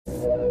Flyover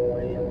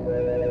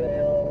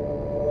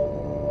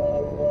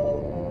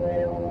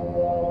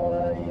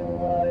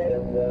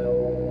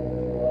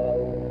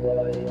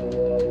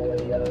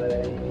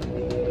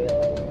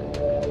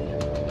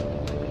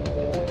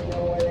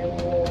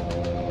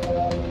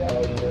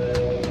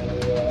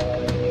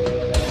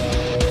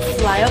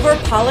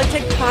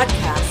Politic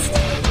Podcast,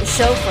 the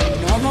show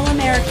for normal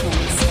Americans.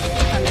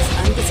 From this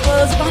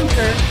undisclosed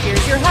bunker,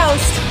 here's your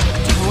host,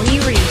 Tony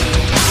Reed.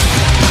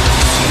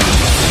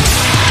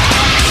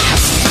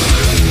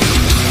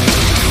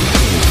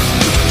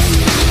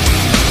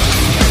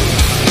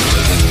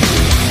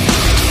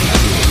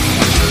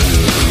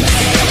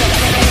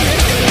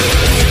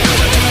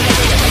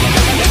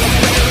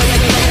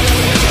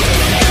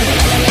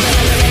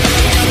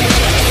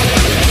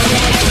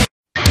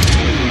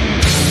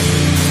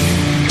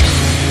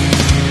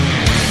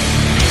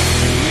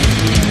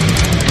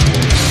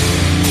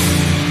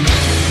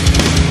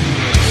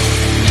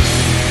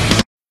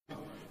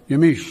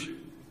 Yamiche.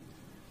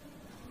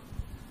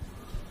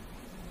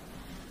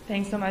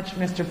 Thanks so much,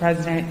 Mr.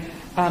 President.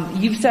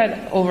 You've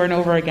said over and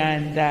over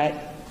again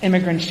that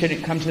immigrants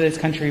shouldn't come to this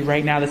country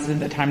right now. This isn't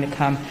the time to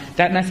come.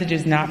 That message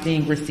is not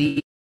being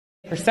received.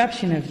 The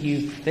perception of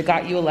you that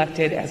got you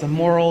elected as a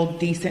moral,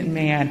 decent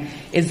man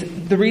is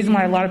the reason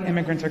why a lot of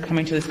immigrants are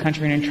coming to this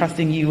country and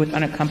entrusting you with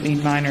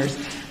unaccompanied minors.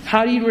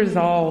 How do you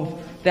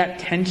resolve that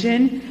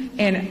tension,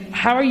 and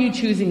how are you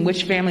choosing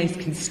which families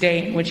can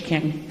stay and which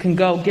can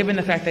go, given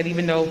the fact that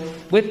even though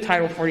with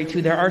Title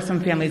 42 there are some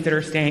families that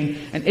are staying,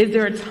 and is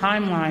there a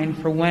timeline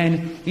for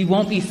when we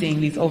won't be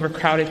seeing these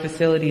overcrowded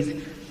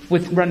facilities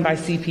run by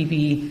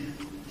CPB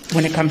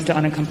when it comes to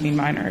unaccompanied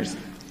minors?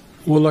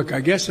 Well, look,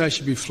 I guess I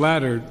should be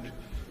flattered.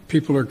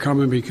 People are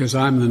coming because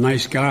I'm the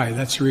nice guy.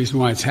 That's the reason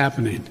why it's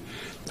happening,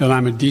 that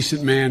I'm a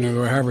decent man,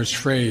 or however it's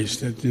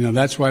phrased. That,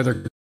 that's why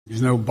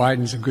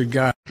Biden's a good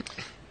guy.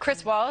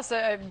 Chris Wallace,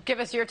 give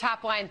us your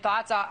top-line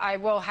thoughts. I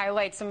will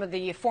highlight some of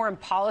the foreign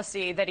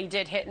policy that he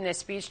did hit in this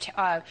speech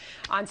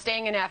on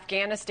staying in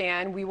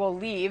Afghanistan. We will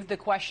leave. The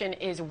question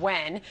is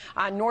when.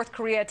 North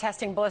Korea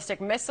testing ballistic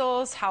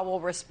missiles. How we'll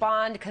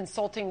respond.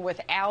 Consulting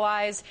with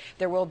allies.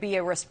 There will be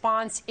a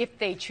response if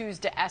they choose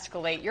to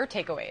escalate. Your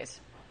takeaways.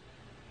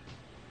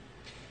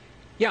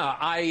 Yeah,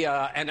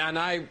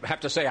 I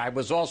have to say I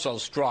was also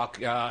struck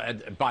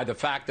by the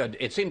fact that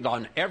it seemed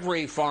on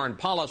every foreign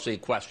policy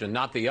question,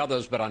 not the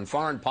others, but on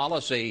foreign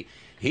policy,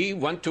 he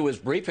went to his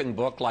briefing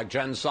book like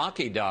Jen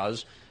Psaki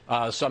does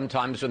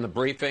sometimes in the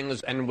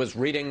briefings and was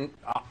reading,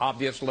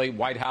 obviously,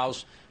 White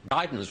House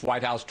guidance,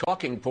 White House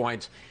talking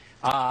points.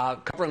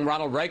 Covering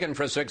Ronald Reagan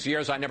for 6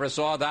 years, I never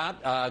saw that.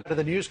 At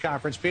the news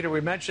conference, Peter,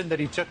 we mentioned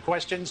that he took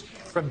questions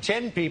from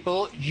 10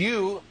 people,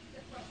 you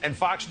and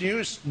Fox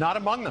News not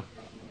among them.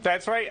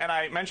 That's right, and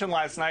I mentioned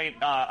last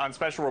night on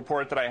Special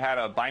Report that I had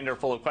a binder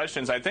full of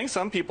questions. I think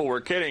some people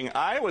were kidding.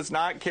 I was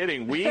not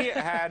kidding. We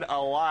had a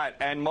lot,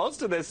 and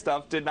most of this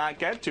stuff did not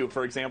get to.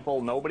 For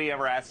example, nobody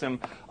ever asked him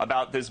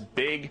about this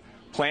big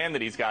plan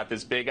that he's got,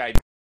 this big idea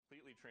to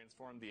completely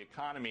transform the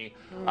economy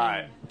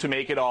to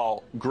make it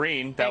all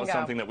green. That was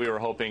something that we were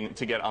hoping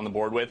to get on the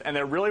board with. And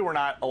there really were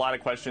not a lot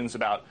of questions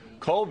about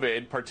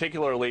COVID,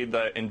 particularly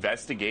the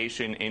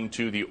investigation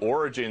into the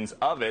origins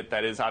of it.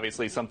 That is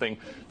obviously something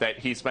that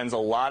he spends a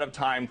lot of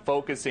time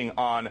focusing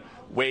on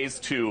ways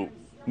to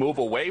move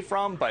away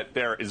from, but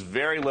there is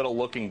very little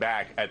looking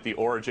back at the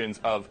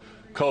origins of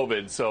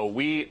COVID. So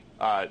we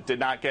did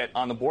not get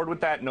on the board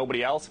with that.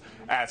 Nobody else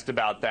asked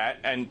about that.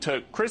 And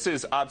to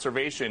Chris's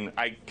observation,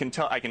 I can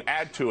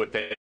add to it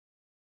that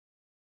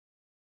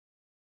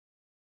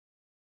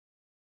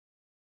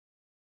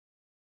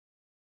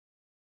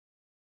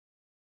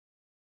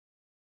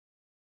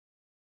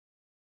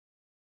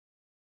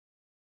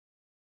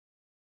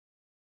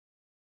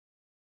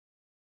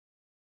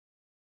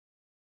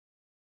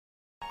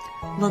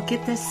look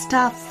at this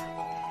stuff.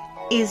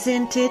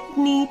 Isn't it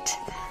neat?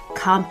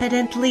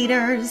 Competent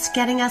leaders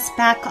getting us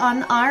back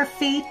on our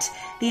feet.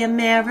 The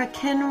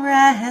American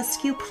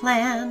Rescue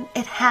Plan.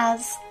 It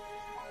has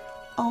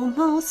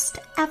almost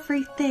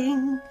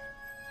everything.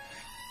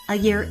 A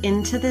year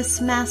into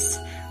this mess,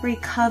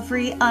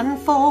 recovery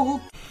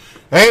unfolds.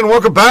 Hey, and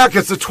welcome back.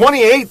 It's the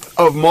 28th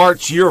of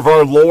March, year of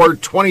our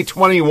Lord,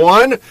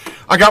 2021.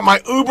 I got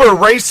my uber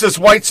racist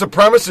white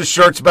supremacist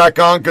shirts back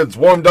on because it's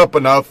warmed up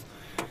enough.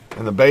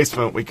 In the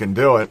basement, we can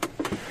do it.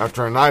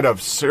 After a night of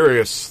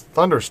serious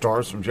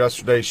thunderstorms from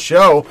yesterday's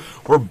show,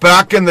 we're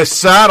back in the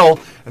saddle.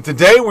 And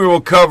today we will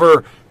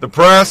cover the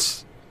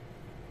press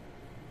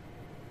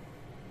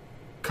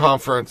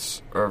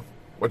conference, or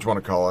what you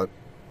want to call it,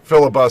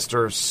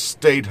 filibuster,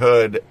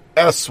 statehood,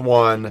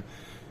 S1,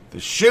 the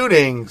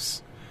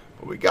shootings.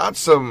 But we got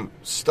some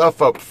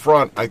stuff up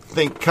front, I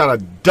think, kind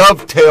of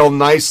dovetail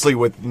nicely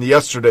with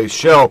yesterday's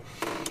show.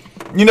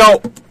 You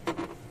know,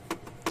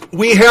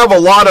 we have a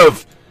lot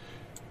of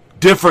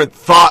different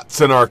thoughts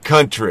in our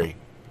country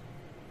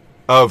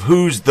of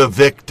who's the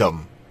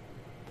victim.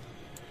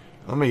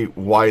 Let me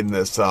widen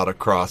this out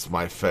across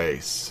my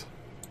face.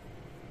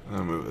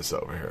 I'll move this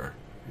over here.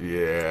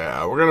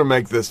 Yeah, we're going to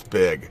make this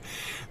big.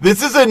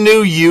 This is a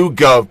new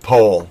YouGov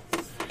poll.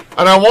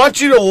 And I want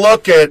you to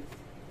look at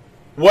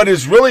what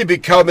is really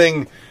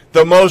becoming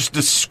the most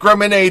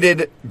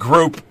discriminated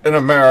group in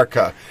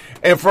America.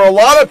 And for a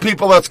lot of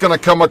people, that's going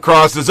to come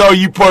across as, oh,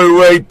 you poor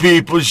white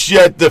people,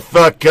 shut the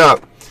fuck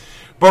up.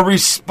 But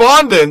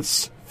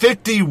respondents,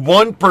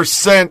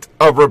 51%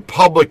 of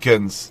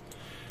Republicans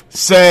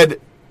said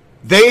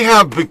they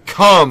have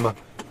become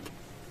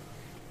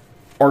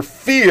or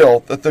feel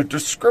that they're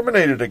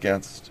discriminated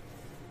against.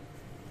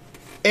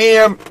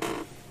 And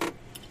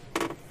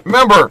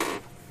remember,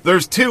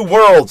 there's two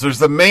worlds. There's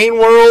the main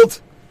world,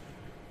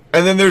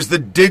 and then there's the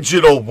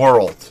digital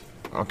world.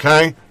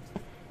 Okay?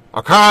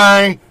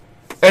 Okay?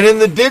 And in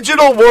the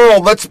digital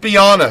world, let's be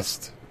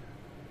honest,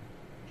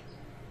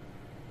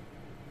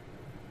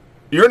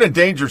 you're an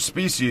endangered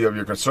species if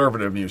you're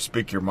conservative and you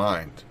speak your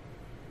mind.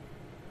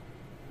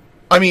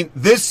 I mean,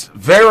 this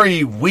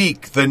very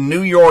week, the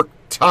New York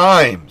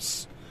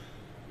Times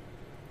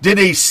did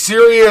a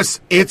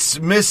serious it's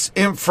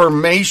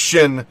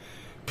misinformation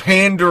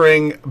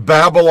pandering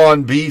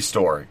Babylon Bee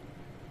story.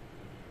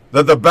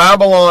 That the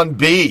Babylon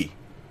Bee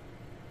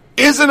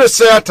isn't a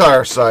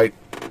satire site.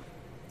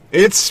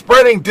 It's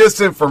spreading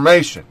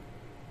disinformation.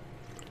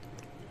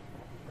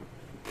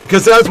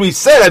 Because as we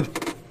said,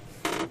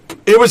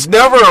 it was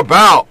never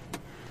about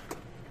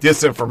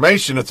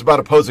disinformation. It's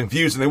about opposing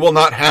views, and they will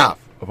not have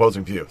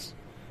opposing views.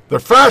 They're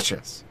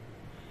fascists.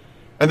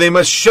 And they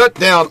must shut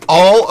down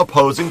all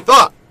opposing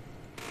thought.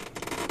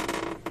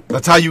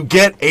 That's how you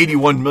get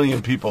 81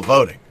 million people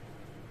voting.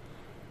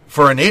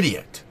 For an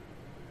idiot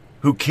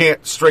who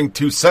can't string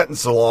two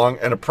sentences along,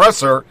 an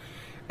oppressor,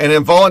 and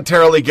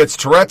involuntarily gets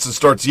Tourette's and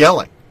starts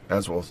yelling,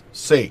 as we'll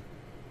see.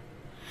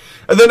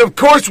 And then, of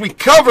course, we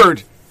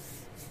covered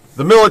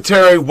the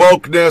military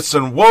wokeness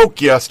and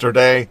woke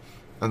yesterday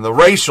and the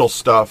racial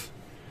stuff.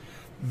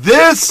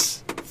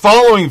 This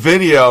following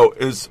video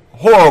is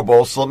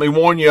horrible, so let me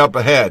warn you up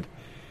ahead.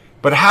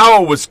 But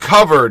how it was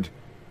covered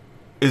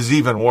is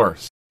even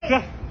worse.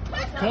 They're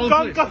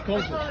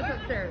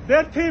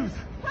thieves.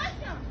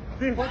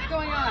 What's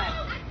going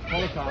on?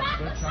 Holocaust.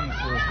 They're trying to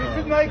steal a car.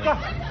 This is my car.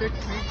 He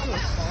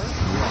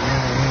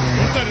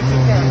said it's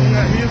his car.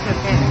 Yeah, he is their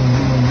car.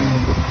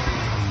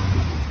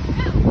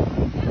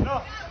 No,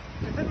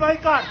 this is my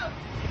car.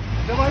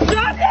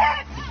 Stop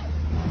it!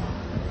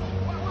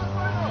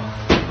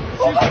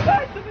 Oh my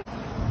God!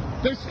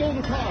 They stole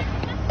the car.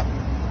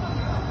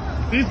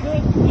 These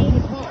girls stole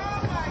the car.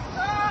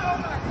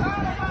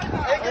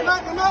 Hey,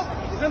 come out.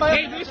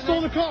 Hey, they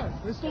stole the car.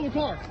 They stole the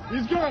car.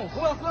 These girls. Who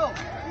else?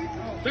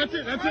 That's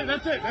it.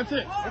 Everybody step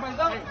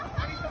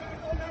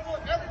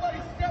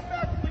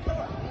back from the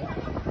car.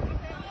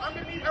 I'm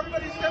going to need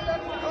everybody to step back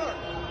from the car.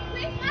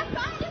 Please, my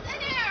phone is in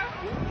there.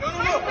 No.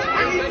 I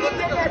need you to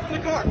step back from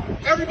the car.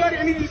 Everybody,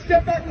 I need you to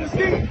step back from the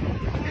scene.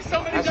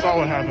 I saw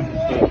what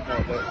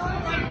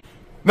happened.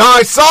 Now,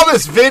 I saw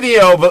this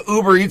video of an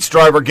Uber Eats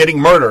driver getting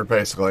murdered,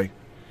 basically.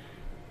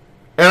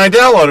 And I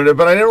downloaded it,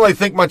 but I didn't really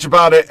think much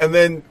about it. And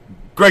then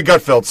Greg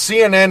Gutfeld,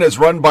 CNN is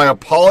run by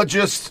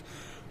apologists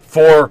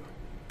for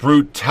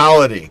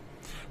brutality.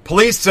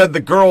 Police said the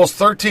girls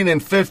 13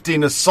 and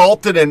 15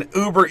 assaulted an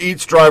Uber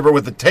Eats driver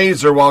with a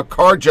taser while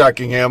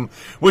carjacking him,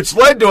 which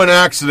led to an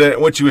accident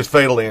in which he was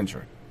fatally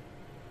injured.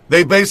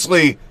 They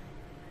basically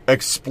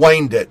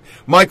explained it.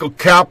 Michael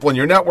Kaplan,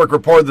 your network,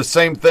 reported the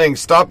same thing.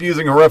 Stop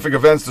using horrific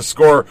events to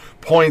score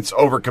points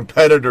over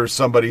competitors,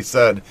 somebody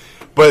said.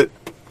 But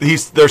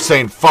they're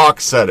saying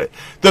Fox said it.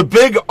 The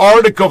big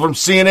article from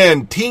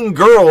CNN, teen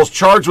girls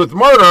charged with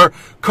murder,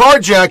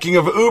 carjacking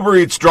of Uber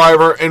Eats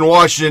driver in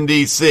Washington,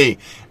 D.C.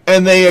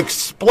 And they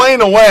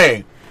explain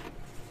away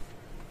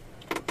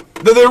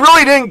that they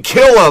really didn't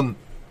kill him.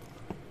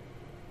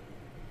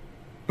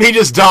 He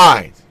just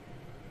died.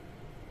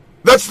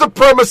 That's the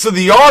premise of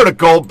the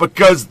article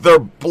because they're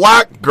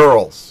black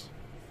girls.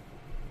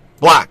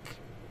 Black.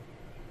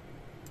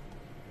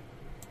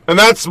 And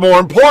that's more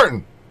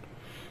important.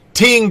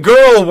 Teen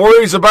girl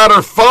worries about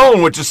her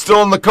phone, which is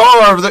still in the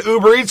car after the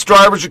Uber Eats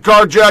driver she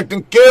carjacked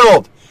and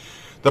killed.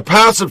 The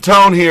passive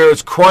tone here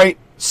is quite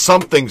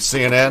something,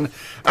 CNN.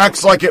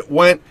 Acts like it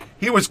went.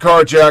 He was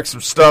carjacked, some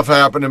stuff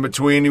happened in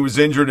between, he was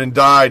injured and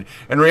died.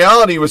 In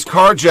reality, he was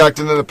carjacked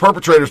and then the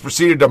perpetrators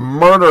proceeded to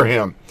murder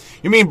him.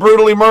 You mean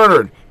brutally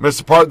murdered? Missed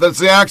the part that's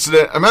the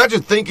accident.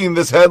 Imagine thinking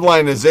this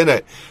headline is in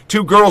it.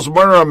 2 girls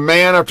murder a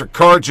man after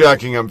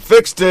carjacking him.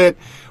 Fixed it.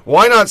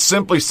 Why not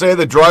simply say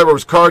the driver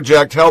was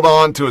carjacked, held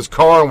on to his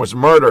car, and was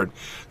murdered?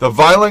 The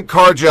violent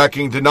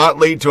carjacking did not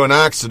lead to an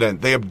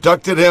accident. They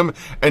abducted him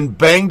and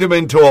banged him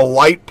into a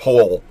light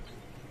pole.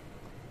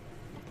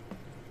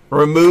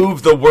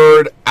 Remove the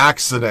word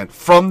accident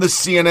from the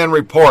CNN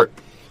report.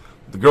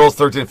 The girls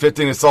 13 and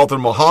 15 assaulted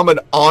Mohammed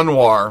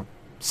Anwar.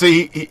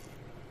 See,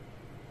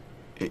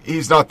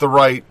 he's not the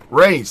right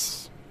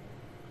race.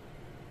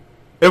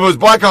 If it was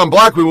black on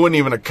black, we wouldn't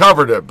even have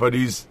covered it, but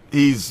he's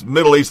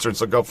Middle Eastern,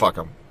 so go fuck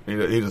him.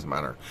 He doesn't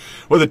matter.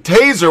 With a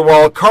taser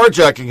while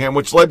carjacking him,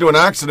 which led to an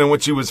accident in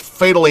which he was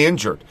fatally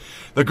injured.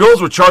 The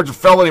girls were charged with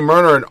felony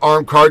murder and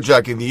armed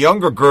carjacking. The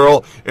younger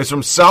girl is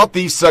from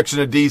southeast section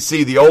of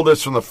D.C., the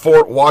oldest from the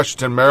Fort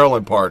Washington,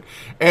 Maryland part.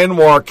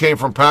 Anwar came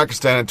from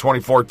Pakistan in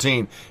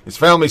 2014. His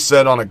family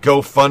said on a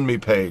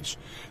GoFundMe page.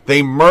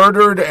 They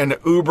murdered an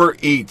Uber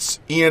Eats,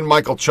 Ian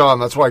Michael Chan.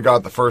 That's why I got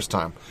it the first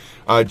time.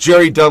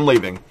 Jerry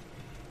Dunleaving.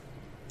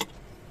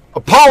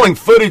 Appalling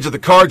footage of the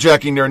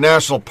carjacking near a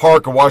national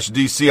park in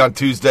Washington, D.C. on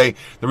Tuesday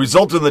that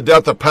resulted in the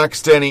death of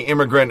Pakistani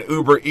immigrant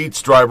Uber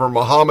Eats driver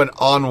Muhammad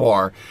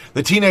Anwar.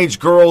 The teenage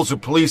girls who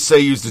police say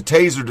used a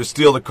taser to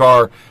steal the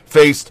car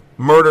faced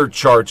murder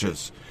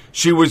charges.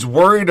 She was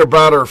worried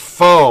about her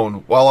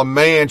phone while a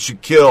man she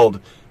killed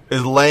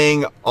is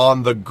laying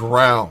on the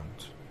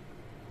ground.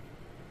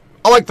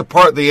 I like the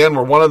part at the end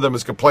where one of them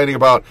is complaining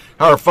about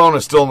how her phone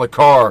is still in the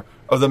car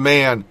of the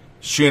man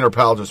she and her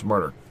pal just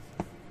murdered.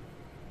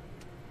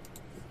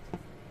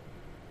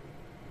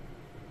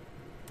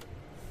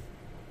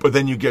 But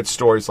then you get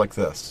stories like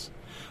this.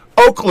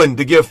 Oakland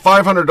to give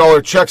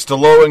 $500 checks to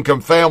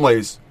low-income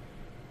families,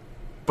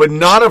 but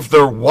not if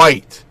they're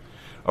white.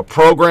 A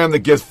program that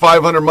gives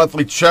 $500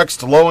 monthly checks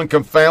to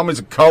low-income families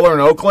of color in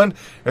Oakland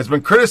has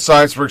been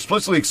criticized for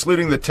explicitly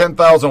excluding the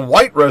 10,000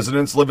 white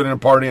residents living in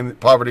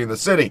poverty in the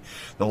city.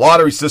 The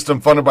lottery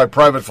system funded by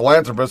private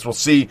philanthropists will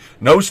see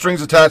no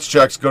strings attached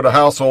checks go to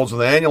households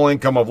with an annual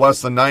income of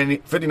less than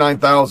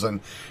 $59,000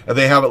 and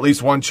they have at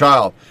least one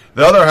child.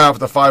 The other half of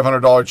the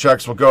 $500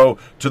 checks will go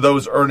to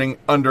those earning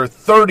under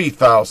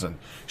 $30,000.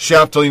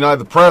 Schaff denied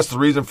the press the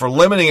reason for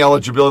limiting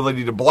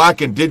eligibility to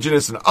black,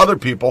 indigenous, and other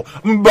people,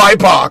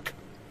 BIPOC,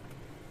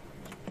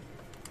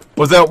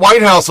 was that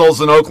white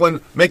households in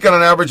Oakland make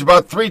on average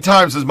about 3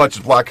 times as much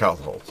as black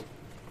households.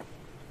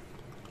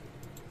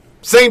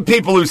 Same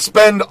people who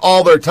spend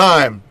all their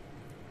time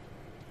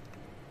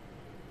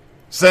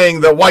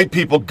saying that white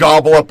people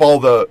gobble up all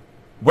the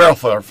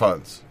welfare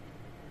funds.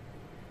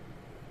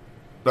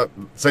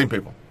 Same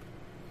people.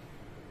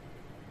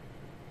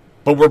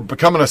 But we're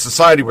becoming a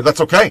society where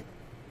that's okay.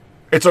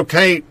 It's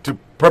okay to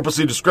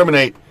purposely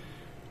discriminate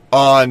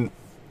on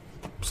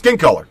skin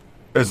color,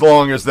 as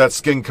long as that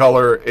skin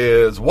color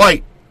is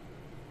white.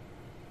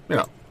 You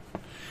know.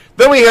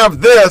 Then we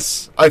have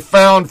this I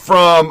found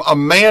from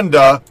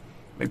Amanda.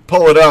 Let me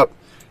pull it up.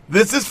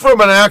 This is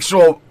from an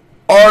actual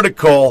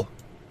article,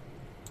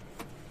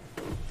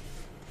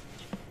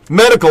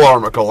 medical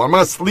article. I'm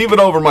going to leave it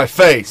over my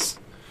face.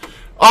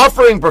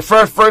 Offering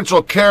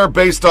preferential care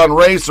based on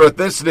race or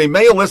ethnicity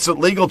may elicit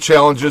legal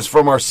challenges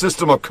from our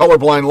system of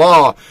colorblind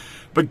law.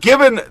 But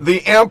given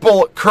the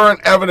ample current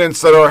evidence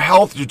that our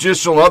health,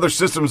 judicial, and other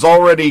systems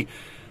already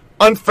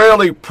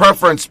unfairly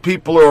preference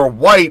people who are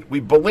white, we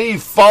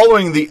believe,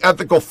 following the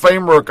ethical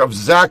framework of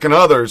Zach and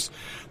others,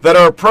 that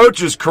our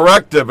approach is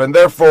corrective and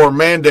therefore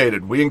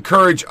mandated. We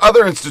encourage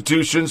other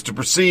institutions to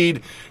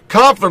proceed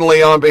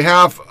confidently on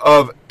behalf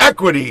of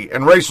equity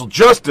and racial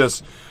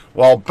justice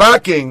while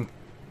backing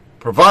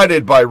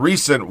provided by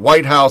recent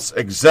White House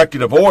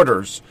executive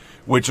orders,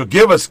 which will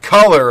give us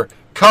cover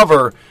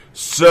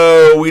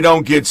so we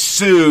don't get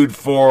sued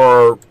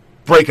for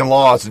breaking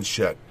laws and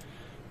shit.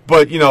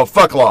 But,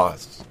 fuck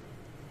laws.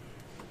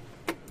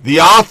 The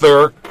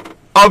author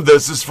of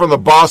this is from the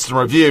Boston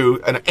Review,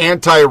 an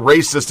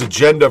anti-racist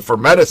agenda for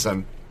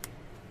medicine.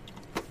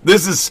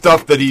 This is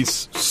stuff that he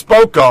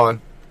spoke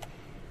on,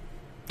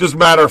 just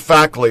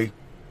matter-of-factly.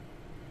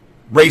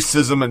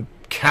 Racism and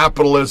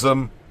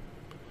capitalism.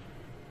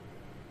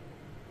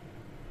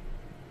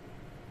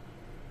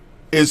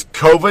 Is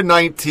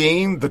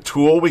COVID-19 the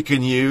tool we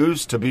can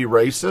use to be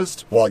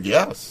racist? Well,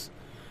 yes.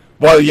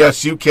 Well,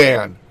 yes, you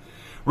can.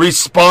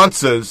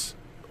 Responses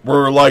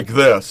were like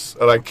this,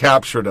 and I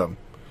captured them.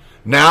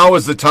 Now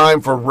is the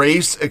time for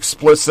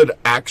race-explicit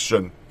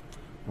action.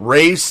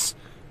 Race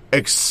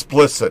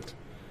explicit.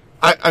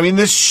 I mean,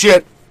 this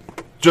shit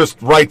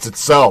just writes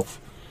itself.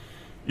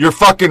 You're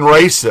fucking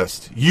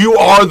racist. You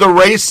are the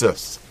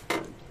racist.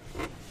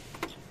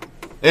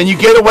 And you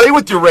get away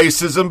with your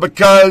racism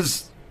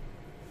because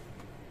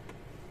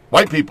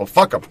white people,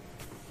 fuck them.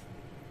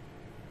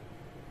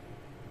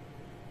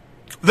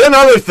 Then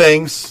other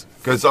things,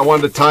 because I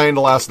wanted to tie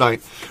into last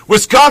night.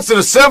 Wisconsin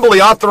Assembly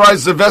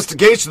authorizes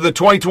investigation of the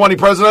 2020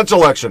 presidential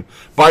election.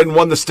 Biden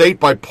won the state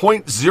by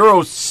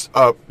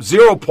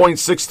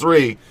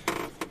 0.63,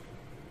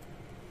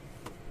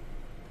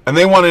 and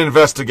they want an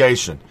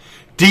investigation.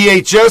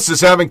 DHS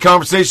is having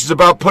conversations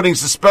about putting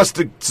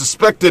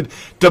suspected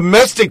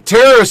domestic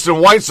terrorists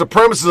and white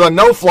supremacists on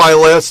no-fly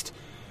list.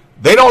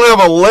 They don't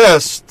have a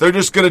list. They're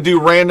just going to do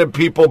random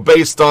people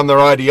based on their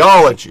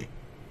ideology.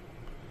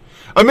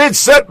 Amid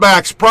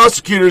setbacks,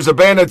 prosecutors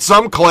abandoned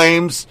some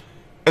claims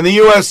in the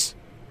U.S.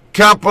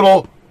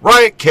 Capitol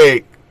riot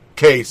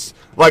case,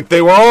 like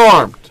they were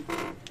armed.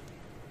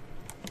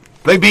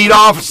 They beat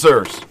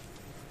officers.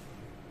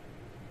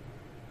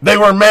 They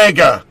were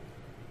MAGA.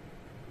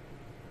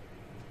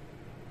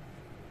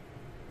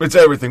 It's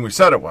everything we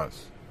said it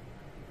was.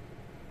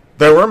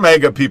 There were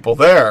MAGA people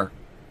there.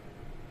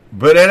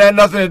 But it had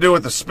nothing to do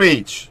with the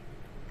speech.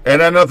 It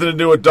had nothing to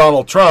do with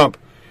Donald Trump.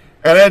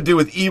 And it had to do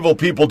with evil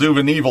people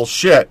doing evil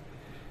shit.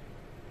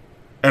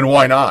 And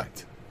why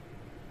not?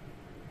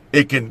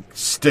 It can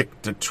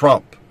stick to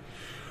Trump.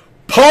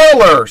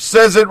 Parler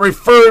says it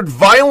referred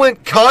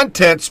violent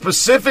content,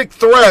 specific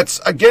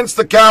threats against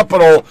the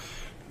Capitol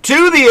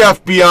to the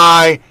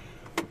FBI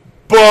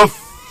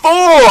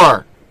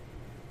before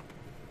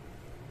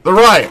the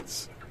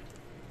riots.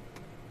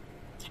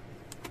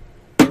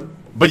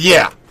 But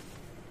yeah,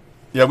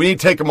 we need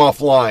to take them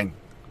offline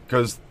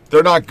because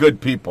they're not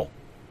good people.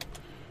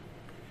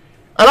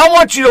 And I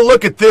want you to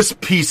look at this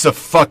piece of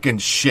fucking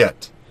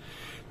shit.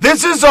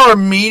 This is our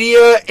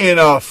media in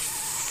a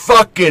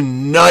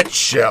fucking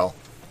nutshell.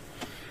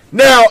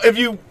 Now, if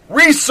you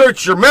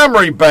research your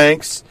memory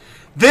banks,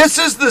 this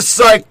is the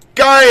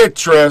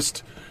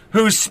psychiatrist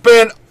who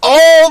spent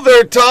all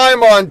their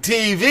time on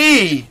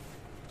TV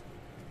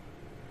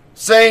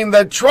saying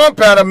that Trump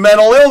had a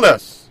mental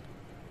illness,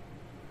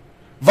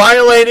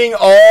 violating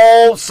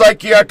all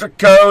psychiatric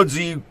codes.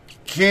 You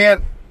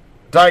can't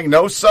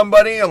diagnose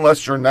somebody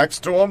unless you're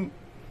next to them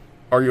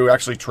or you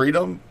actually treat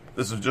them.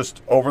 This is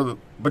just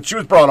but she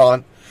was brought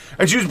on.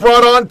 And she was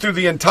brought on through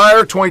the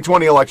entire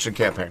 2020 election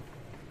campaign.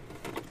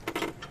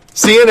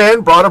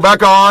 CNN brought her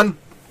back on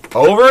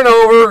over and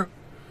over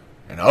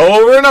and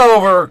over and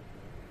over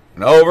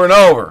and over and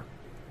over.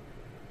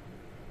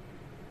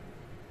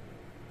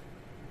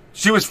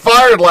 She was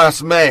fired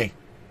last May.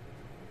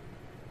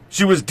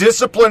 She was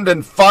disciplined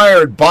and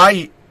fired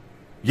by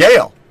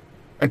Yale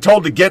and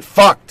told to get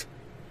fucked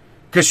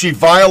because she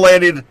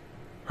violated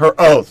her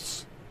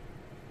oaths.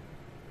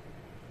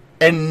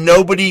 And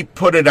nobody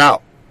put it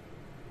out.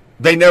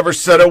 They never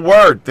said a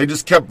word. They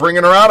just kept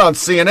bringing her out on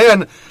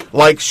CNN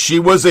like she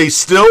was a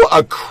still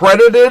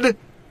accredited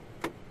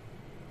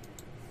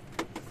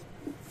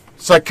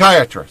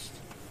psychiatrist.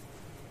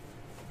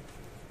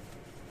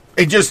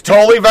 It just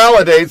totally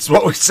validates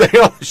what we say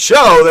on the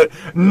show,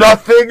 that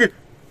nothing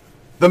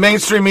the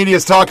mainstream media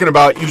is talking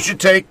about you should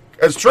take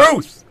as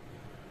truth.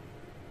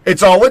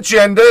 It's all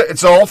agenda.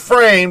 It's all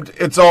framed.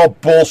 It's all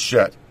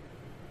bullshit.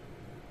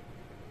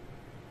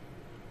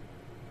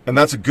 And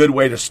that's a good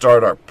way to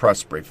start our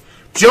press brief.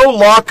 Joe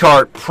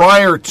Lockhart,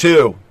 prior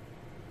to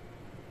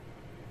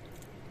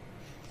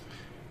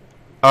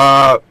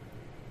the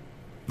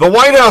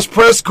White House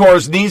press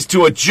corps needs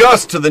to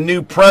adjust to the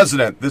new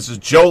president. This is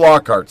Joe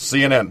Lockhart,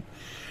 CNN.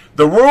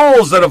 The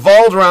rules that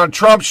evolved around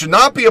Trump should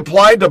not be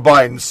applied to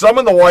Biden. Some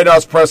in the White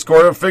House press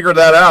corps have figured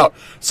that out.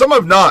 Some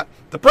have not.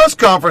 The press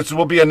conference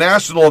will be a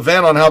national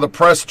event on how the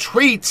press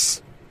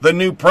treats the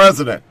new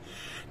president.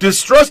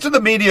 Distrust of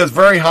the media is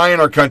very high in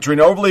our country,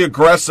 and overly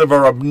aggressive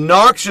or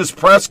obnoxious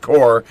press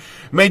corps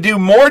may do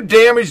more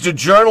damage to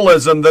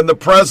journalism than the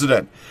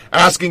president.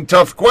 Asking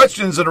tough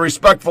questions in a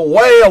respectful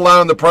way,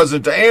 allowing the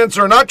president to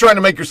answer, not trying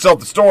to make yourself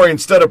the story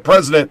instead of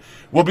president,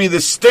 will be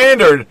the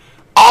standard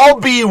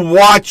I'll be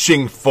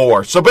watching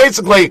for. So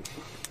basically,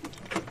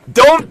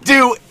 don't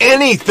do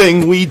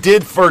anything we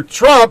did for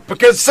Trump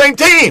because same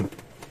team.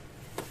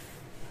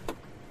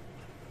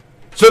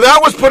 So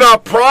that was put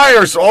out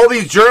prior, so all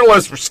these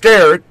journalists were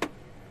scared.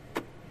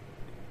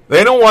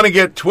 They don't want to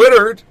get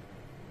Twittered.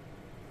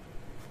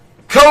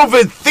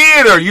 COVID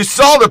theater, you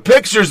saw the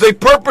pictures. They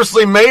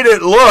purposely made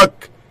it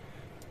look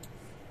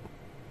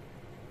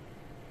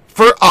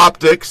for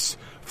optics.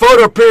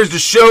 Photo appears to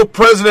show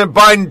President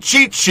Biden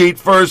cheat sheet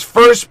for his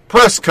first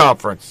press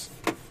conference.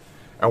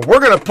 And we're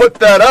going to put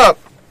that up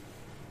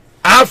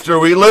after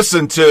we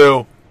listen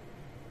to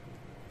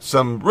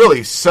some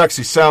really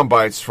sexy sound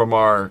bites from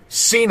our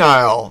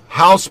senile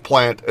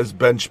houseplant, as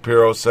Ben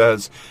Shapiro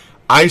says.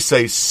 I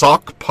say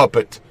sock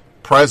puppet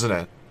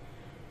president.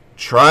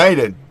 Try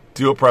to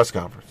do a press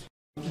conference.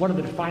 One of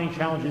the defining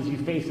challenges you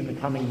face in the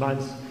coming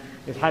months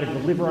is how to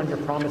deliver on your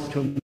promise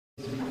to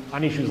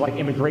on issues like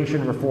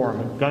immigration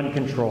reform, gun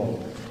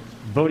control,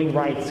 voting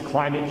rights,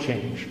 climate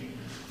change.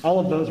 All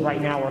of those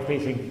right now are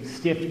facing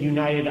stiff,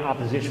 united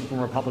opposition from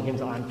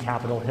Republicans on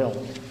Capitol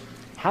Hill.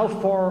 How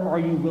far are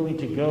you willing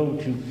to go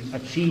to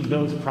achieve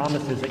those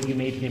promises that you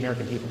made to the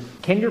American people?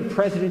 Can your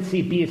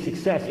presidency be a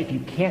success if you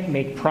can't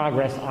make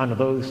progress on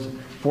those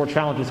four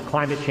challenges: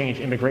 climate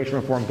change, immigration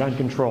reform, gun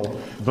control,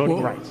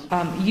 voting rights?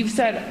 You've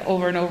said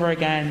over and over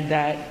again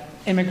that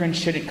immigrants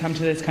shouldn't come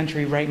to this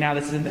country right now.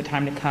 This isn't the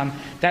time to come.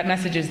 That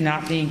message is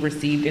not being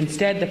received.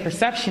 Instead, the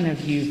perception of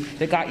you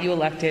that got you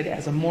elected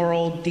as a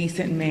moral,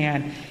 decent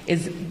man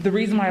is the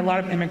reason why a lot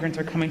of immigrants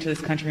are coming to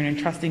this country and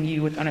entrusting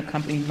you with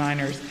unaccompanied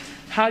minors.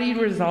 How do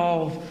you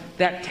resolve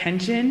that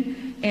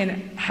tension,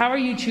 and how are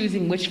you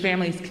choosing which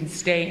families can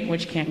stay and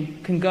which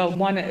can go?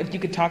 One, if you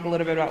could talk a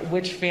little bit about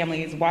which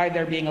families, why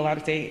they're being allowed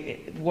to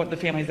stay, what the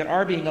families that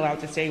are being allowed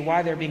to stay,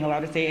 why they're being allowed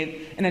to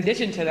stay. In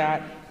addition to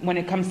that, when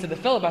it comes to the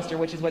filibuster,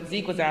 which is what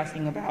Zeke was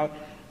asking about,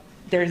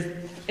 there's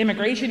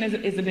immigration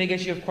is a big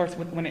issue, of course,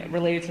 when it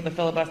related to the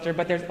filibuster,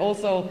 but there's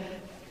also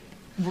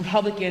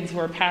Republicans who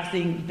are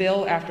passing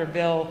bill after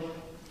bill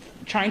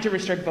trying to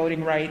restrict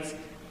voting rights.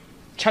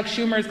 Chuck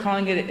Schumer is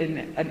calling it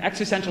an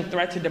existential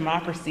threat to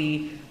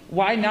democracy.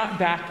 Why not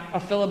back a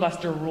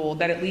filibuster rule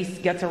that at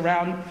least gets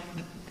around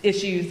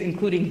issues,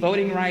 including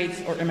voting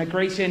rights or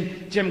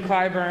immigration. Jim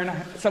Clyburn,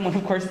 someone,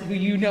 of course, who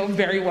you know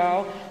very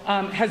well,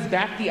 has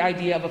backed the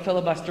idea of a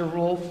filibuster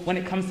rule when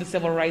it comes to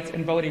civil rights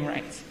and voting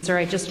rights. Sir,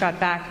 I just got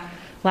back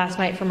last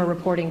night from a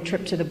reporting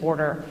trip to the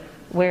border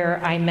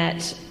where I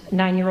met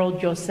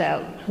 9-year-old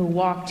Yosel, who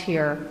walked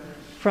here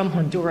from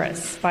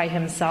Honduras by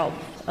himself,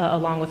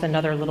 along with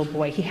another little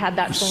boy. He had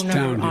that phone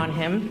number on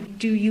him.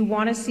 Do you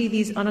want to see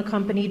these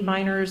unaccompanied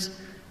minors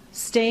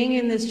staying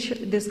in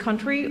this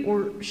country,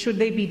 or should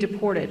they be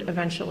deported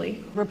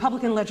eventually?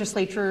 Republican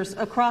legislatures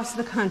across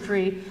the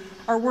country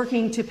are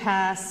working to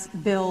pass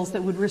bills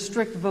that would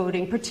restrict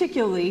voting,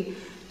 particularly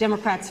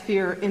Democrats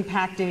fear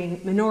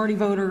impacting minority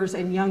voters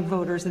and young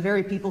voters, the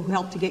very people who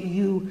helped to get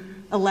you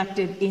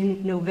elected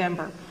in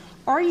November.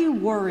 Are you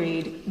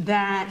worried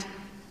that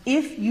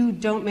if you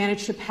don't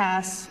manage to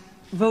pass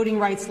voting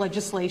rights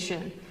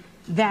legislation,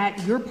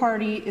 that your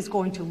party is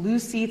going to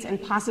lose seats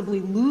and possibly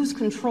lose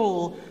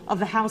control of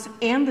the House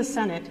and the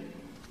Senate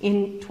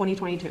in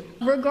 2022?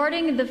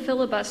 Regarding the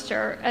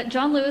filibuster, at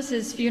John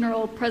Lewis's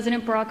funeral,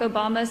 President Barack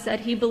Obama said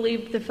he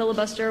believed the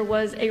filibuster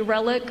was a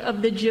relic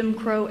of the Jim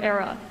Crow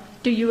era.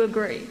 Do you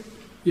agree?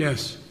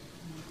 Yes.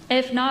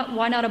 If not,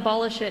 why not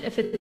abolish it if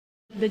it's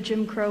the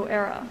Jim Crow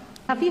era?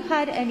 Have you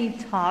had any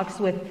talks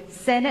with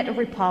Senate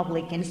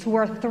Republicans who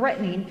are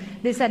threatening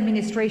this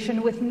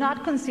administration with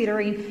not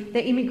considering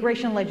the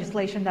immigration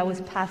legislation that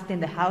was passed in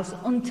the House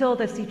until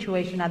the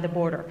situation at the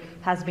border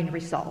has been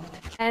resolved?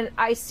 And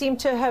I seem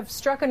to have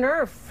struck a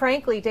nerve,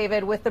 frankly,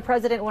 David, with the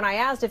president when I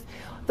asked if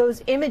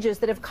those images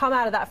that have come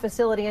out of that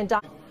facility and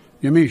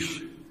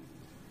Yamiche.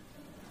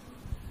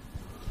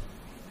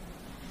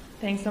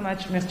 Thanks so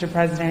much, Mr.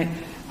 President.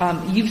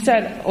 You've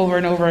said over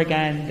and over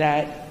again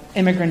that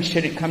immigrants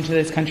shouldn't come to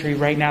this country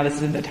right now. This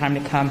isn't the time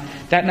to come.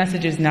 That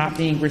message is not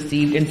being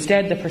received.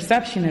 Instead, the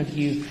perception of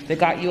you that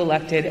got you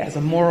elected as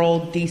a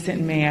moral,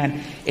 decent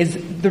man is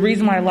the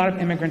reason why a lot of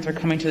immigrants are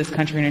coming to this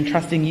country and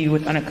entrusting you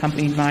with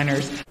unaccompanied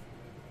minors.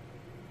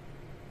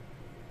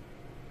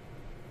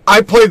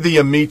 I played the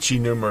Yamiche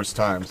numerous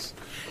times.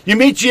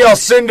 Yamiche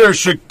Alcindor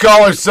should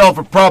call herself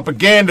a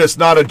propagandist,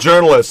 not a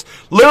journalist.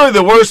 Literally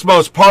the worst,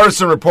 most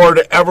partisan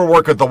reporter to ever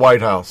work at the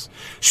White House.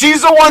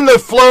 She's the one that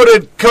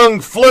floated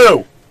Kung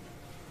Flu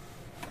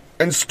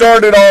and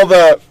started all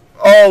the,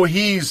 oh,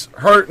 he's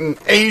hurting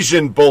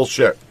Asian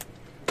bullshit.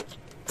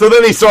 So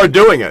then he started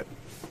doing it.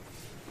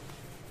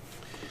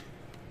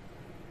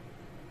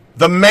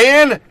 The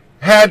man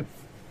had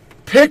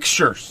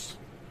pictures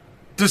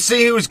to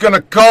see who was going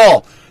to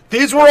call.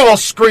 These were all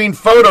screen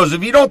photos.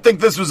 If you don't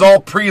think this was all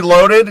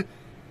preloaded,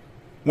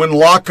 when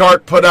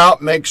Lockhart put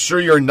out, make sure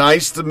you're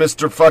nice to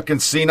Mr. fucking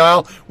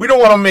Senile, we don't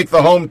want to make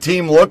the home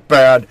team look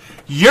bad.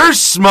 You're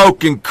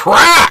smoking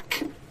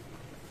crack.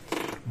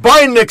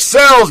 Biden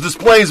excels,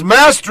 displays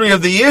mastery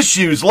of the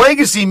issues.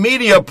 Legacy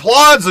media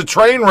applauds the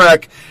train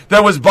wreck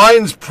that was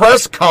Biden's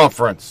press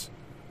conference.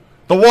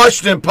 The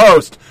Washington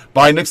Post,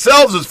 Biden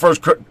excels his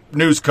first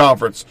news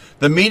conference.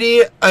 The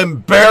media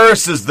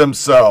embarrasses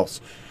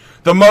themselves.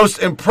 The most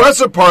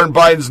impressive part in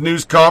Biden's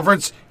news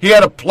conference, he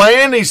had a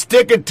plan, he's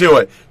sticking to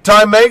it.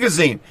 Time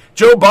magazine,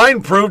 Joe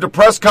Biden proved a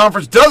press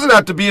conference doesn't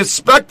have to be a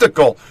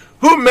spectacle.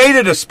 Who made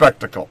it a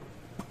spectacle?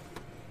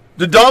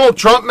 Did Donald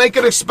Trump make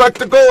it a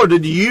spectacle, or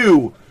did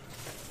you,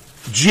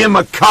 Jim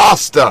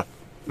Acosta,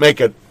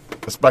 make it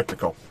a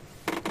spectacle?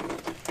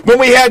 When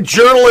we had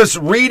journalists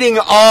reading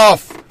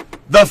off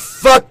the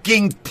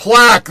fucking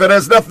plaque that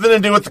has nothing to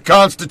do with the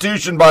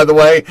Constitution, by the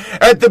way,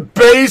 at the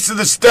base of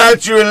the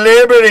Statue of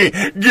Liberty.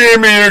 Give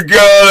me your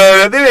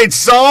gun. They made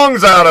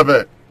songs out of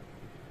it.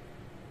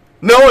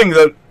 Knowing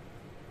that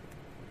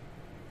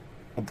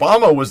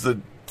Obama was the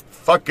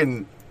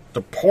fucking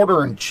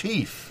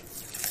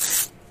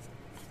deporter-in-chief.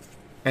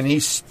 And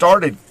he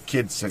started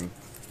kids in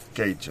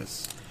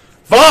cages.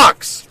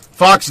 Fox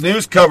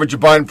News coverage of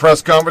Biden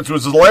press conference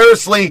was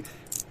hilariously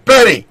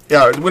petty.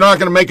 Yeah, we're not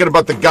going to make it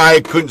about the guy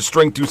who couldn't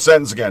string two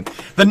sentences again.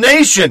 The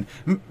Nation,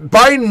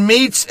 Biden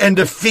meets and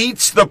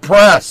defeats the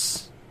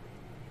press.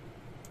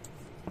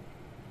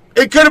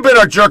 It could have been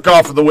our jerk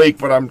off of the week,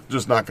 but I'm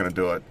just not going to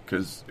do it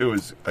because it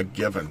was a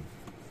given.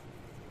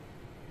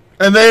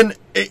 And then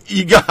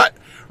you got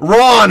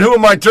Ron. Who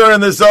am I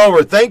turning this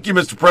over? Thank you,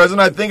 Mr.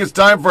 President. I think it's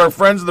time for our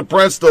friends of the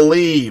press to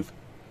leave.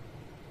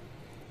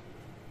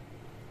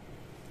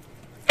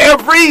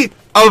 Every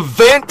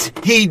event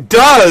he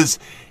does,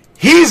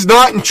 he's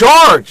not in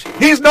charge.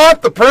 He's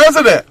not the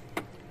president.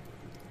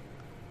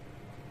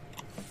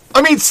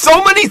 I mean,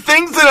 so many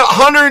things in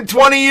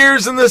 120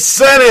 years in the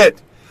Senate,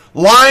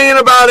 lying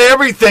about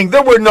everything.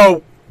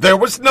 There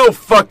was no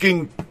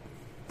fucking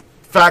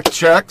fact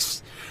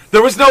checks.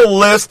 There was no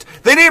list.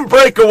 They didn't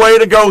break away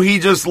to go, he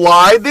just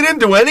lied. They didn't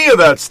do any of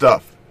that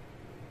stuff.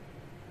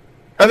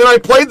 And then I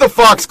played the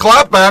Fox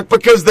clapback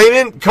because they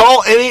didn't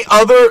call any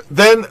other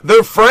than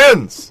their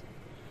friends.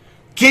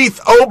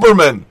 Keith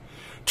Olbermann,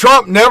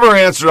 Trump never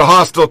answered a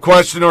hostile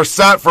question or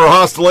sat for a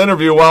hostile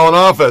interview while in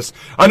office.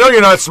 I know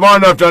you're not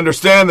smart enough to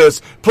understand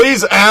this.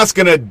 Please ask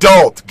an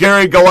adult,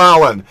 Gary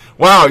Gilliland.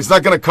 Wow, he's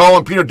not going to call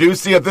him Peter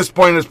Doocy at this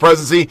point in his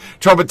presidency.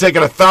 Trump had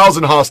taken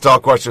 1,000 hostile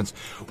questions.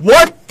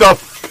 What the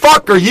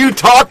fuck are you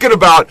talking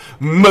about,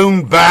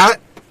 Moonbat?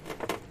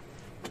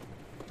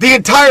 The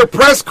entire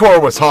press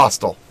corps was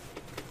hostile,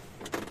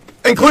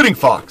 including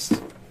Fox.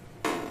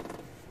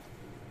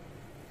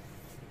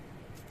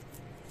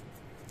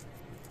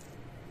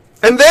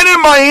 And then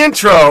in my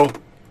intro, and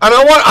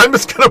I'm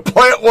just going to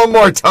play it one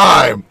more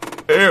time.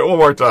 One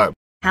more time.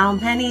 How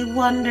many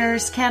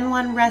wonders can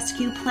one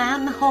rescue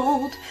plan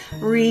hold?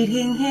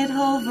 Reading it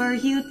over,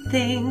 you'd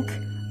think,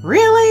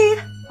 really?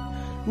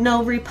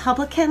 No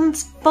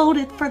Republicans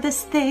voted for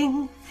this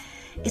thing.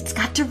 It's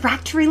got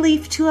direct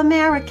relief to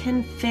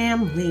American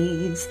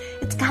families.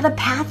 It's got a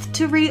path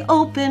to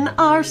reopen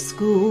our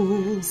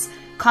schools.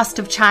 Cost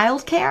of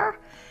childcare?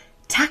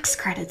 Tax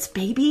credits,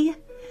 baby.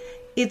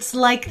 It's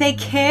like they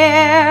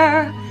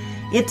care.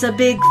 It's a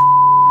big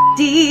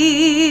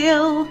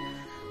deal.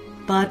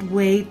 But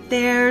wait,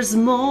 there's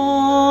more.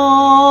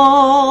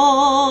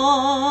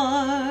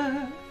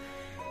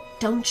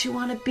 Don't you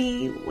want to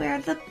be where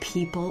the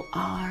people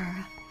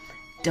are?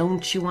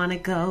 Don't you want to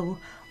go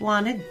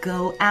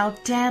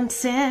out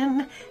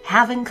dancing,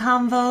 having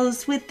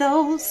convos with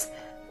those,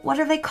 what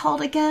are they called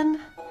again?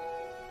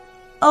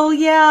 Oh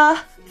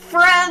yeah,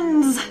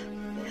 friends.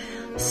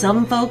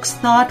 Some folks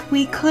thought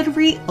we could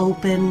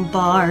reopen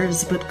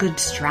bars, but good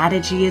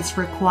strategy is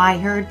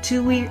required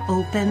to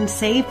reopen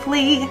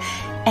safely.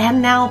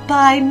 And now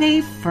by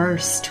May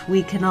 1st,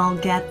 we can all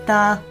get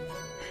the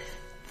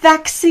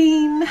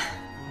vaccine.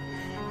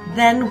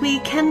 Then we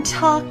can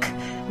talk,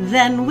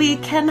 then we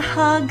can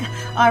hug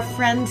our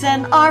friends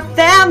and our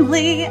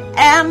family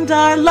and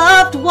our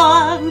loved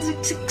ones.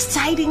 It's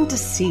exciting to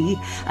see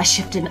a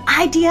shift in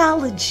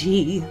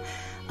ideology.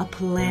 A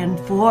plan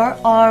for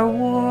our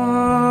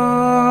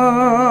world.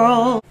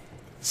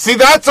 See,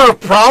 that's our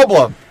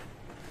problem.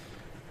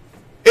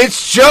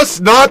 It's just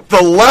not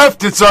the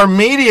left. It's our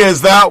media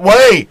is that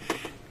way.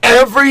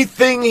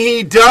 Everything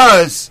he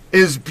does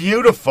is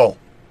beautiful.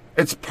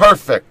 It's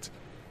perfect.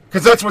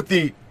 Because that's what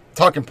the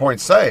talking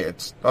points say.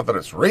 It's not that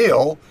it's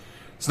real.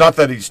 It's not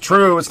that he's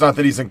true. It's not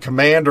that he's in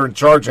command or in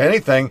charge of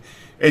anything.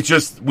 It's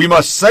just, we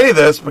must say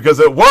this because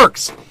it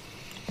works.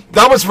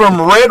 That was from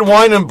Red,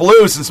 Wine, and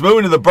Blue. Since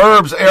moving to the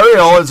burbs,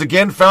 Ariel has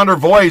again found her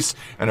voice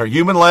and her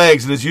human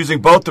legs and is using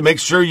both to make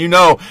sure you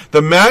know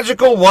the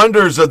magical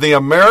wonders of the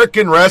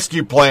American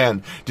Rescue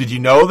Plan. Did you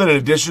know that in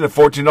addition to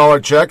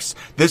 $14 checks,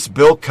 this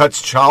bill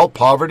cuts child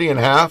poverty in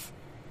half?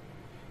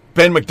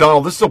 Ben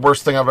McDonald, this is the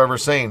worst thing I've ever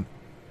seen.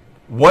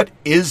 What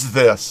is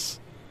this?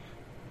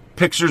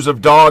 Pictures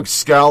of dogs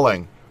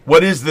scowling.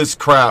 What is this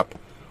crap?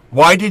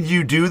 Why did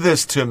you do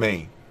this to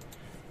me?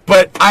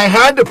 But I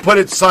had to put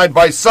it side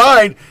by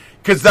side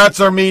because that's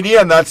our media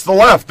and that's the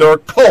left. They're a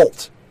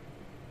cult.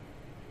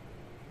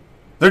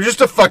 They're just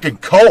a fucking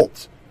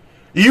cult.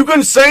 You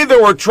can say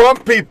there were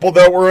Trump people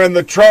that were in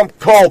the Trump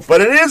cult,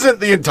 but it isn't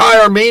the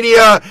entire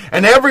media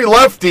and every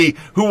lefty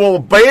who will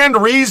band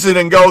reason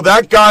and go,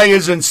 that guy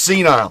isn't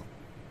senile.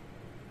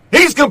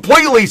 He's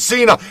completely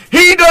senile.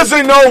 He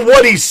doesn't know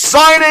what he's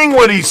signing,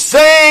 what he's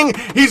saying.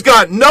 He's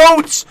got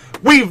notes.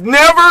 We've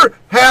never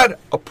had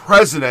a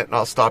president, and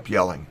I'll stop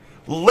yelling,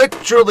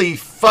 literally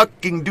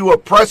fucking do a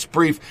press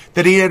brief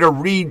that he had to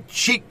read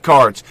cheat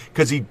cards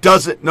because he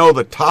doesn't know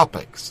the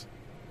topics.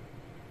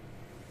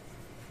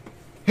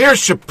 Here's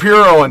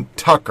Shapiro and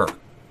Tucker.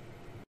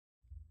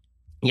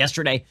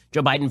 Yesterday,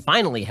 Joe Biden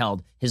finally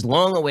held his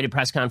long-awaited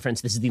press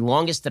conference. This is the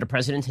longest that a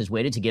president has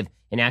waited to give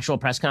an actual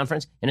press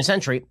conference in a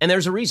century, and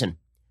there's a reason.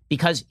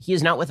 Because he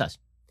is not with us.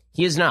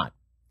 He is not.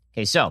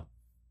 Okay, so,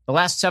 the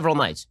last several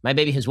nights, my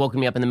baby has woken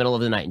me up in the middle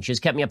of the night, and she has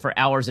kept me up for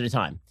hours at a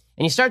time.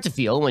 And you start to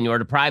feel, when you are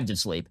deprived of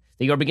sleep,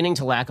 that you're beginning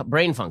to lack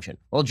brain function.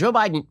 Well, Joe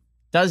Biden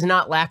does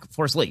not lack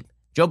for sleep.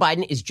 Joe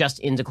Biden is just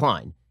in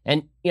decline.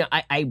 And, you know,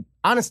 I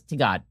honest to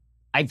God,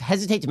 I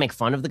hesitate to make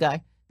fun of the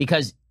guy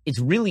because it's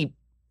really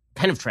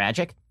kind of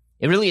tragic.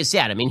 It really is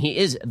sad. I mean, he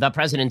is the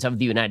president of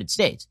the United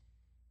States.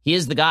 He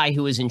is the guy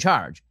who is in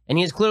charge, and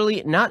he is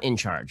clearly not in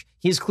charge.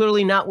 He is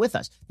clearly not with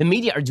us. The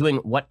media are doing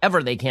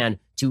whatever they can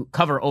to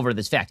cover over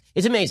this fact.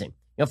 It's amazing.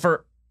 You know,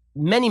 for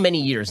many, many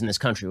years in this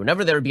country,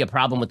 whenever there would be a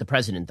problem with the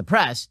president, the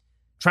press,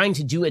 trying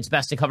to do its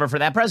best to cover for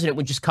that president,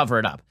 would just cover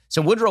it up.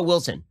 So Woodrow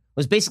Wilson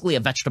was basically a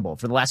vegetable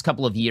for the last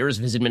couple of years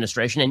of his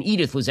administration, and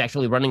Edith was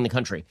actually running the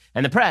country.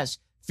 And the press,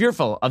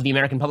 fearful of the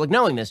American public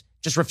knowing this,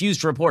 just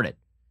refused to report it.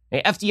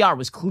 FDR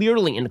was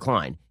clearly in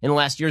decline in the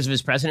last years of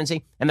his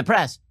presidency, and the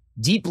press,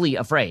 deeply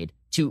afraid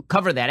to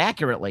cover that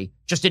accurately,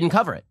 just didn't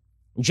cover it.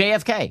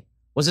 JFK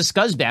was a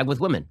scuzzbag with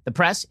women. The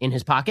press, in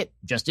his pocket,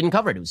 just didn't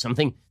cover it. It was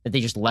something that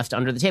they just left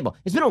under the table.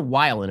 It's been a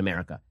while in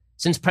America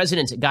since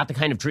presidents got the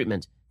kind of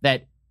treatment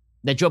that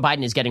Joe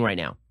Biden is getting right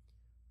now.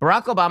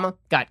 Barack Obama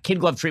got kid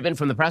glove treatment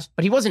from the press,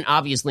 but he wasn't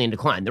obviously in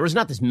decline. There was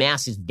not this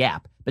massive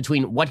gap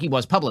between what he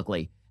was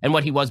publicly and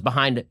what he was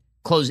behind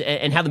closed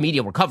and how the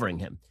media were covering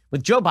him.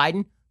 With Joe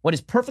Biden, what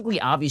is perfectly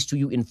obvious to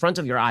you in front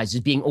of your eyes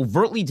is being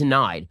overtly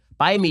denied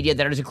by a media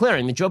that is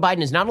declaring that Joe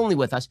Biden is not only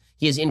with us,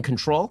 he is in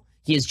control.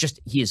 He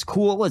is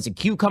cool as a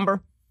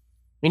cucumber.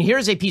 And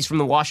here's a piece from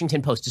the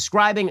Washington Post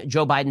describing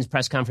Joe Biden's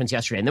press conference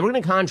yesterday. And then we're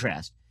going to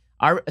contrast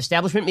our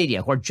establishment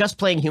media, who are just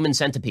playing human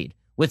centipede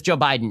with Joe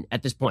Biden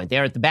at this point. They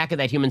are at the back of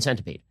that human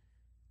centipede.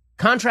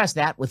 Contrast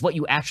that with what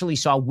you actually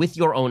saw with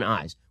your own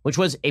eyes, which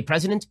was a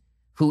president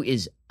who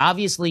is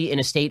obviously in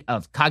a state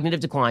of cognitive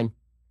decline,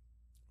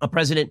 a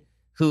president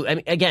who, I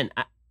mean, again,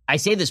 I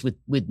say this with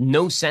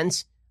no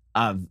sense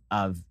of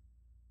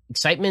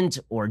excitement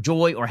or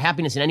joy or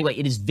happiness in any way.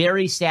 It is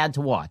very sad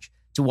to watch,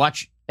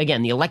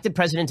 again, the elected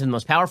president of the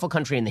most powerful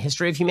country in the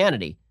history of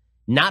humanity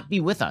not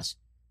be with us.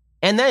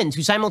 And then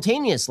to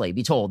simultaneously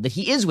be told that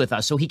he is with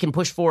us so he can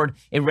push forward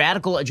a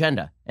radical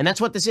agenda. And that's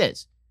what this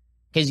is.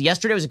 Because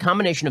yesterday was a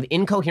combination of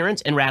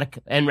incoherence and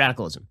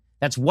radicalism.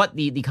 That's what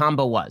the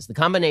combo was. The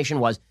combination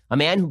was a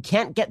man who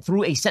can't get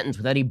through a sentence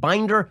without a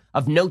binder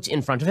of notes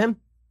in front of him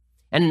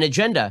and an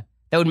agenda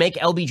that would make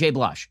LBJ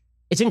blush.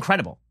 It's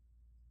incredible.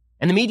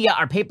 And the media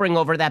are papering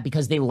over that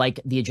because they like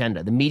the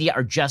agenda. The media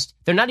are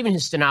they're not even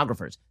his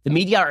stenographers. The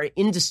media are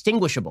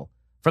indistinguishable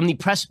from the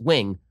press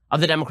wing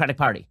of the Democratic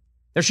Party.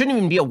 There shouldn't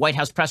even be a White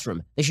House press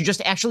room. They should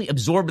just actually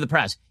absorb the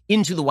press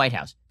into the White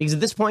House. Because at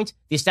this point,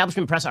 the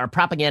establishment press are a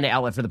propaganda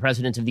outlet for the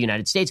president of the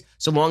United States,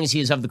 so long as he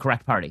is of the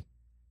correct party.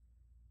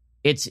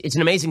 It's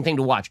an amazing thing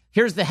to watch.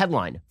 Here's the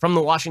headline from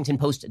the Washington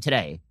Post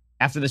today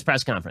after this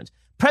press conference.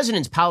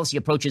 President's policy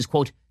approach is,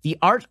 quote, the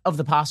art of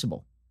the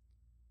possible.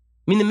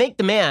 I mean, they make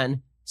the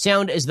man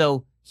sound as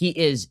though he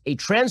is a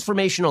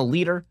transformational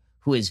leader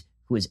who is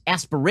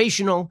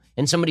aspirational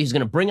and somebody who's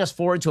going to bring us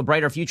forward to a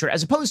brighter future,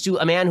 as opposed to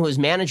a man who is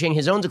managing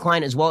his own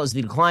decline as well as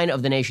the decline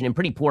of the nation in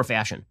pretty poor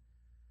fashion.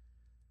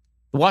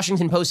 The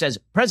Washington Post says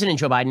President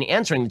Joe Biden,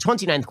 answering the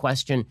 29th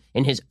question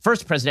in his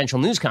first presidential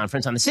news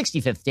conference on the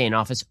 65th day in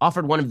office,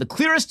 offered one of the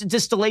clearest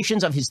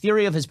distillations of his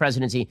theory of his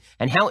presidency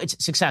and how its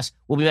success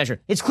will be measured.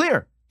 It's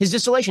clear, his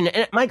distillation.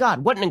 And my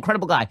God, what an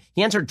incredible guy.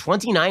 He answered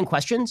 29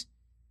 questions.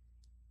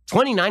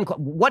 29,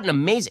 what an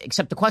amazing,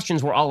 except the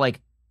questions were all like,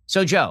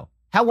 so Joe,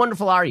 how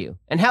wonderful are you?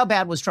 And how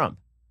bad was Trump?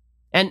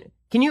 And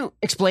can you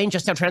explain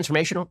just how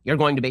transformational you're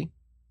going to be?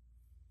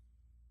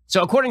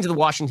 So according to the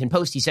Washington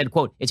Post, he said,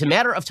 quote, it's a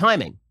matter of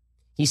timing.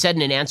 He said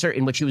in an answer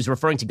in which he was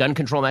referring to gun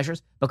control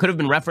measures, but could have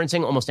been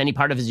referencing almost any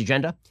part of his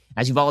agenda.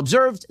 As you've all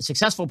observed,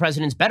 successful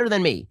presidents better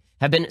than me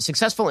have been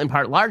successful in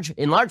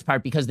large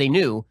part because they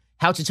knew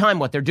how to time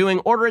what they're doing,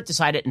 order it,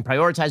 decide it, and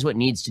prioritize what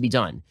needs to be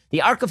done.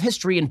 The arc of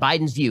history in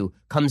Biden's view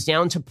comes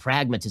down to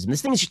pragmatism.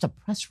 This thing is just a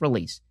press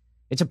release.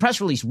 It's a press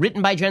release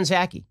written by Jen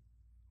Psaki.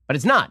 But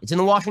it's not. It's in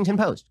the Washington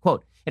Post.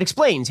 Quote, it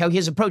explains how he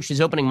has approached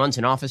his opening months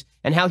in office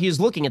and how he is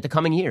looking at the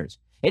coming years.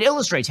 It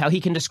illustrates how he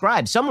can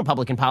describe some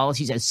Republican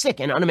policies as sick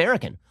and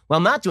un-American while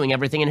not doing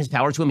everything in his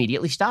power to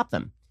immediately stop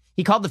them.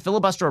 He called the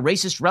filibuster a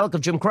racist relic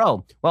of Jim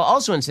Crow, while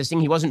also insisting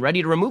he wasn't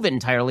ready to remove it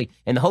entirely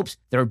in the hopes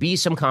there would be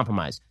some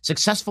compromise.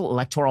 Successful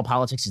electoral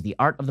politics is the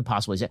art of the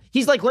possible.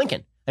 He's like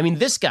Lincoln. I mean,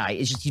 this guy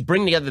he's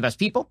bringing together the best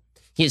people.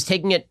 He is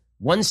taking it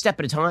one step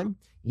at a time.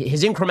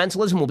 His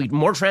incrementalism will be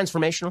more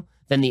transformational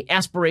than the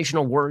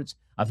aspirational words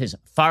of his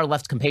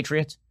far-left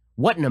compatriots.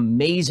 What an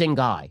amazing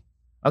guy.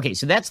 Okay,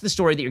 so that's the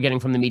story that you're getting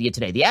from the media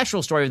today. The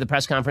actual story of the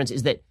press conference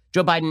is that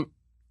Joe Biden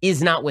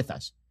is not with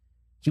us.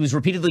 He was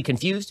repeatedly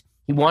confused.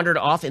 He wandered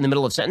off in the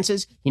middle of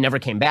sentences. He never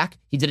came back.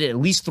 He did it at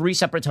least 3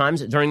 separate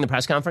times during the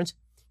press conference.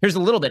 Here's a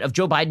little bit of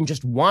Joe Biden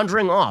just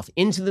wandering off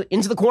into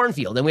the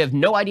cornfield, and we have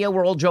no idea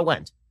where old Joe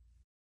went.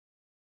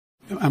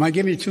 Am I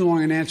giving you too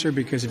long an answer?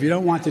 Because if you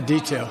don't want the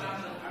detail...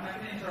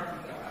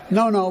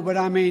 No, but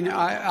I mean,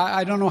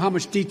 I don't know how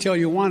much detail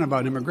you want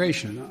about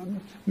immigration.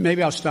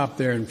 Maybe I'll stop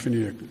there and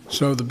finish.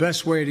 So the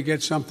best way to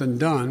get something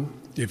done,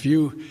 if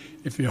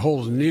it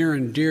holds near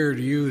and dear to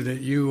you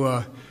that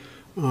you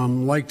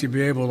like to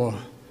be able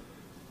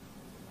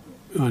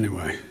to,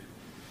 anyway,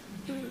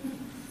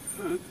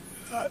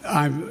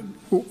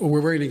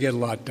 we're going to get a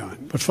lot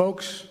done. But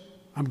folks,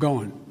 I'm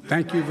going.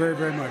 Thank you very,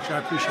 very much. I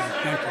appreciate it.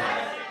 Thank you.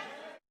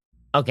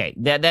 Okay,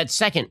 that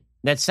second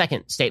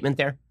statement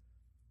there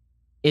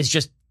is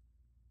just.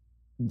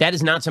 That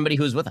is not somebody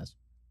who is with us.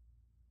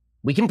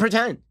 We can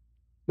pretend.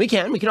 We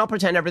can all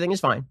pretend everything is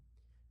fine.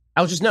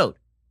 I'll just note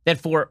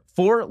that for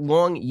 4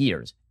 long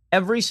years,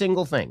 every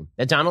single thing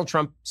that Donald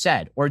Trump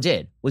said or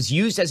did was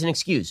used as an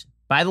excuse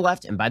by the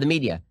left and by the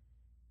media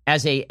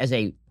as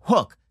a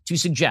hook to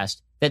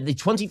suggest that the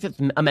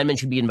 25th Amendment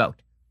should be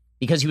invoked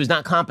because he was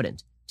not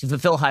competent to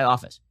fulfill high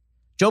office.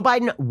 Joe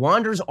Biden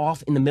wanders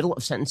off in the middle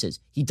of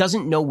sentences. He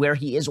doesn't know where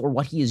he is or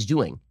what he is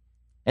doing.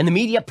 And the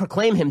media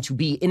proclaim him to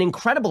be an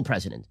incredible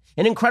president,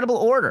 an incredible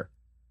orator.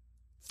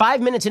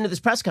 5 minutes into this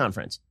press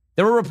conference,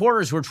 there were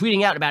reporters who were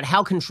tweeting out about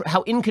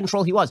how in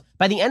control he was.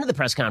 By the end of the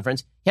press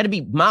conference, he had to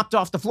be mopped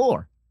off the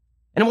floor.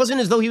 And it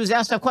wasn't as though he was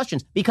asked tough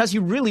questions, because he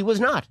really was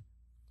not.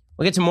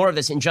 We'll get to more of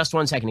this in just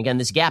 1 second. Again,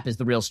 this gap is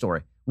the real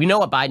story. We know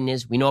what Biden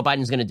is. We know what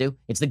Biden's going to do.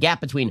 It's the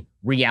gap between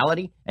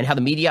reality and how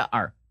the media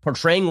are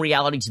portraying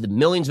reality to the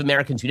millions of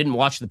Americans who didn't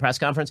watch the press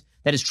conference.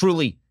 That is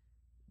truly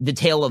the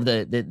tale of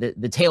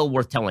the tale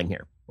worth telling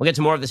here. We'll get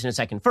to more of this in a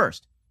second.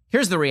 First,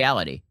 here's the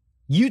reality.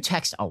 You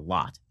text a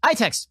lot. I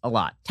text a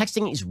lot.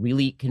 Texting is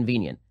really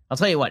convenient. I'll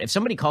tell you what, if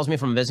somebody calls me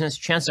from a business,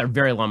 chances are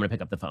very low I'm going to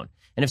pick up the phone.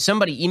 And if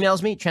somebody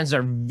emails me, chances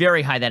are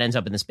very high that ends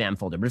up in the spam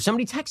folder. But if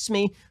somebody texts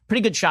me,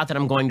 pretty good shot that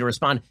I'm going to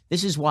respond.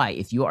 This is why,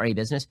 if you are a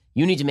business,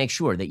 you need to make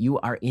sure that you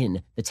are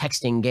in the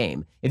texting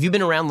game. If you've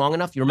been around long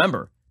enough, you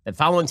remember that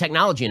following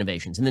technology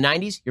innovations, in the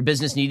 90s, your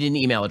business needed an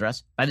email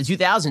address. By the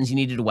 2000s, you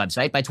needed a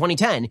website. By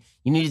 2010,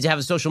 you needed to have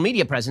a social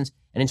media presence.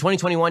 And in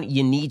 2021,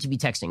 you need to be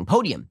texting.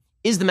 Podium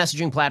is the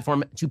messaging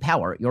platform to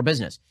power your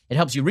business. It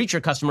helps you reach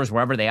your customers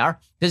wherever they are.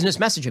 Business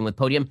messaging with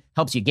Podium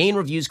helps you gain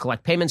reviews,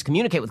 collect payments,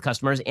 communicate with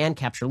customers, and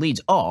capture leads,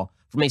 all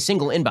from a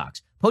single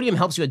inbox. Podium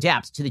helps you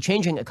adapt to the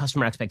changing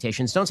customer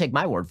expectations. Don't take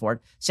my word for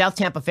it. South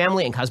Tampa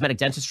Family and Cosmetic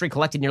Dentistry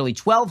collected nearly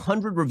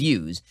 1,200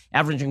 reviews,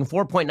 averaging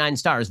 4.9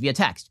 stars via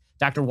text.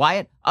 Dr.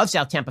 Wyatt of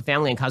South Tampa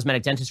Family and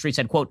Cosmetic Dentistry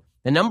said, quote,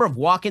 "The number of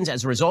walk-ins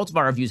as a result of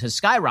our reviews has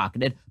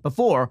skyrocketed.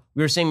 Before,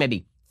 we were seeing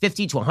maybe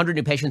 50 to 100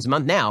 new patients a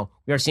month. Now,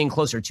 we are seeing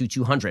closer to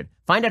 200.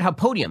 Find out how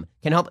Podium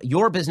can help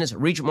your business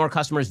reach more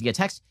customers via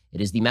text.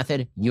 It is the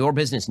method your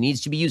business needs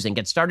to be using.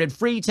 Get started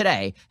free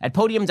today at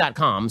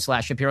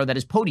podium.com/Shapiro. That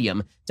is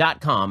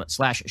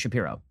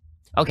podium.com/Shapiro.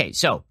 Okay,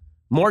 so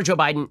more Joe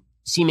Biden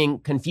seeming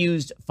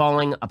confused,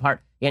 falling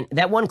apart. And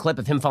that one clip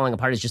of him falling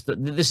apart is just,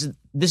 this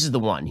is the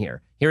one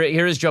here.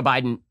 Here is Joe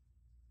Biden.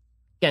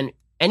 Again,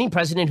 any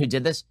president who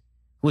did this,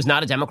 who was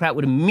not a Democrat,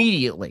 would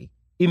immediately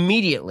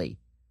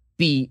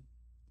be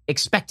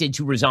expected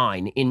to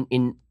resign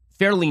in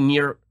fairly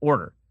near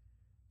order.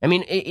 I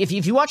mean, if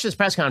you watch this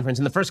press conference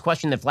and the first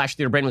question that flashed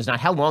through your brain was not,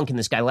 how long can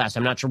this guy last?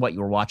 I'm not sure what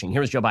you were watching.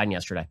 Here was Joe Biden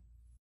yesterday.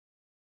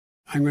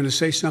 I'm going to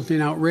say something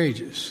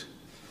outrageous.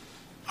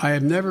 I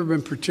have never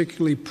been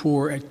particularly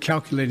poor at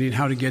calculating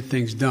how to get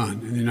things done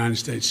in the United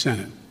States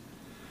Senate.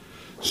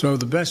 So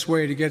the best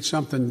way to get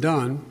something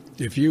done,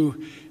 if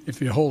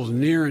it holds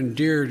near and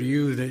dear to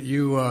you that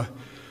you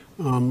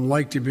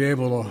like to be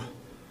able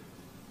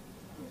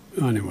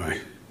to, anyway,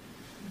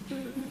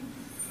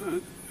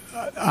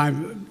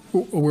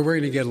 we're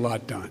going to get a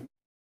lot done.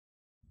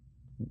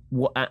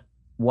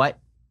 What?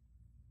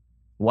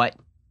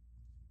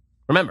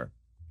 Remember,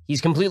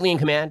 he's completely in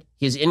command.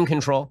 He is in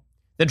control.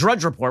 The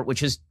Drudge Report, which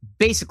has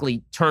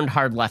basically turned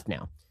hard left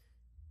now.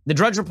 The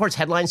Drudge Report's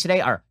headlines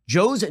today are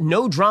Joe's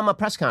no drama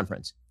press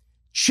conference,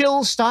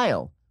 chill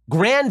style,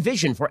 grand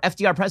vision for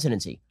FDR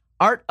presidency,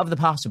 art of the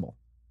possible.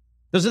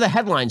 Those are the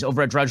headlines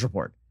over at Drudge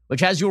Report,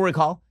 which, as you'll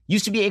recall,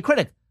 used to be a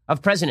critic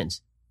of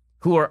presidents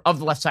who are of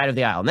the left side of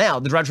the aisle. Now,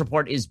 the Drudge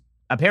Report is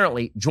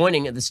apparently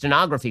joining the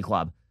stenography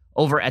club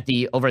over at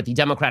the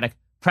Democratic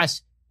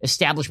press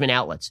establishment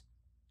outlets.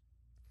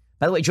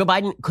 By the way, Joe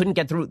Biden couldn't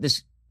get through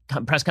this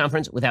press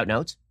conference without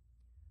notes.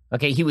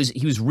 Okay, he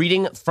was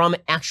reading from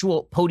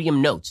actual podium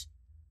notes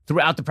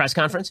throughout the press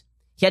conference.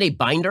 He had a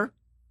binder.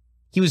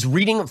 He was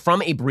reading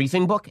from a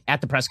briefing book at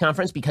the press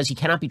conference because he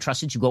cannot be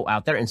trusted to go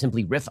out there and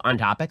simply riff on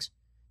topics.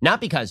 Not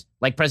because,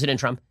 like President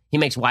Trump, he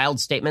makes wild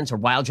statements or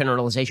wild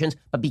generalizations,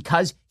 but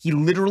because he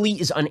literally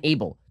is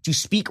unable to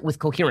speak with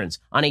coherence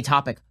on a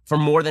topic for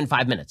more than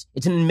 5 minutes.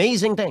 It's an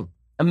amazing thing.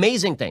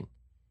 Amazing thing.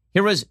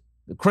 Here was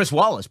Chris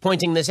Wallace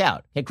pointing this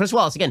out. Okay, Chris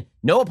Wallace, again,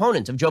 no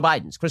opponent of Joe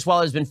Biden's. Chris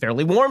Wallace has been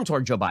fairly warm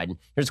toward Joe Biden.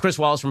 Here's Chris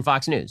Wallace from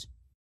Fox News.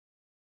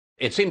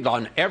 It seemed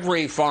on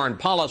every foreign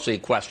policy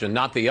question,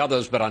 not the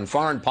others, but on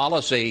foreign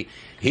policy,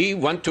 he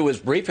went to his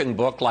briefing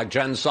book like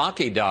Jen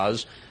Psaki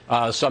does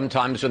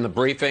sometimes in the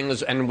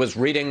briefings and was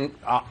reading,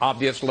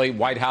 obviously,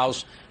 White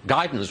House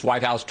guidance,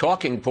 White House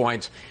talking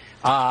points.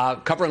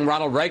 Covering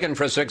Ronald Reagan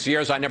for 6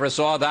 years, I never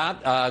saw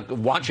that.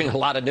 Watching a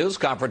lot of news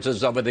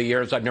conferences over the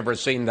years, I've never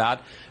seen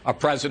that. A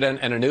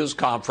president in a news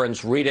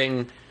conference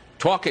reading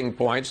talking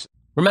points.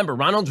 Remember,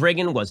 Ronald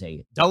Reagan was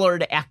a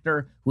dullard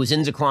actor who was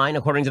in decline,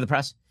 according to the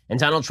press. And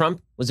Donald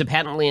Trump was a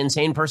patently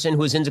insane person who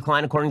was in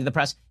decline, according to the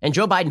press. And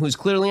Joe Biden, who's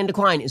clearly in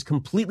decline, is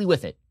completely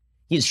with it.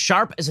 He is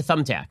sharp as a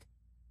thumbtack.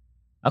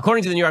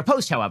 According to the New York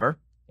Post, however,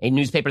 a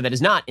newspaper that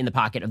is not in the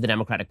pocket of the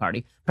Democratic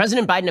Party,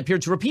 President Biden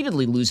appeared to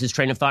repeatedly lose his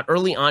train of thought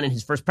early on in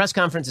his first press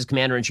conference as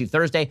commander-in-chief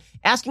Thursday,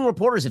 asking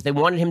reporters if they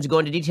wanted him to go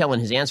into detail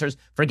in his answers,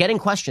 forgetting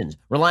questions,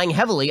 relying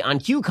heavily on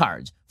cue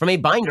cards from a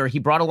binder he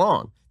brought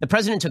along. The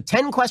president took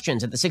 10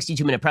 questions at the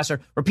 62-minute presser,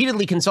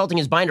 repeatedly consulting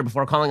his binder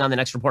before calling on the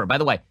next reporter. By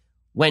the way,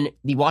 when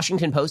the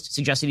Washington Post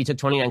suggested he took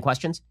 29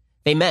 questions,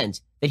 they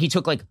meant that he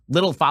took like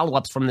little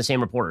follow-ups from the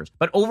same reporters.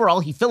 But overall,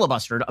 he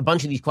filibustered a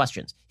bunch of these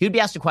questions. He would be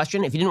asked a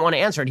question. If he didn't want to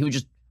answer it, he would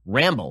just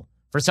ramble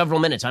for several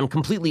minutes on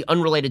completely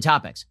unrelated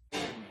topics.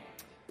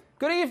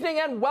 Good evening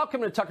and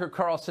welcome to Tucker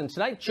Carlson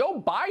Tonight.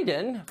 Joe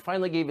Biden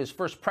finally gave his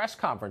first press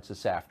conference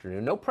this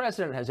afternoon. No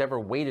president has ever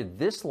waited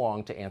this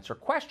long to answer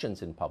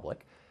questions in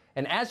public.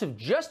 And as of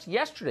just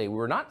yesterday, we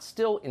were not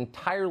still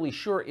entirely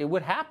sure it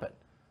would happen.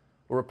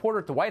 A reporter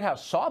at the White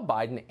House saw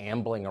Biden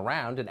ambling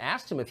around and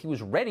asked him if he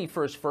was ready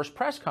for his first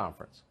press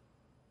conference.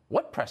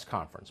 What press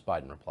conference?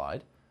 Biden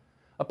replied.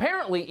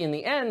 Apparently, in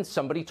the end,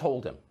 somebody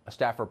told him. A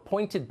staffer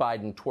pointed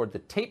Biden toward the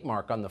tape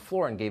mark on the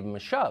floor and gave him a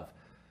shove.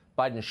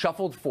 Biden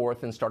shuffled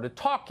forth and started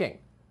talking.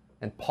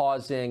 and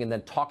pausing and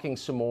then talking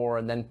some more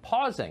and then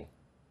pausing.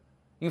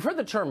 You've heard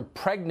the term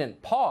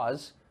pregnant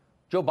pause.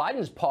 Joe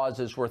Biden's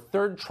pauses were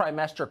third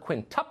trimester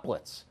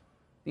quintuplets.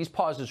 These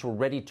pauses were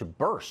ready to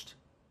burst.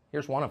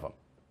 Here's one of them.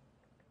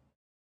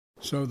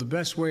 So the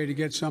best way to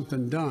get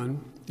something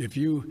done, if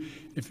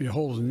it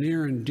holds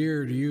near and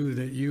dear to you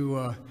that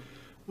you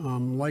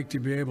like to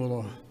be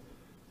able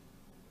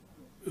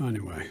to,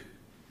 anyway,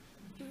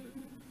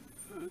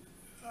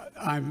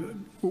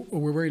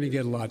 we're going to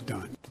get a lot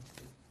done.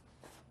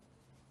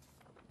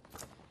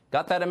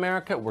 Got that,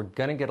 America? We're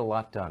going to get a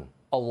lot done.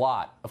 A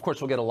lot. Of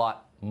course, we'll get a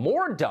lot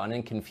more done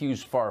and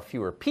confuse far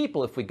fewer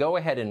people if we go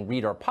ahead and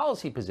read our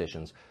policy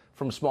positions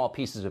from small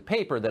pieces of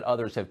paper that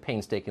others have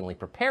painstakingly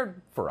prepared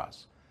for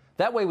us.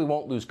 That way we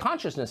won't lose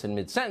consciousness in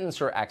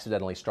mid-sentence or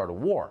accidentally start a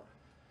war.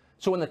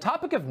 So when the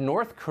topic of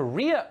North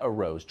Korea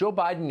arose, Joe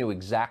Biden knew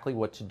exactly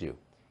what to do.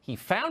 He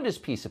found his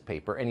piece of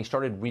paper and he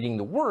started reading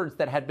the words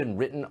that had been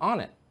written on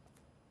it.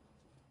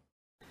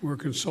 We're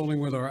consulting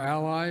with our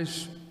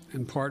allies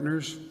and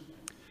partners,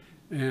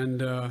 and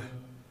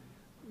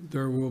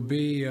there will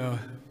be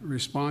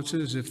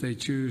responses if they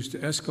choose to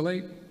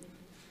escalate.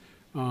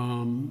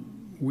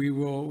 We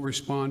will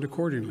respond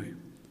accordingly.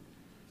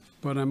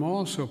 But I'm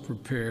also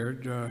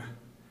prepared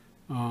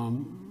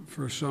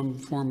for some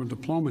form of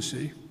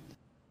diplomacy.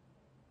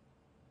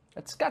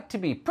 It's got to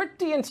be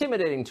pretty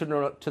intimidating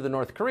to the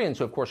North Koreans,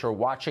 who, of course, are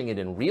watching it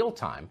in real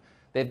time.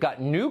 They've got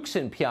nukes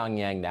in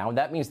Pyongyang now, and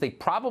that means they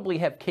probably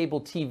have cable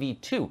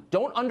TV, too.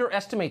 Don't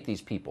underestimate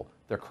these people.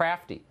 They're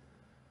crafty.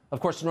 Of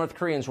course, the North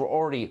Koreans were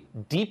already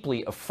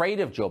deeply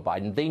afraid of Joe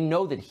Biden. They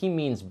know that he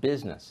means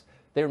business.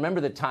 They remember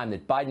the time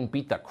that Biden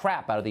beat the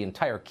crap out of the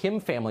entire Kim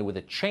family with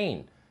a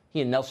chain. He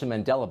and Nelson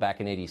Mandela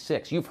back in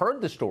 '86. You've heard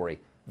the story.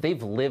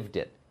 They've lived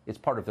it. It's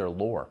part of their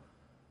lore.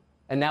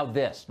 And now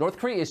this. North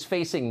Korea is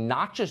facing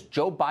not just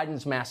Joe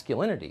Biden's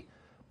masculinity,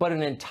 but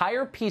an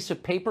entire piece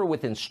of paper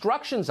with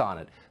instructions on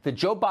it that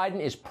Joe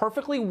Biden is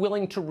perfectly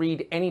willing to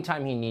read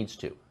anytime he needs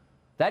to.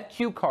 That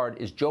cue card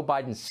is Joe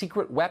Biden's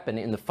secret weapon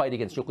in the fight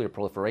against nuclear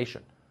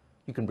proliferation.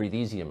 You can breathe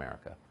easy,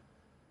 America.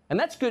 And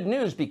that's good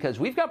news because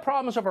we've got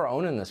problems of our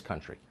own in this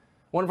country.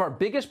 One of our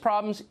biggest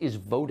problems is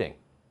voting.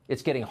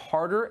 It's getting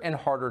harder and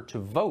harder to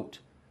vote.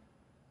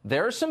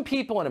 There are some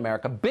people in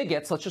America,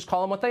 bigots, let's just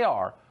call them what they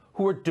are,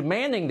 who are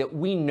demanding that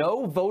we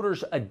know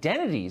voters'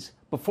 identities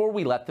before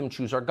we let them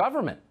choose our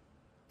government.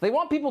 They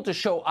want people to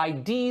show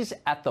IDs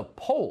at the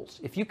polls,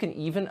 if you can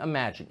even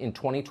imagine, in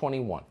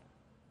 2021.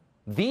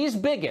 These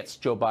bigots,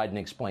 Joe Biden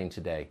explained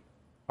today,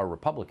 are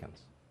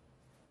Republicans.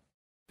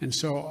 And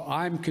so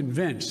I'm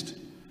convinced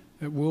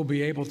that we'll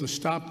be able to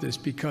stop this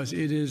because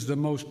it is the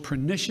most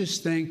pernicious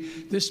thing.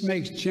 This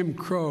makes Jim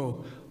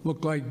Crow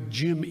look like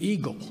Jim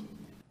Eagle.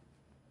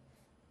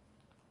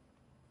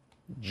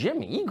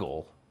 Jim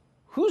Eagle?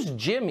 Who's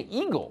Jim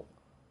Eagle?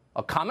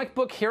 A comic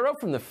book hero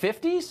from the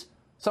 50s?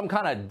 Some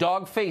kind of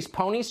dog-faced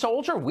pony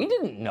soldier? We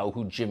didn't know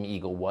who Jim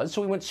Eagle was,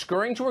 so we went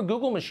scurrying to our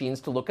Google machines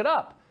to look it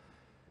up.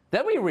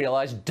 Then we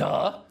realized,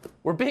 duh,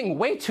 we're being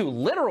way too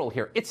literal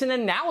here. It's an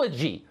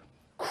analogy.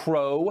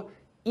 Crow,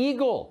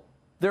 eagle.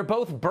 They're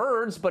both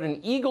birds, but an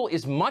eagle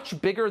is much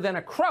bigger than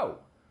a crow.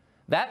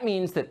 That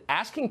means that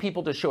asking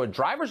people to show a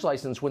driver's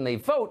license when they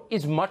vote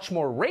is much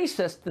more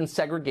racist than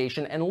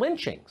segregation and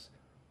lynchings.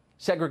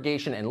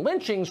 Segregation and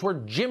lynchings were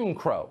Jim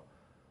Crow.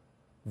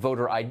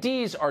 Voter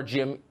IDs are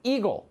Jim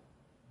Eagle.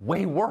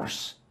 Way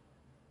worse.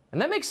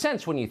 And that makes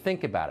sense when you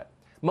think about it.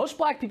 Most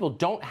black people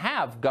don't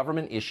have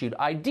government-issued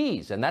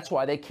IDs, and that's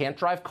why they can't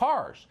drive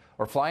cars,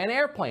 or fly in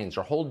airplanes,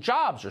 or hold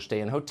jobs, or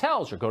stay in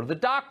hotels, or go to the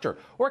doctor,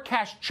 or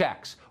cash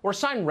checks, or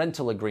sign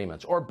rental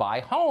agreements, or buy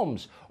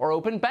homes, or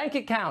open bank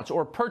accounts,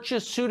 or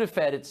purchase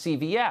Sudafed at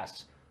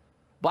CVS.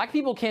 Black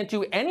people can't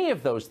do any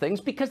of those things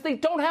because they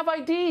don't have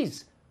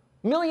IDs.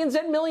 Millions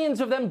and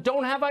millions of them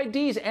don't have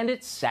IDs, and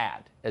it's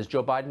sad, as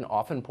Joe Biden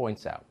often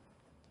points out.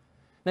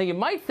 Now, you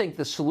might think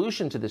the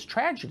solution to this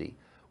tragedy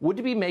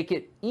would be make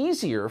it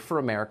easier for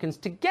Americans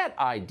to get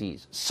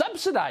IDs.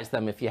 Subsidize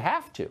them if you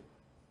have to.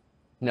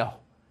 No,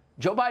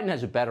 Joe Biden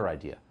has a better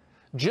idea.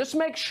 Just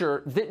make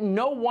sure that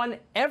no one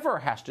ever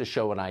has to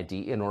show an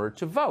ID in order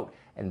to vote.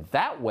 And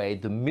that way,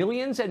 the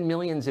millions and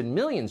millions and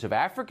millions of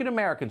African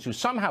Americans who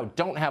somehow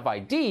don't have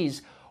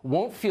IDs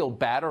won't feel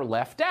bad or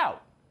left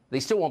out.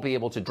 They still won't be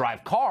able to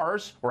drive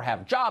cars or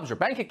have jobs or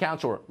bank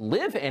accounts or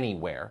live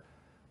anywhere,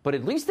 but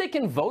at least they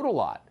can vote a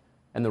lot,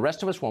 and the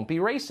rest of us won't be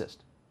racist.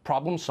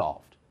 Problem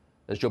solved.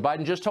 As Joe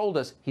Biden just told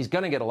us, he's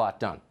going to get a lot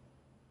done.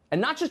 And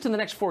not just in the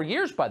next 4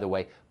 years, by the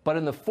way, but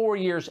in the 4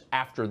 years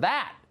after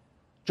that.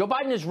 Joe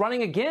Biden is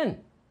running again.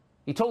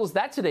 He told us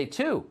that today,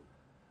 too.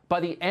 By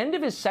the end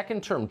of his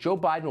second term, Joe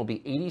Biden will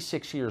be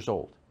 86 years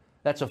old.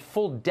 That's a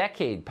full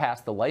decade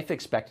past the life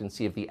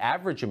expectancy of the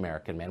average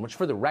American man, which,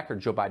 for the record,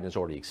 Joe Biden has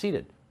already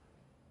exceeded.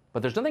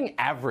 But there's nothing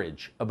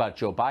average about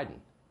Joe Biden.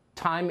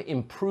 Time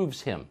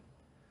improves him.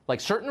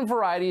 Like certain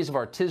varieties of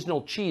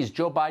artisanal cheese,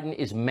 Joe Biden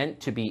is meant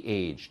to be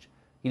aged.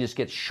 He just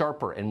gets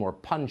sharper and more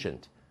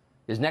pungent.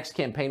 His next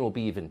campaign will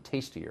be even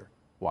tastier.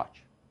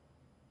 Watch.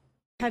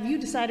 Have you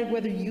decided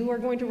whether you are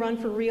going to run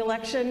for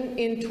re-election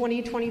in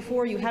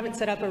 2024? You haven't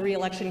set up a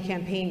re-election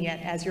campaign yet,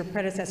 as your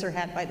predecessor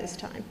had by this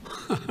time.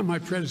 My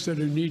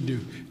predecessor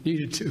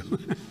needed to.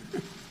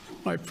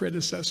 My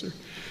predecessor.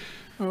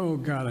 Oh,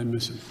 God, I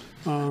miss him.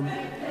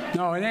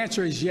 No, the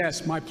answer is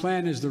yes. My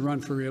plan is to run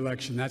for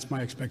re-election. That's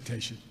my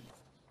expectation.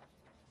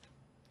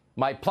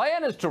 My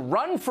plan is to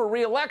run for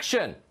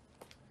re-election.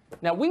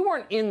 Now, we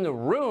weren't in the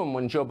room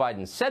when Joe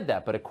Biden said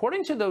that, but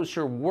according to those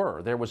who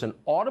were, there was an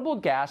audible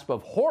gasp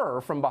of horror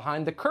from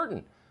behind the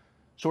curtain.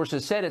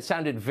 Sources said it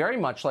sounded very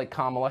much like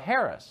Kamala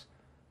Harris.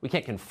 We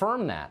can't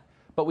confirm that,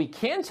 but we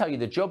can tell you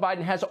that Joe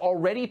Biden has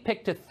already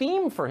picked a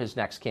theme for his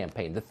next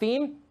campaign. The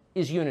theme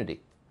is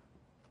unity.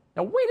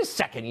 Now, wait a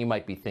second, you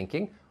might be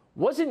thinking.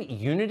 Wasn't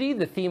unity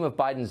the theme of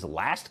Biden's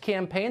last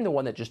campaign, the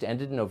one that just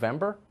ended in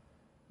November?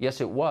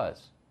 Yes, it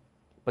was.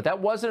 But that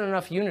wasn't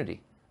enough unity.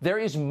 There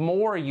is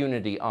more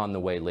unity on the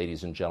way,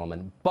 ladies and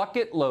gentlemen.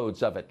 Bucket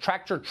loads of it,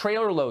 tractor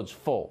trailer loads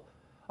full.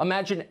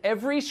 Imagine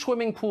every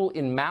swimming pool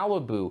in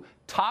Malibu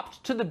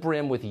topped to the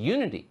brim with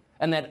unity,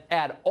 and then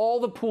add all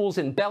the pools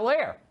in Bel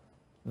Air.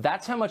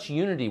 That's how much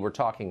unity we're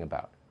talking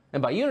about.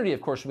 And by unity,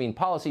 of course, we mean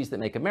policies that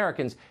make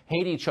Americans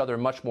hate each other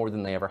much more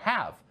than they ever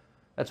have.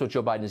 That's what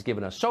Joe Biden has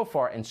given us so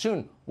far, and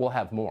soon we'll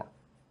have more.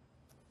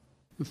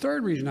 The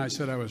third reason I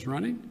said I was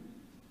running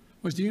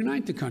was to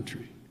unite the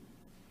country.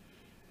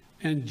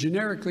 And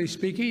generically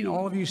speaking,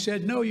 all of you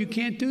said, no, you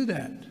can't do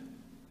that.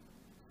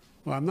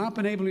 Well, I've not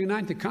been able to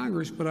unite the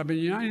Congress, but I've been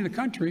uniting the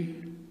country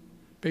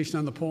based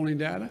on the polling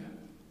data.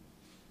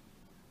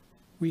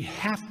 We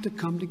have to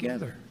come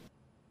together.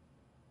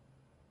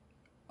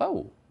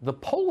 Oh, the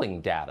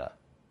polling data,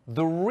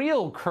 the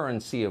real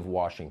currency of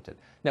Washington.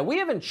 Now, we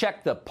haven't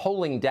checked the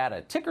polling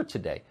data ticker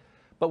today,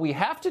 but we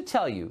have to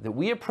tell you that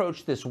we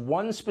approach this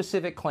one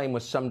specific claim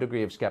with some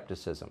degree of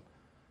skepticism.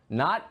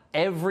 Not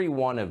every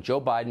one of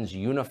Joe Biden's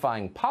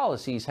unifying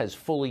policies has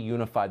fully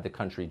unified the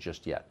country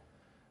just yet.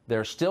 There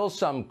are still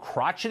some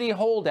crotchety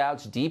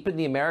holdouts deep in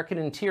the American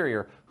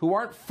interior who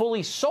aren't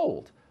fully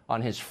sold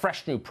on his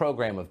fresh new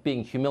program of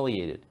being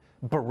humiliated,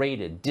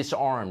 berated,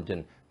 disarmed,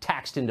 and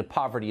taxed into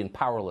poverty and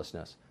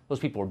powerlessness. Those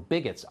people are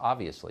bigots,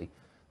 obviously.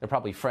 They're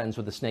probably friends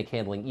with the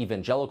snake-handling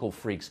evangelical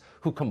freaks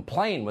who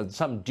complain when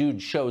some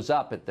dude shows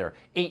up at their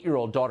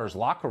 8-year-old daughter's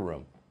locker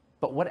room.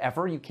 But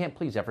whatever, you can't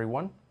please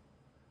everyone.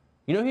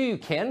 You know who you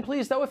can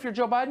please, though, if you're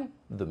Joe Biden?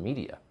 The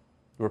media.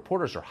 The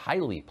reporters are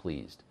highly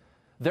pleased.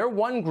 They're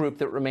one group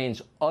that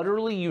remains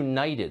utterly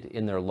united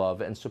in their love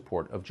and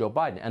support of Joe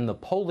Biden, and the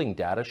polling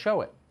data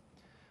show it.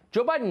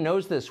 Joe Biden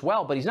knows this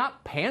well, but he's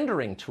not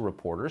pandering to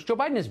reporters. Joe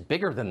Biden is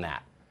bigger than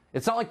that.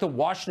 It's not like the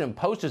Washington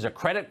Post is a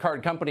credit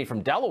card company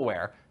from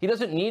Delaware. He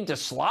doesn't need to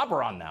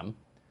slobber on them.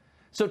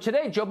 So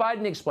today, Joe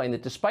Biden explained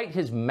that despite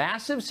his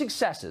massive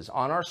successes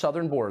on our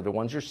southern border, the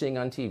ones you're seeing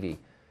on TV,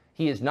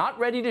 he is not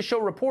ready to show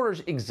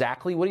reporters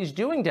exactly what he's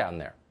doing down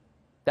there.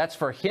 That's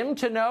for him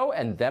to know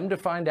and them to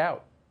find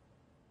out.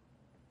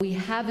 We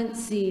haven't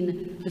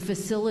seen the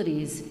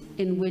facilities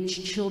in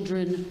which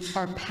children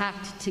are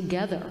packed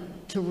together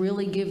to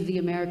really give the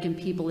American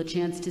people a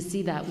chance to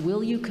see that.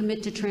 Will you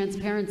commit to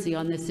transparency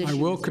on this issue?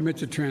 I will commit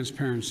to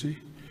transparency.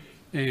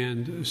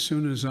 And as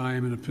soon as I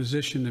am in a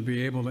position to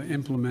be able to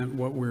implement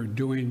what we're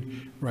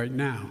doing right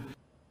now.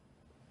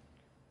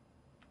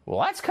 Well,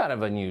 that's kind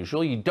of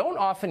unusual. You don't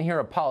often hear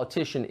a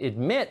politician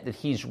admit that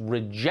he's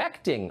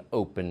rejecting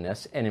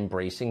openness and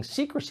embracing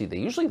secrecy. They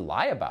usually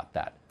lie about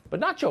that,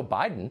 but not Joe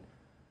Biden.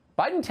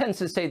 Biden tends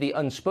to say the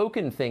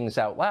unspoken things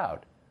out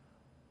loud.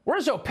 We're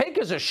as opaque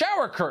as a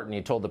shower curtain,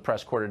 he told the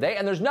press corps today,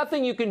 and there's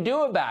nothing you can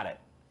do about it.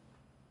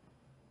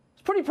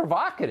 It's pretty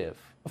provocative.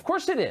 Of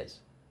course it is,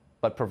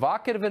 but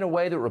provocative in a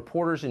way that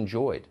reporters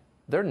enjoyed.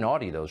 They're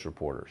naughty, those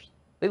reporters.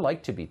 They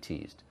like to be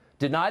teased.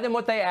 Deny them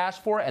what they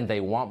ask for, and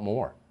they want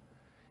more.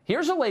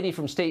 Here's a lady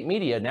from state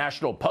media,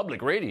 National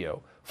Public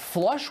Radio,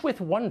 flush with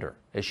wonder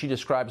as she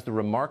describes the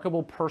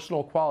remarkable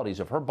personal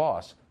qualities of her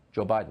boss,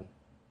 Joe Biden.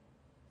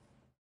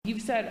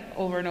 You've said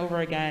over and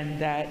over again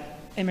that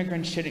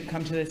immigrants shouldn't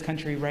come to this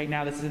country right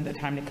now. This isn't the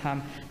time to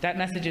come. That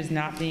message is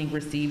not being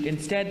received.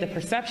 Instead, the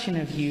perception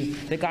of you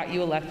that got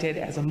you elected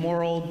as a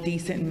moral,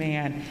 decent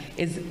man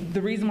is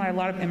the reason why a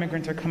lot of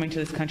immigrants are coming to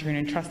this country and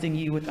entrusting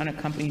you with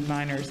unaccompanied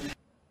minors.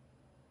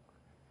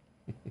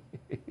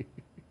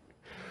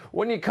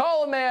 When you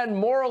call a man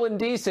moral and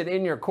decent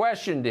in your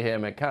question to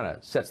him, it kind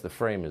of sets the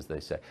frame, as they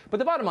say. But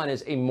the bottom line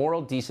is a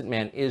moral, decent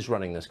man is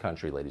running this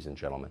country, ladies and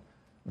gentlemen.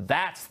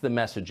 That's the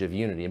message of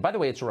unity. And by the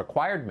way, it's a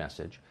required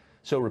message.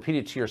 So repeat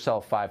it to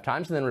yourself 5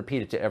 times and then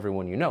repeat it to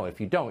everyone you know.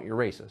 If you don't, you're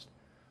racist.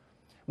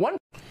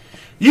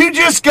 You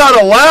just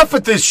gotta laugh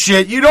at this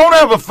shit. You don't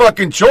have a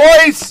fucking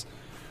choice.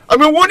 I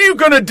mean, what are you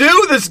gonna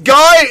do? This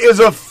guy is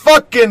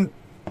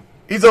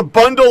he's a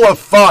bundle of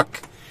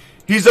fuck.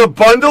 He's a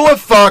bundle of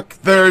fuck.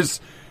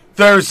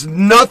 There's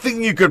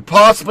nothing you could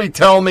possibly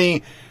tell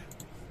me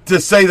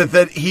to say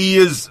that he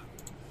is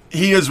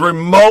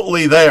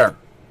remotely there.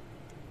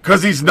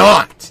 Because he's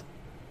not.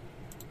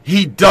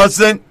 He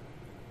doesn't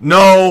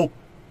know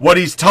what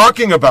he's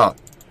talking about.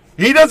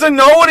 He doesn't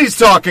know what he's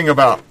talking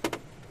about.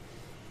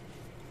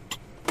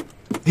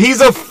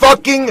 He's a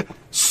fucking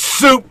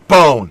soup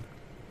bone.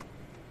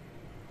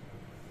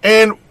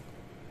 And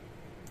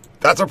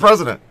that's our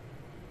president.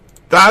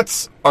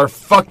 That's our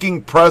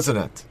fucking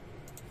president.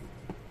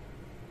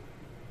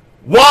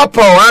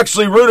 WAPO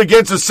actually root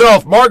against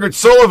himself. Margaret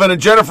Sullivan and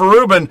Jennifer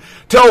Rubin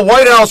tell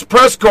White House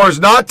press corps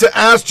not to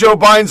ask Joe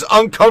Biden's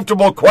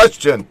uncomfortable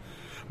question.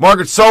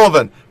 Margaret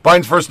Sullivan,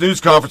 Biden's first news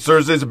conference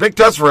Thursday, is a big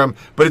test for him,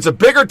 but it's a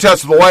bigger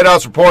test for the White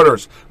House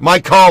reporters.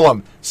 Mike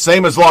Collum,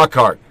 same as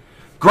Lockhart.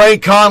 Gray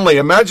Conley,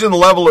 imagine the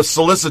level of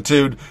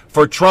solicitude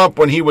for Trump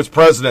when he was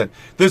president.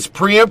 This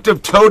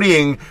preemptive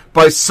toadying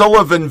by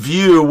Sullivan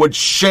View would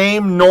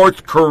shame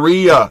North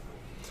Korea.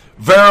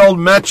 Verold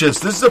Metchis,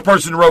 this is a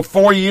person who wrote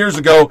 4 years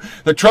ago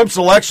that Trump's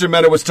election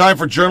meant it was time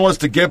for journalists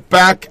to get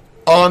back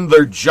on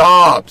their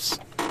jobs.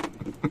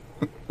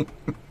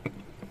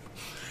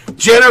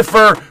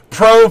 Jennifer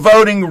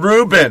pro-voting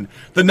Rubin.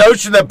 The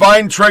notion that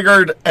Biden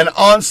triggered an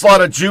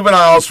onslaught of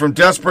juveniles from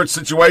desperate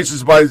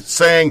situations by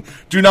saying,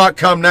 "Do not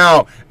come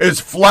now," is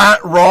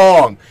flat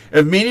wrong.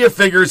 If media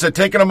figures had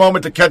taken a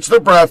moment to catch their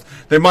breath,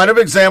 they might have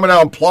examined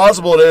how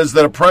implausible it is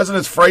that a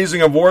president's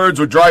phrasing of words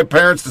would drive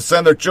parents to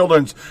send their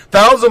children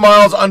thousands of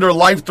miles under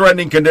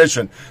life-threatening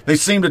condition. They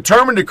seem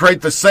determined to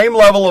create the same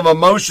level of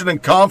emotion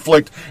and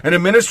conflict, an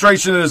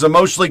administration that is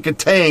emotionally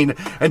contained,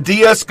 and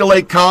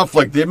de-escalate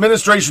conflict. The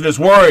administration is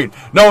worried.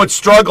 No, it's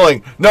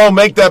struggling. No,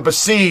 make that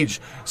besiege.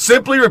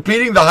 Simply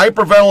repeating the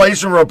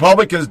hyperventilation of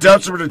Republicans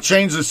desperate to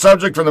change the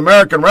subject from the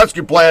American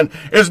Rescue Plan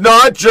is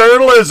not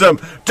journalism.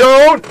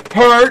 Don't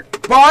hurt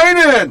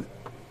Biden.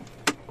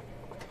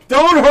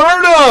 Don't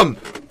hurt him.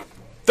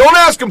 Don't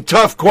ask him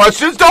tough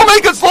questions. Don't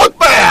make us look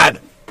bad.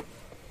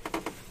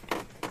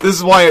 This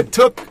is why it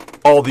took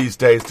all these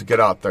days to get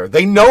out there.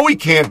 They know he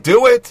can't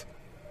do it.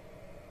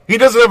 He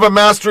doesn't have a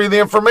mastery of the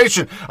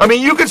information. I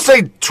mean, you could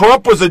say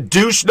Trump was a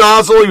douche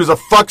nozzle. He was a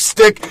fuck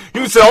stick.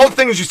 You could say all the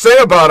things you say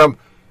about him.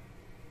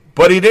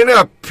 But he didn't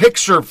have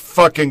picture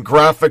fucking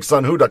graphics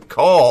on who to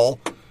call.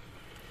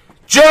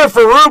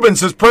 Jennifer Rubin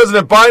says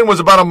President Biden was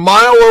about a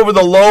mile over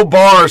the low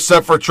bar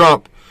set for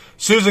Trump.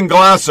 Susan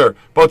Glasser,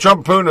 both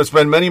Trump and Putin have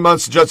spent many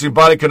months suggesting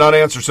Biden cannot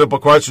answer simple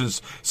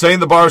questions, saying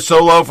the bar is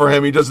so low for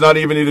him he does not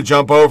even need to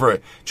jump over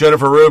it.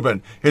 Jennifer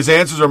Rubin, his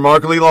answers are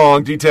remarkably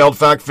long, detailed,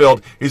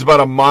 fact-filled. He's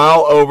about a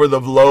mile over the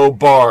low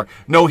bar.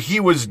 No, he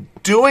was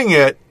doing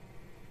it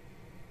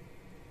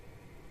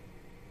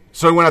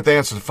so he wouldn't have to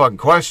answer the fucking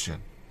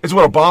question. It's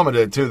what Obama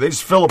did, too. They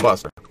just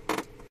filibuster.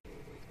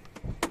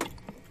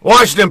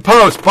 Washington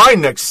Post,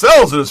 Biden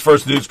excels at his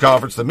first news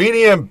conference. The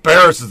media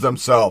embarrasses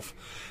themselves.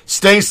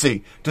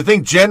 Stacy, to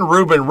think Jen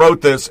Rubin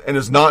wrote this and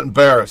is not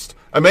embarrassed.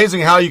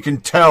 Amazing how you can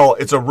tell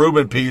it's a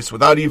Rubin piece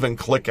without even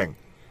clicking.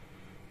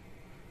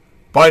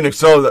 Biden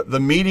excels. The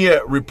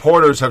media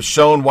reporters have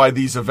shown why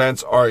these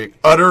events are an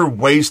utter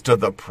waste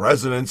of the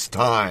president's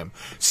time.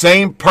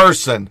 Same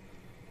person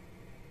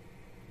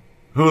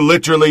who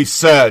literally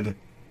said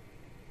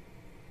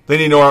they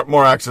need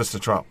more access to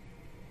Trump.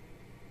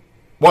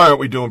 Why aren't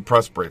we doing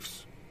press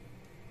briefs?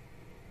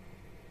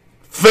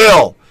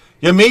 Phil,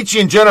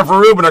 Yamichi and Jennifer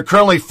Rubin are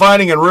currently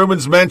fighting in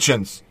Rubin's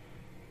mentions.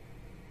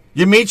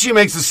 Yamichi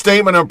makes a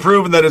statement on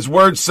proving that his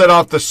words set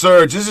off the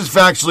surge. This is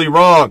factually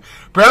wrong.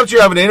 Perhaps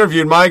you haven't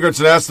interviewed migrants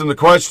and asked them the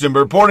question,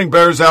 but reporting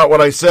bears out what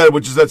I said,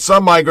 which is that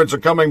some migrants are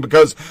coming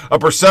because of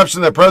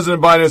perception that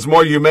President Biden is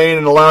more humane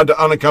and allowed to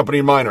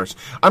unaccompanied minors.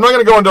 I'm not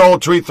going to go into the whole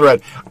tweet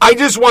thread. I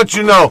just want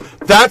you to know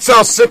that's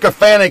how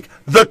sycophantic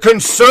the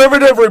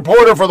conservative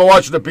reporter for the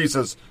Washington Post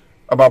is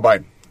about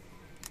Biden.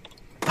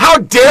 How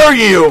dare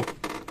you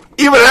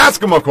even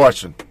ask him a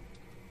question?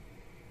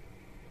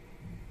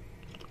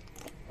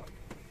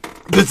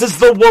 This is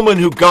the woman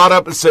who got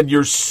up and said,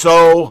 "You're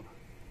so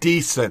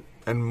decent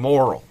and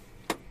moral."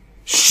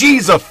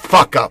 She's a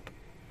fuck up.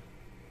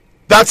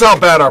 That's how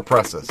bad our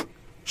press is.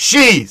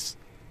 She's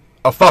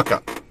a fuck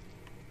up.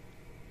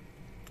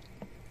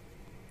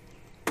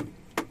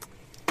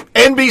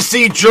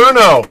 NBC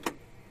Journo,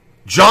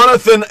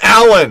 Jonathan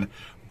Allen.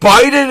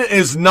 Biden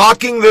is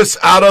knocking this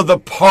out of the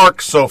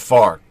park so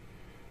far.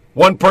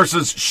 One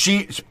person's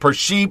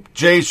Parship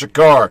J.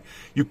 Shakar.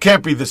 You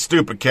can't be this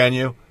stupid, can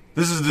you?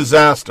 This is a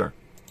disaster.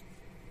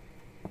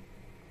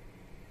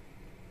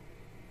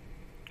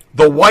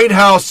 The White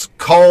House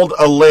called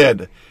a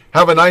lid.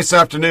 Have a nice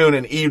afternoon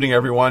and evening,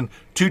 everyone.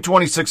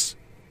 2:26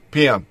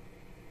 p.m.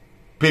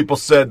 People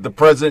said the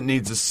president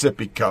needs a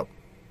sippy cup.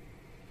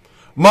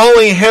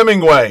 Molly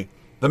Hemingway.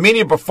 The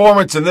media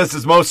performance in this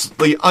is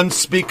mostly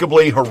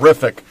unspeakably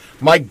horrific.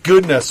 My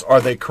goodness,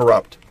 are they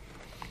corrupt.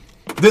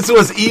 This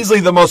was easily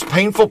the most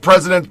painful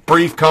president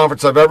brief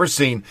conference I've ever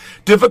seen.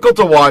 Difficult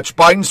to watch.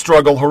 Biden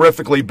struggled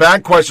horrifically.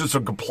 Bad questions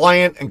from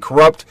compliant and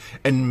corrupt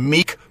and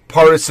meek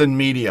partisan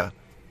media.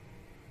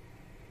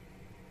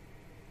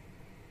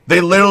 They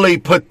literally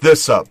put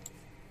this up.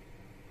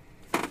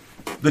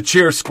 The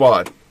cheer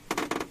squad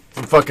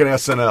from fucking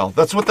SNL.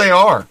 That's what they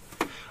are.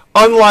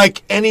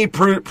 Unlike any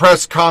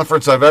press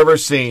conference I've ever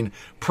seen,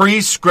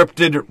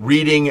 pre-scripted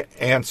reading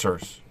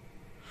answers.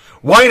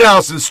 White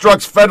House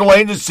instructs federal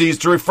agencies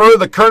to refer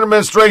the current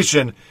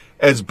administration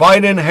as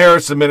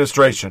Biden-Harris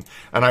administration.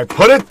 And I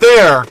put it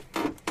there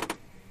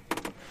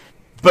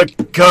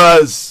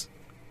because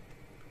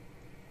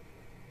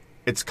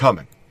it's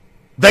coming.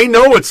 They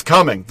know it's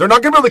coming. They're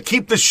not going to be able to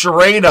keep this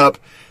charade up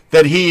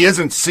that he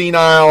isn't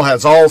senile,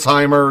 has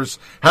Alzheimer's,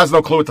 has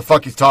no clue what the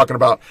fuck he's talking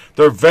about.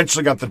 They're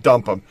eventually going to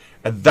dump him.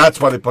 And that's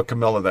why they put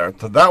Camilla there.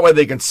 So that way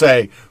they can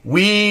say,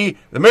 we,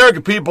 the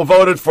American people,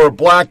 voted for a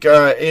black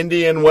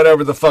Indian,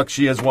 whatever the fuck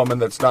she is, woman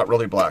that's not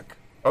really black.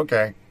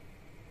 Okay.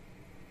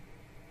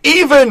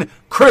 Even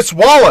Chris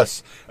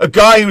Wallace, a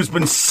guy who's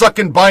been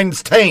sucking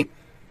Biden's taint,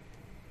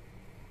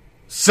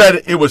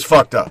 said it was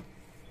fucked up.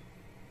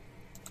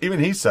 Even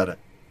he said it.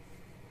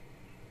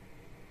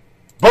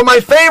 But my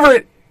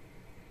favorite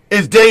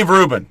is Dave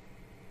Rubin.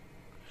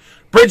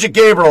 Bridget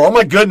Gabriel, oh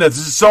my goodness,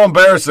 this is so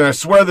embarrassing. I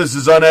swear this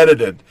is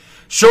unedited.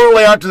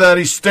 Shortly after that,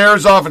 he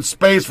stares off in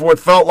space for what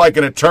felt like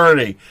an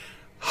eternity.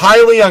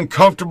 Highly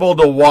uncomfortable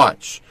to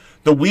watch.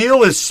 The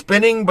wheel is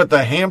spinning, but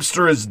the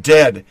hamster is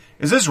dead.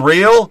 Is this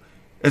real?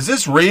 Is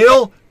this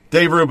real?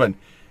 Dave Rubin,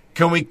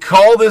 can we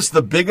call this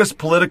the biggest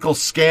political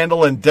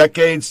scandal in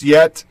decades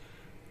yet?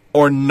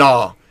 Or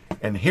nah?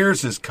 And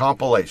here's his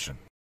compilation.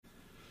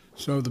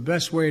 So the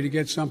best way to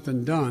get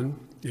something done,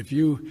 if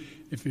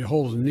it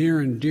holds near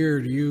and dear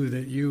to you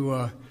that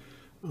you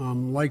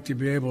like to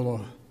be able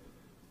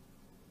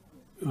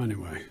to,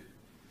 anyway,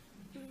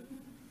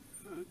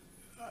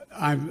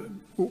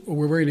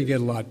 we're going to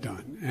get a lot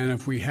done. And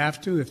if we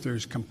have to, if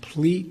there's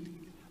complete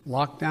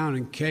lockdown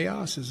and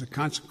chaos as a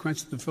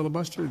consequence of the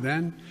filibuster,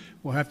 then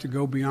we'll have to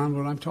go beyond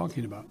what I'm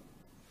talking about.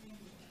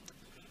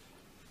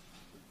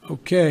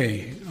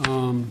 Okay,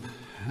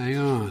 hang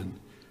on.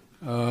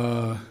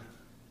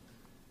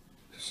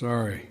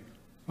 Sorry.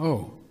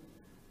 Oh,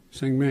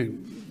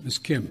 Miss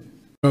Kim.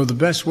 So the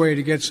best way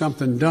to get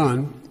something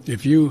done,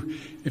 if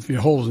it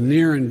holds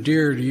near and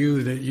dear to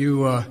you that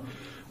you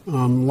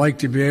like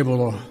to be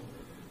able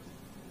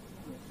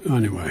to,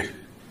 anyway,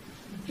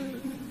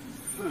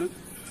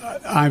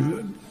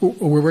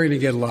 we're going to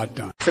get a lot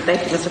done. So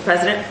thank you, Mr.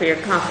 President, for your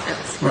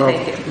confidence. Well,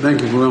 thank you.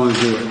 Thank you for willing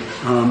to do it.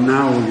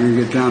 Now we're going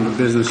to get down to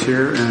business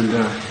here, and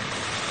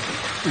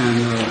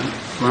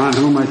Ron,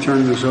 who am I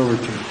turning this over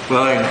to?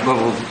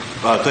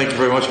 Thank you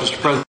very much, Mr.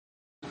 President.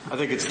 I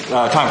think it's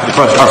time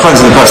for our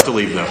friends in the press to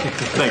leave now.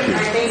 Thank you.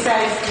 Thanks,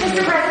 guys.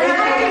 Mr. President,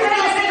 how are you going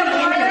to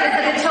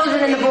say the children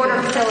in the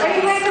border facility? Are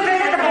you going to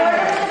visit the border?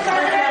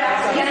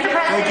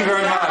 Thank you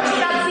very much.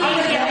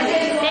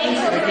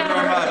 Thank you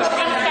very much.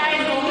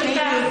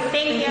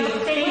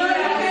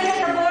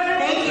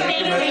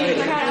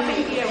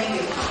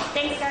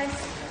 Thanks, guys.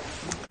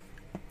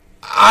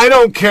 I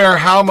don't care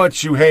how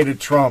much you hated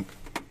Trump.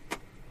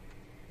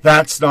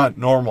 That's not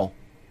normal.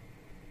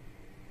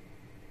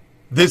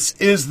 This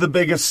is the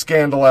biggest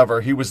scandal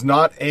ever. He was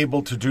not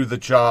able to do the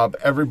job.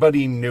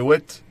 Everybody knew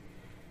it.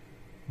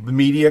 The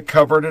media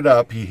covered it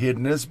up. He hid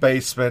in his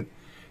basement.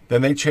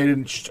 Then they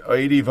changed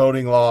 80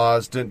 voting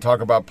laws, didn't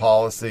talk about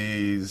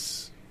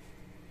policies.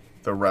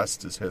 The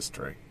rest is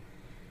history.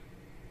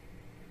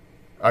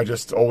 I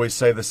just always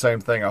say the same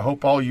thing. I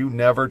hope all you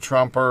never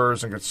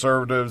Trumpers and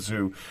conservatives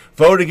who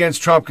vote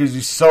against Trump because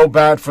he's so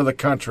bad for the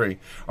country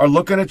are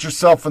looking at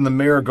yourself in the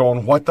mirror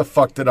going, what the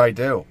fuck did I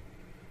do?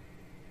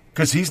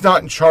 Because he's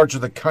not in charge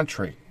of the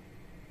country.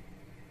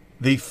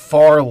 The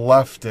far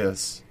left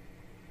is.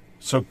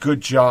 So good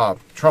job.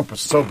 Trump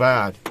was so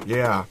bad.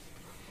 Yeah.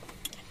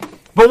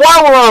 But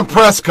while we're on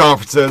press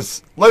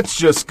conferences, let's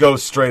just go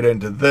straight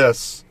into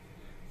this.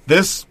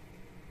 This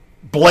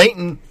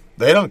blatant,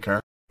 they don't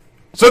care.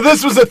 So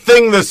this was a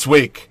thing this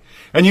week.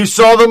 And you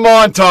saw the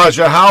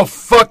montage of how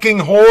fucking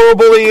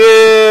horrible he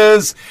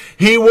is.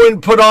 He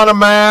wouldn't put on a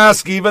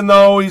mask even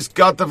though he's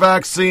got the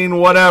vaccine,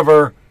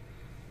 whatever.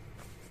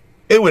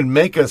 It would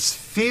make us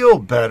feel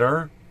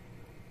better.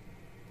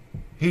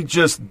 He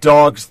just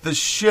dogs the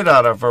shit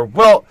out of her.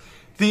 Well,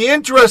 the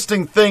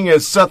interesting thing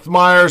is Seth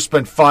Meyers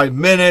spent 5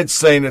 minutes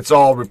saying it's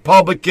all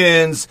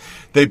Republicans.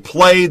 They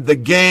played the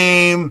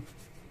game.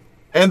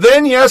 And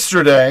then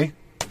yesterday...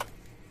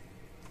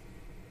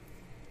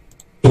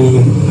 to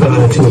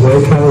the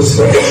White House.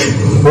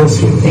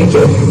 Thank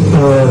you.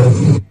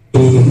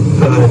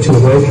 To the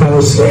White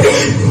House.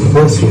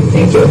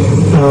 Thank you.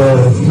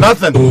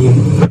 Nothing.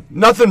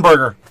 Nothing,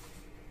 Burger.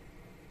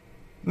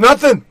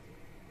 Nothing.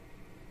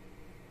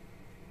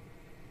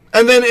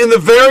 And then in the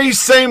very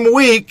same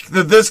week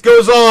that this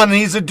goes on, and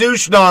he's a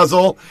douche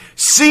nozzle,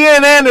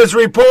 CNN is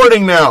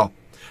reporting now.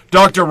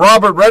 Dr.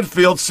 Robert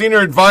Redfield, senior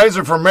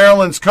advisor for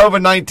Maryland's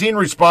COVID-19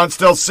 response,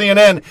 tells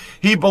CNN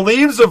he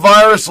believes the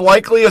virus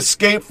likely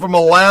escaped from a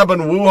lab in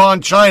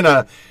Wuhan,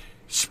 China,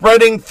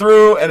 spreading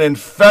through an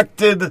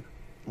infected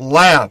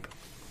lab.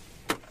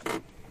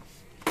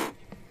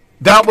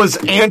 That was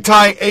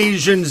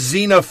anti-Asian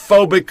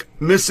xenophobic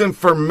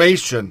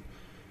misinformation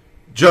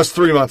just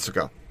 3 months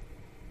ago.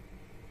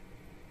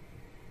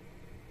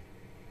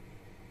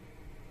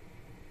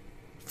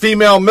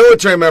 Female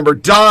military member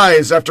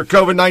dies after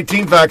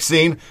COVID-19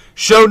 vaccine,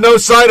 showed no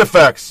side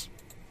effects.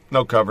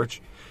 No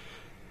coverage.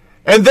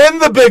 And then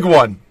the big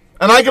one.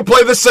 And I could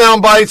play the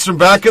sound bites from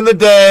back in the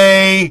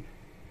day.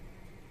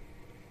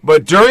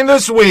 But during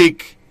this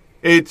week,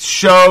 it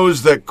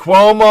shows that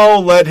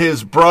Cuomo let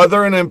his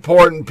brother and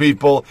important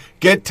people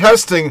get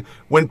testing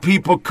when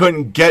people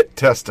couldn't get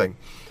testing.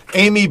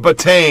 Amy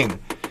Batain.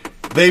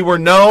 They were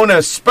known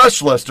as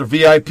specialists or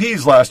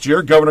VIPs last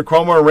year. Governor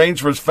Cuomo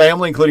arranged for his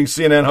family, including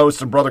CNN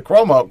host and brother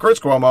Cuomo, Chris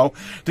Cuomo,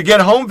 to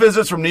get home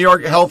visits from New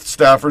York health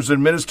staffers who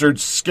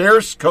administered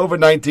scarce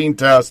COVID-19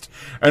 tests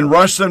and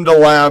rushed them to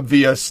lab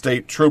via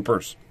state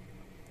troopers.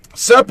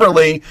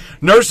 Separately,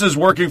 nurses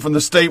working from the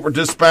state were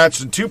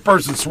dispatched in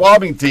two-person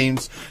swabbing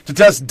teams to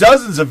test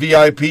dozens of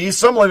VIPs,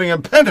 some living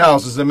in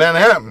penthouses in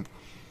Manhattan.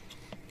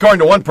 According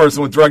to one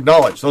person with direct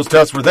knowledge, those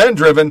tests were then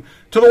driven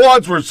to the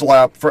Wadsworth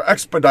lab for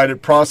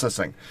expedited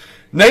processing.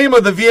 Name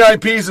of the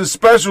VIPs and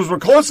specials were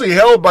closely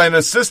held by an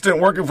assistant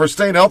working for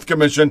State Health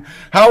Commission,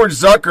 Howard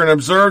Zucker, and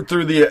observed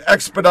through the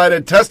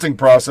expedited testing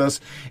process,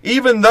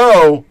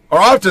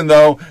 often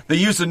though, the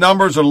use of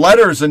numbers or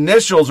letters,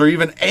 initials, or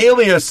even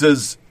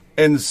aliases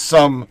in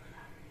some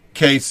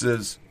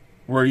cases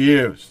were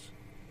used.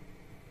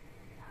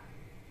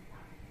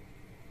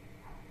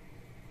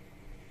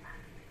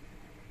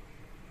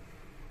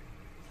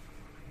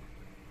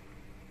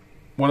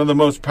 One of the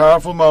most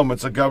powerful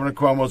moments of Governor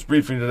Cuomo's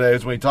briefing today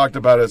is when he talked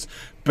about his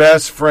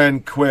best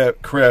friend,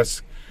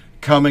 Chris,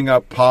 coming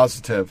up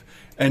positive.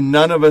 And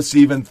none of us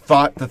even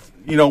thought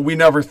we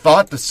never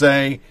thought to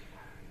say,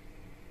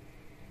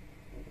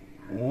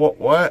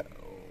 what?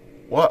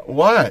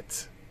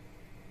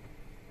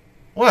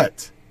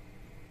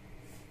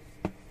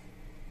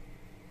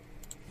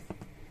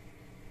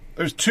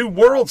 There's two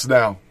worlds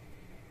now.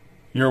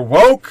 You're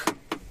woke.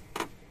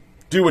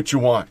 Do what you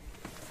want.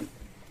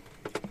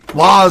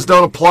 Laws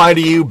don't apply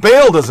to you.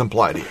 Bail doesn't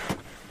apply to you.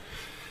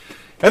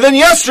 And then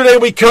yesterday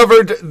we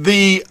covered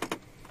the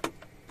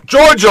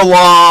Georgia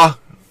law,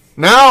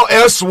 now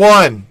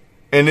S1.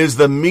 And is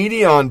the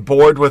media on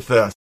board with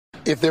this?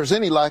 If there's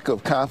any lack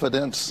of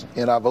confidence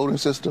in our voting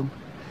system,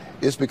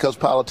 it's because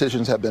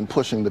politicians have been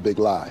pushing the big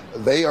lie.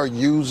 They are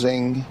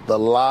using the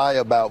lie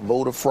about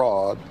voter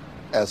fraud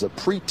as a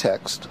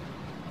pretext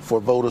for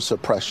voter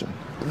suppression.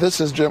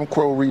 This is Jim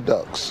Crow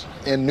Redux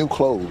in new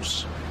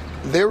clothes.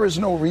 There is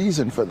no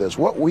reason for this.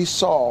 What we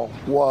saw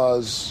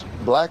was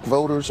black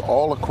voters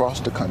all across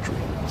the country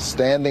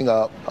standing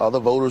up, other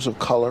voters of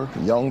color,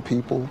 young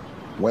people,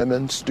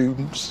 women,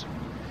 students,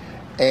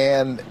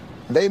 and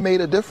they made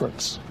a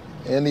difference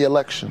in the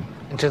election.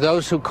 And to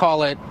those who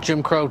call it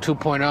Jim Crow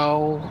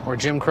 2.0 or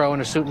Jim Crow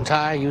in a suit and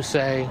tie, you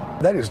say?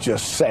 That is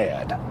just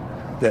sad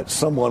that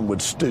someone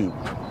would stoop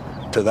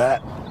to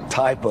that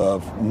type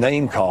of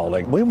name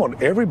calling. We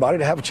want everybody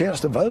to have a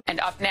chance to vote. And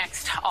up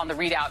next on the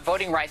Readout,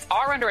 voting rights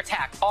are under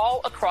attack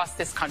all across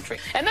this country.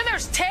 And then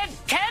there's Ted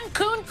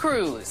Cancun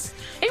Cruz.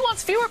 He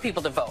wants fewer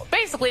people to vote,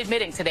 basically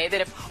admitting today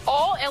that if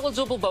all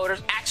eligible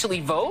voters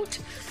actually vote,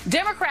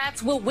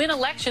 Democrats will win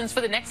elections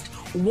for the next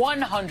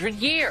 100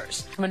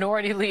 years.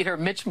 Minority Leader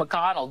Mitch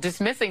McConnell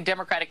dismissing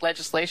Democratic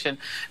legislation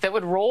that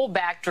would roll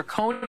back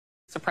draconian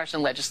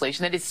suppression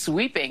legislation that is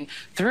sweeping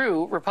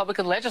through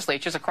Republican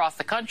legislatures across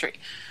the country.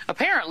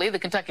 Apparently, the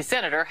Kentucky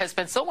senator has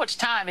spent so much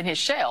time in his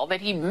shell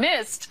that he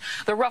missed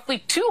the roughly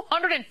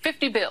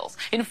 250 bills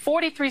in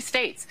 43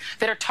 states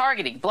that are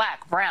targeting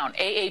black, brown,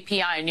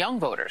 AAPI, and young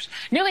voters,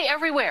 nearly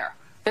everywhere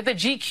that the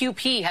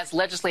GQP has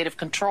legislative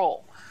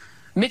control.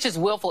 Mitch's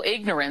willful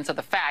ignorance of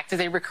the fact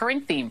is a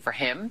recurring theme for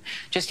him.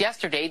 Just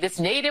yesterday, this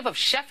native of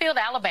Sheffield,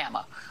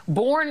 Alabama,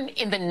 born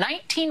in the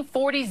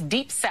 1940s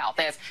Deep South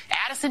as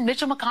Addison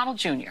Mitchell McConnell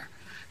Jr.,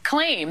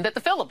 claimed that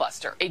the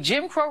filibuster, a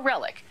Jim Crow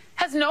relic,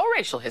 has no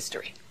racial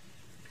history.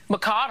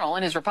 McConnell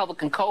and his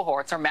Republican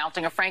cohorts are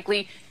mounting a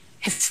frankly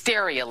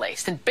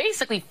hysteria-laced and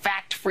basically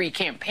fact-free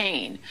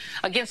campaign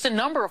against a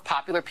number of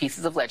popular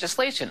pieces of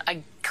legislation,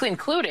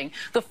 including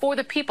the For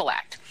the People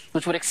Act,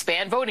 which would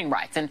expand voting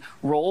rights and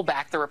roll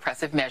back the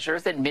repressive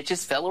measures that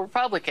Mitch's fellow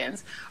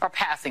Republicans are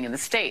passing in the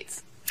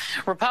states.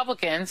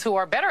 Republicans, who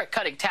are better at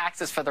cutting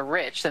taxes for the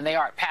rich than they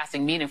are at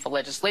passing meaningful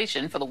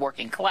legislation for the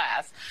working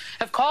class,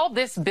 have called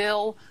this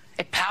bill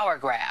a power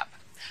grab.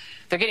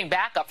 They're getting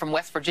backup from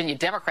West Virginia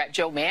Democrat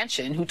Joe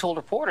Manchin, who told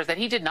reporters that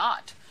he did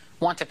not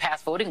want to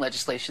pass voting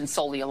legislation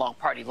solely along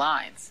party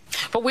lines.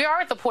 But we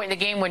are at the point in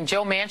the game when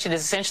Joe Manchin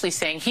is essentially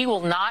saying he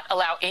will not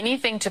allow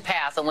anything to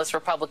pass unless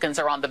Republicans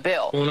are on the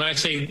bill. When I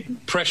say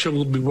pressure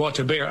will be brought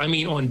to bear, I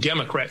mean on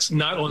Democrats,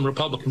 not on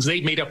Republicans.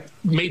 They made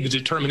the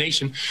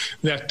determination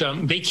that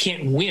they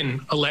can't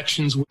win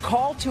elections.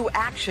 Call to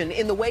action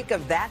in the wake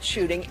of that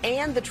shooting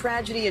and the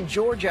tragedy in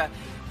Georgia.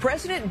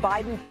 President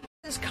Biden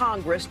urges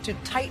Congress to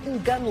tighten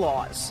gun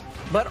laws,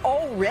 but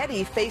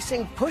already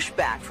facing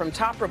pushback from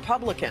top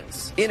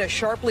Republicans. In a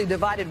sharply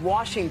divided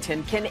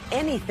Washington, can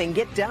anything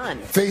get done?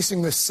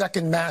 Facing the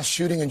second mass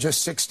shooting in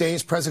just 6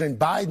 days, President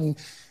Biden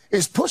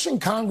is pushing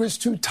Congress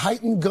to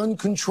tighten gun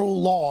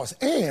control laws.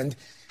 And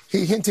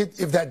he hinted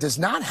if that does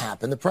not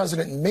happen, the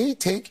president may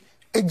take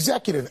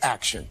executive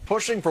action.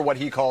 Pushing for what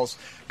he calls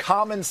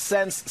common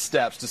sense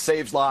steps to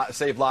save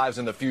lives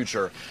in the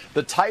future.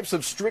 The types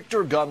of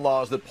stricter gun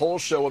laws that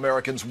polls show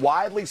Americans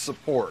widely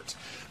support.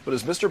 But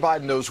as Mr.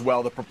 Biden knows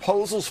well, the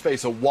proposals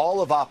face a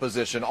wall of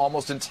opposition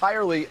almost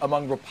entirely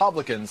among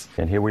Republicans.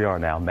 And here we are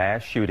now,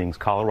 mass shootings,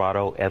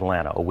 Colorado,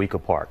 Atlanta, a week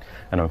apart.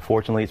 And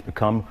unfortunately, it's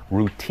become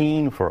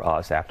routine for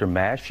us. After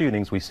mass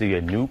shootings, we see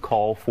a new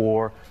call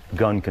for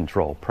gun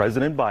control.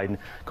 President Biden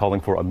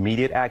calling for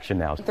immediate action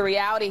now. The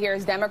reality here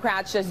is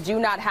Democrats just do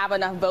not have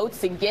enough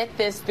votes to get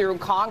this through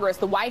Congress.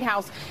 The White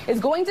House is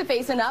going to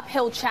face an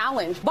uphill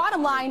challenge.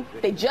 Bottom line,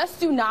 they just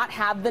do not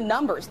have the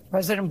numbers.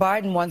 President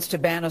Biden wants to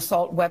ban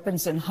assault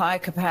weapons and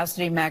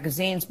high-capacity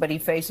magazines, but he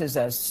faces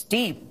a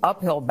steep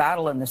uphill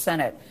battle in the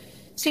Senate.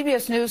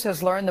 CBS News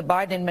has learned the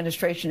Biden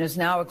administration is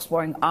now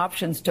exploring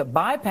options to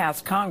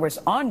bypass Congress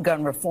on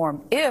gun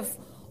reform if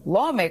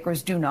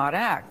lawmakers do not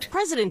act.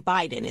 President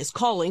Biden is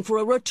calling for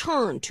a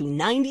return to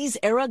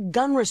 90s-era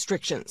gun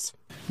restrictions.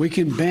 We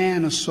can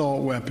ban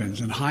assault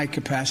weapons and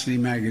high-capacity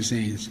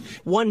magazines.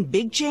 One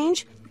big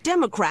change,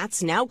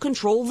 Democrats now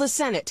control the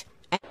Senate.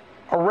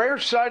 A rare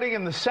sighting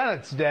in the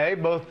Senate today,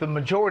 both the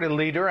majority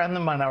leader and the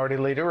minority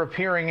leader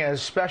appearing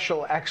as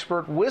special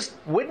expert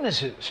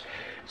witnesses.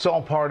 It's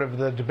all part of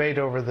the debate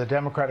over the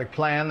Democratic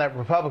plan that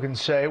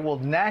Republicans say will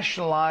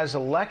nationalize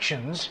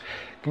elections.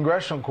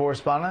 Congressional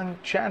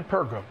correspondent Chad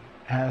Pergram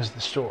has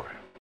the story.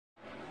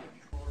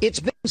 It's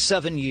been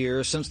 7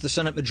 years since the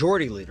Senate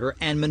Majority Leader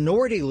and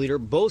Minority Leader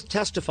both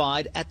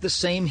testified at the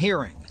same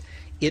hearing.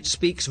 It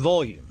speaks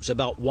volumes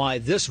about why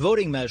this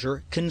voting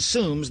measure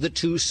consumes the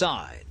two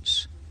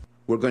sides.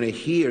 We're going to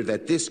hear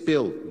that this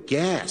bill,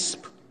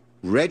 gasp,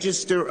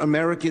 register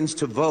Americans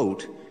to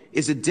vote,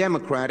 is a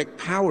Democratic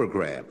power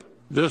grab.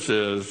 This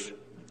is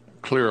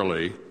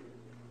clearly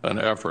an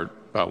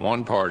effort by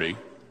one party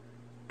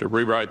to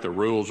rewrite the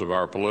rules of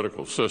our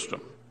political system.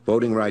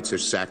 Voting rights are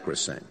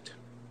sacrosanct.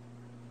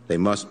 They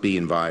must be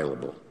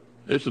inviolable.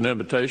 It's an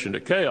invitation to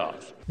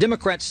chaos.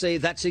 Democrats say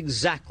that's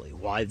exactly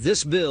why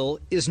this bill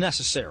is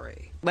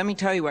necessary. Let me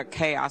tell you what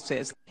chaos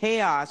is.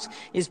 Chaos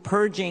is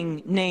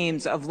purging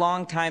names of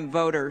longtime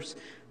voters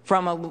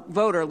from a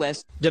voter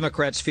list.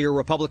 Democrats fear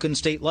Republican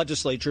state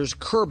legislatures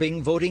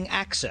curbing voting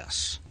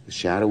access. The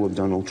shadow of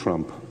Donald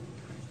Trump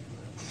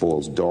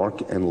falls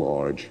dark and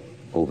large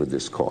over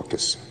this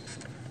caucus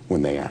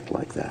when they act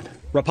like that.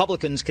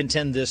 Republicans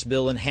contend this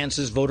bill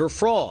enhances voter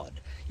fraud.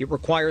 It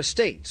requires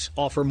states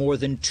offer more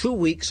than 2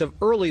 weeks of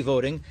early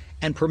voting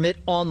and permit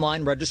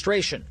online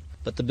registration.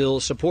 But the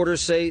bill's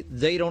supporters say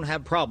they don't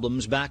have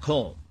problems back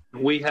home.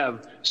 We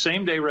have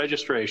same-day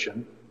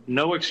registration,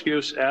 no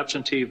excuse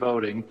absentee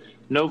voting,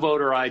 no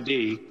voter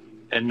ID,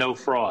 and no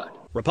fraud.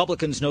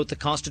 Republicans note the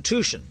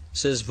Constitution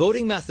says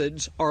voting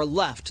methods are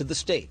left to the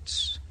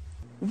states.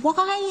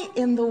 Why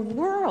in the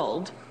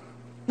world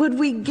would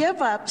we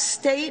give up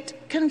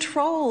state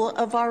control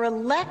of our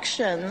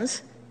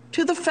elections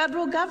to the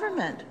federal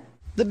government?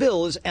 The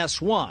bill is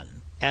S1,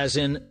 as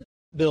in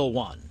Bill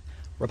 1.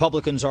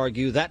 Republicans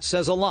argue that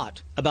says a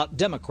lot about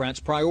Democrats'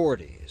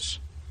 priorities.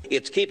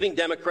 It's keeping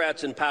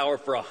Democrats in power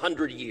for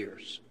 100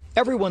 years.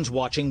 Everyone's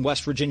watching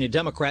West Virginia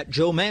Democrat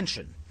Joe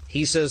Manchin.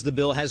 He says the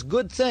bill has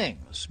good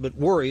things, but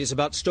worries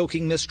about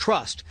stoking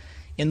mistrust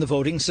in the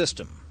voting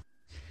system.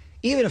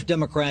 Even if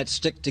Democrats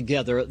stick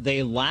together,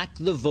 they lack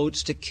the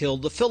votes to kill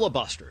the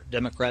filibuster.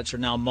 Democrats are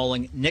now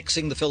mulling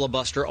nixing the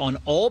filibuster on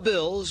all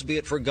bills, be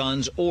it for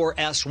guns or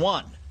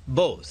S1.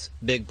 Both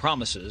big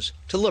promises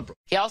to liberals.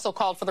 He also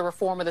called for the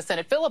reform of the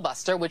Senate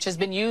filibuster, which has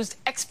been used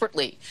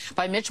expertly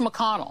by Mitch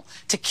McConnell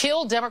to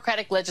kill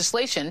Democratic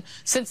legislation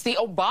since the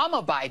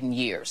Obama-Biden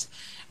years.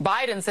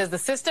 Biden says the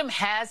system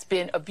has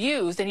been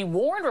abused, and he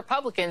warned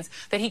Republicans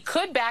that he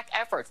could back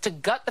efforts to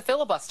gut the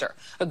filibuster,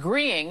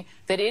 agreeing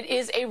that it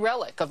is a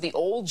relic of the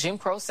old Jim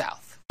Crow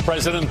South.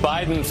 President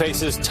Biden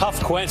faces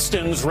tough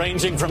questions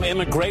ranging from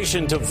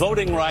immigration to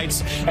voting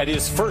rights at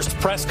his first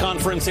press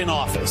conference in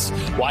office.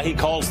 Why he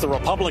calls the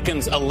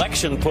Republicans'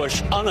 election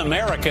push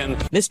un-American.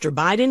 Mr.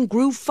 Biden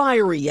grew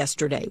fiery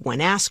yesterday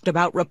when asked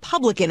about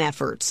Republican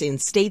efforts in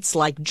states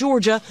like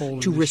Georgia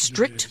to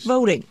restrict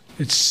voting.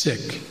 It's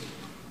sick.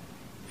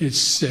 It's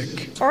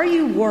sick. Are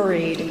you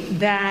worried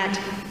that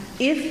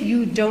if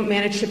you don't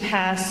manage to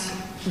pass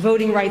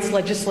voting rights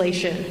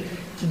legislation,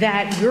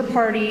 that your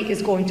party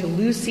is going to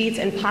lose seats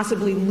and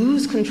possibly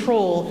lose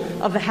control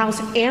of the House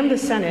and the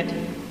Senate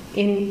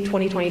in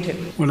 2022?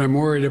 What I'm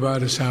worried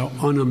about is how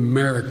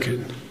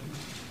un-American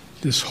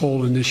this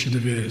whole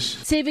initiative is.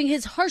 Saving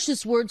his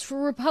harshest words for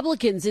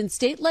Republicans in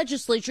state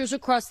legislatures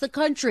across the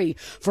country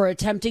for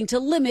attempting to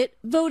limit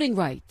voting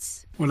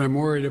rights. What I'm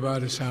worried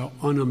about is how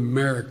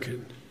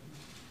un-American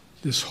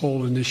this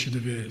whole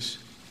initiative is.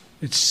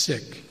 It's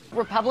sick.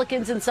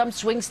 Republicans in some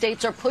swing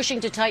states are pushing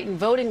to tighten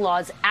voting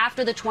laws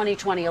after the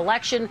 2020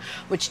 election,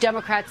 which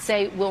Democrats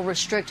say will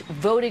restrict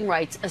voting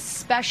rights,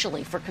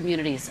 especially for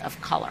communities of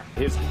color.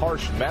 His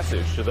harsh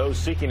message to those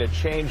seeking to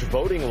change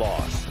voting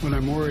laws. What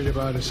I'm worried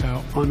about is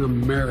how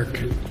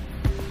un-American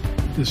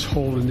this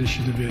whole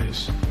initiative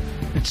is.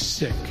 It's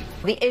sick.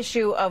 The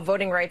issue of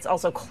voting rights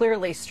also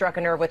clearly struck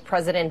a nerve with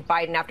President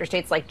Biden after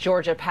states like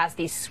Georgia passed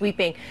these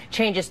sweeping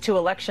changes to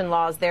election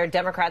laws there.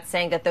 Democrats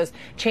saying that those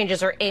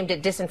changes are aimed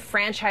at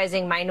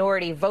disenfranchising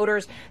minority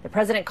voters. The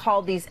president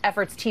called these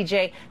efforts,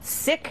 TJ,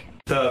 sick.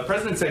 The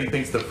president said he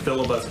thinks the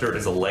filibuster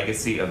is a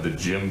legacy of the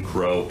Jim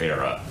Crow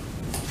era.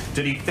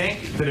 Did he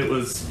think that it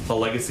was a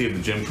legacy of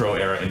the Jim Crow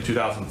era in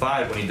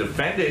 2005 when he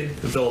defended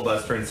the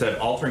filibuster and said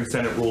altering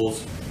Senate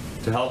rules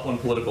to help one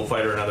political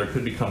fighter or another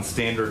could become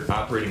standard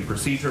operating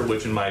procedure,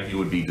 which in my view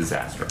would be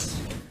disastrous?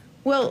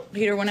 Well,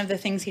 Peter, one of the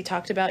things he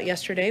talked about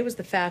yesterday was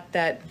the fact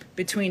that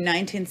between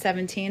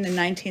 1917 and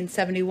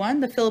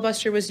 1971, the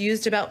filibuster was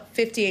used about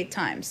 58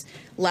 times.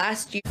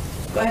 Last year...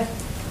 Go ahead.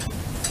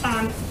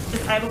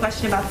 I have a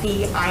question about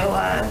the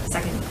Iowa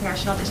 2nd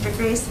Congressional District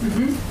race.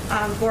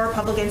 Four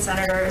Republican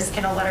senators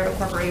in a letter to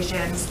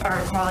corporations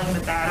are calling the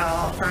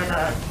battle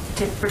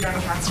for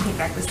Democrats to take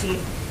back the seat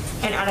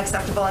an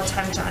unacceptable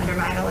attempt to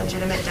undermine a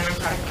legitimate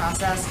democratic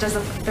process. Does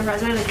the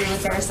president agree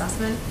with their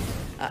assessment?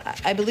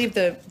 I believe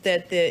that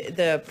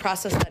the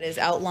process that is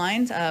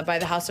outlined by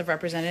the House of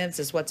Representatives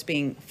is what's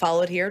being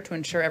followed here to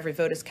ensure every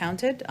vote is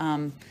counted.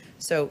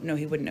 So, no,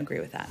 he wouldn't agree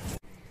with that.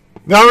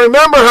 Now,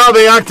 remember how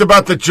they act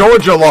about the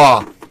Georgia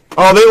law.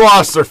 Oh, they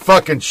lost their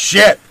fucking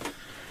shit.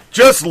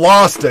 Just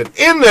lost it.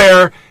 In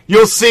there,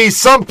 you'll see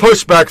some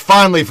pushback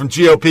finally from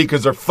GOP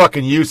because they're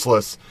fucking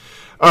useless.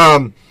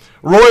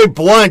 Roy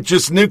Blunt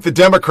just nuked the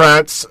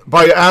Democrats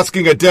by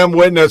asking a Dem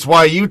witness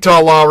why Utah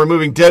law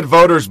removing dead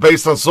voters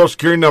based on Social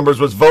Security numbers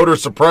was voter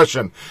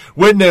suppression.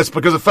 Witness,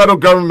 because the federal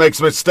government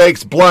makes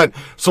mistakes. Blunt,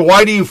 so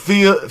why do you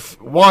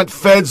want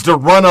feds to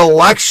run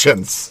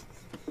elections?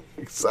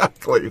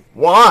 Exactly.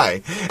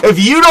 Why?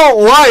 If you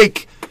don't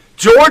like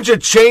Georgia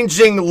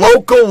changing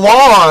local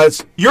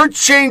laws, you're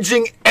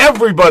changing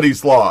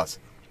everybody's laws.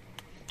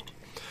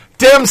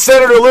 Dem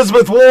Senator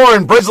Elizabeth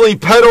Warren brazenly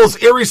peddles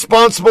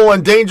irresponsible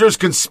and dangerous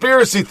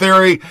conspiracy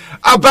theory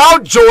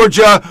about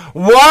Georgia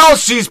while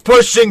she's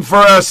pushing for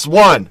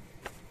S1.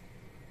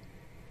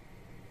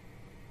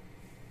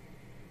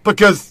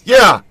 Because,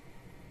 yeah.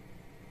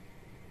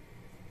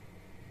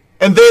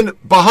 And then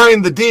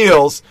behind the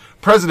deals,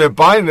 President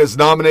Biden has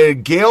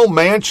nominated Gail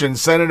Manchin,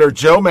 Senator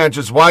Joe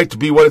Manchin's wife, to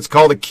be what is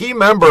called a key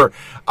member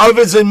of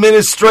his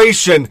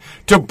administration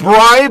to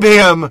bribe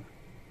him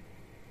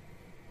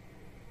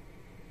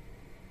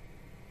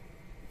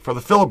for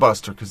the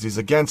filibuster because he's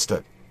against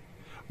it.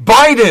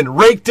 Biden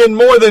raked in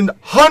more than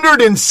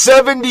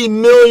 $170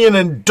 million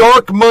in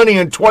dark money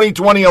in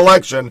 2020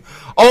 election,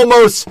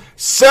 almost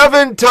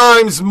 7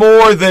 times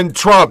more than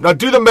Trump. Now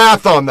do the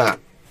math on that.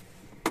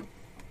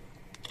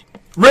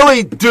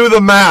 Really do the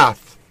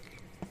math.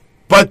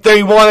 But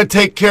they want to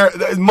take care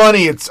of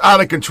money. It's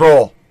out of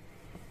control.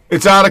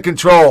 It's out of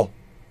control.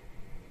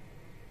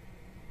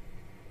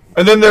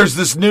 And then there's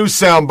this new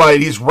soundbite.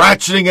 He's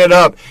ratcheting it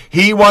up.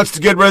 He wants to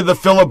get rid of the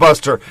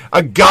filibuster.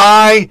 A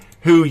guy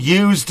who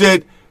used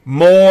it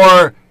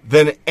more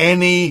than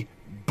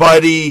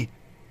anybody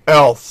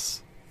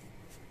else.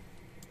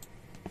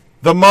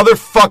 The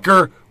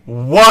motherfucker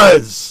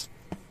was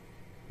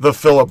the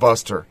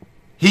filibuster.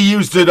 He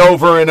used it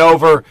over and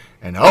over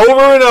and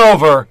over and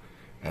over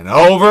and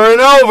over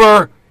and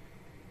over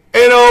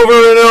and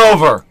over and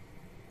over.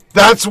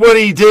 That's what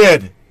he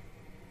did.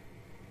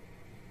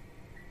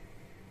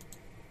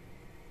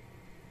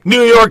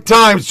 New York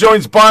Times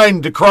joins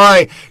Biden to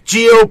cry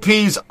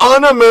GOP's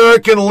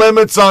un-American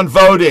limits on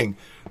voting.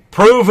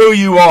 Prove who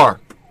you are.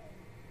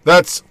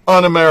 That's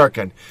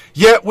un-American.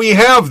 Yet we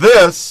have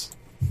this.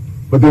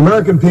 But the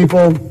American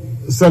people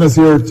sent us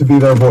here to be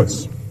their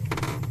voice.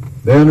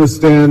 They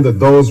understand that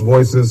those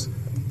voices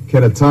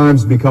can at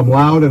times become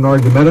loud and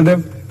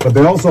argumentative, but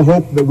they also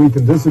hope that we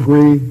can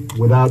disagree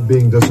without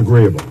being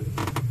disagreeable.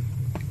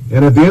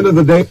 And at the end of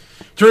the day...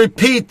 To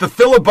repeat, the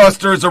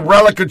filibuster is a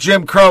relic of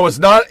Jim Crow. It's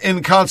not in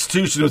the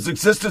Constitution. It was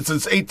existed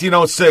since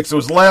 1806. It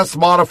was last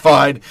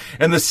modified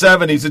in the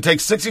 70s. It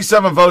takes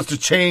 67 votes to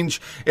change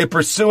it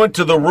pursuant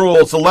to the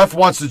rules. The left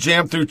wants to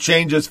jam through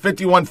changes.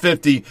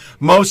 5150.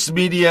 Most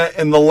media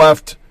in the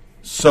left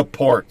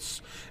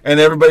supports. And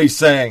everybody's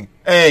saying,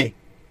 hey,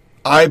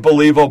 I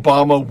believe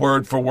Obama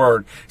word for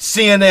word.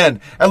 CNN,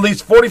 at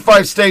least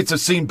 45 states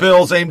have seen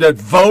bills aimed at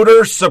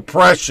voter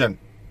suppression.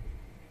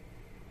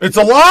 It's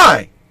a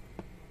lie.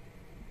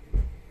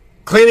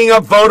 Cleaning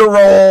up voter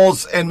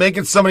rolls and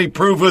making somebody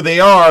prove who they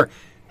are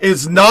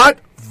is not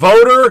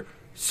voter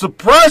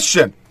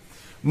suppression.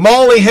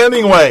 Molly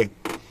Hemingway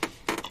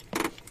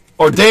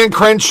or Dan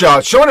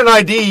Crenshaw, showing an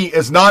ID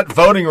is not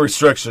voting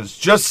restrictions.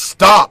 Just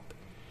stop.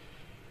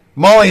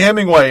 Molly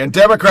Hemingway and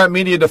Democrat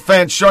media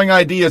defense, showing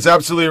ID is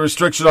absolutely a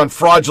restriction on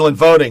fraudulent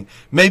voting.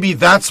 Maybe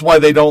that's why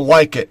they don't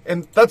like it.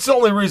 And that's the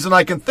only reason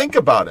I can think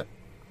about it.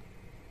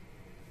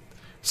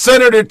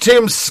 Senator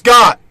Tim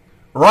Scott,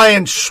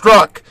 Ryan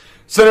Struck.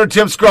 Senator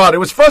Tim Scott, it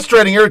was a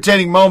frustrating,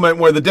 irritating moment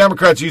where the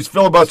Democrats used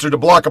filibuster to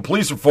block a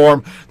police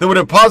reform that would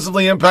have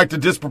positively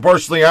impacted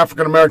disproportionately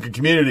African-American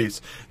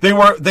communities. They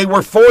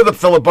were for the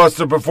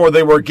filibuster before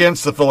they were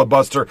against the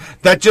filibuster.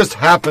 That just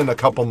happened a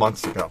couple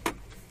months ago.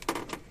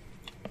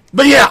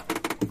 But yeah,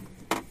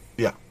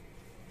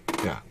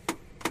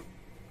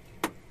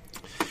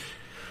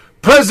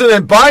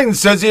 President Biden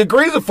says he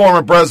agrees with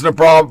former President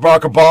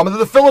Barack Obama that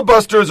the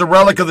filibuster is a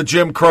relic of the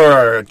Jim Crow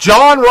era.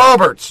 John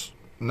Roberts,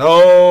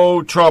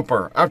 no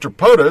Trumper. After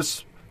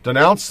POTUS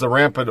denounced the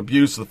rampant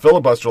abuse of the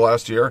filibuster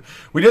last year,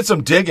 we did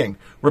some digging.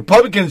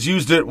 Republicans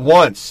used it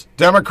once.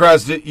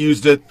 Democrats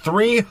used it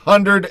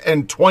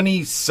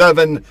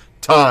 327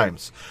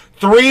 times.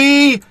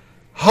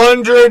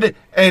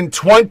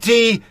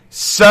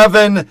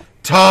 327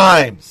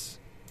 times.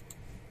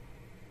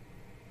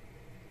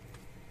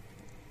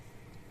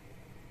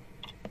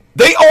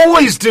 They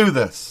always do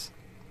this.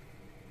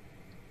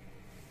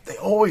 They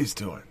always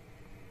do it.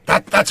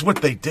 That's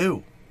what they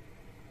do.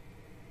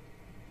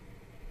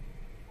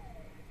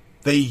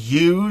 They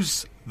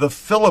use the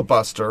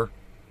filibuster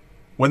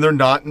when they're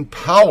not in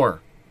power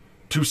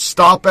to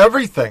stop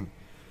everything.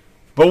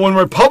 But when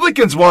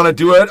Republicans want to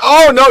do it,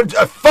 oh no,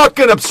 a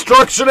fucking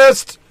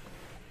obstructionist.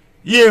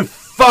 You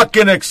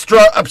fucking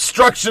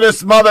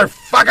obstructionist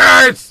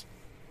motherfuckers.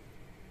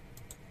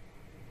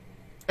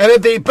 And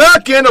at the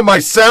back end of my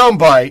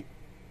soundbite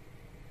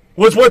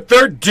was what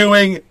they're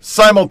doing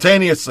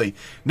simultaneously.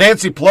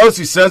 Nancy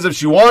Pelosi says if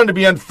she wanted to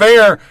be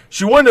unfair,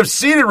 she wouldn't have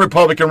seated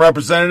Republican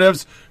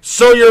representatives,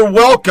 so you're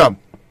welcome.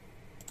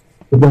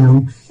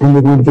 Well, and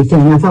we want to be fair.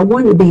 Now, if I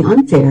wanted to be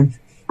unfair,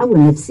 I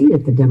wouldn't have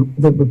seated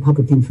the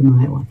Republican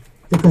from Iowa,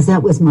 because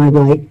that was my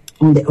right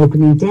on the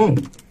opening day.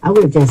 I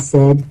would have just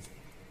said,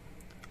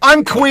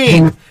 I'm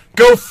queen.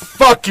 Go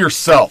fuck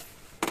yourself.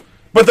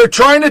 But they're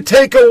trying to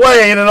take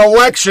away in an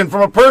election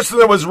from a person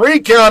that was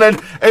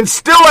recounted and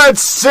still had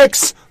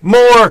 6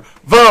 more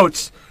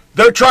votes.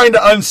 They're trying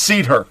to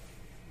unseat her.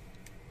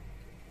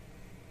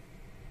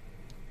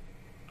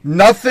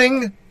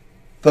 Nothing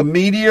the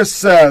media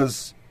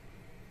says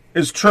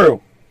is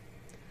true.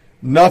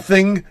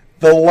 Nothing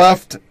the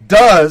left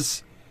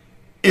does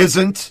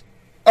isn't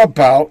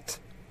about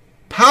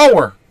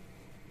power.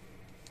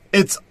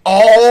 It's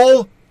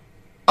all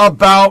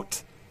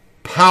about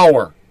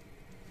power.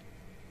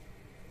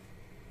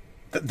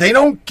 They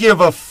don't give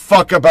a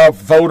fuck about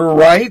voter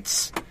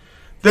rights.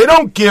 They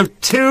don't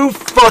give 2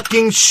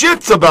 fucking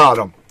shits about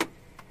them.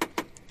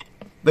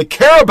 They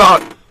care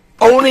about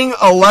owning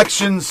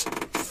elections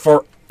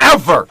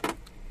forever.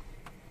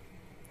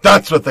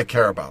 That's what they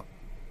care about.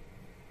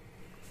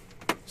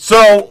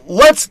 So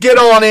let's get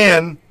on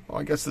in. Well,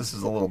 I guess this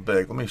is a little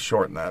big. Let me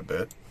shorten that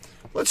bit.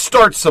 Let's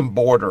start some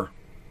border.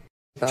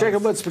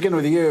 Jacob, let's begin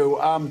with you.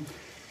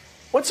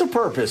 What's the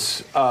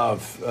purpose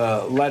of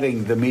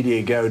letting the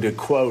media go to,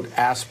 quote,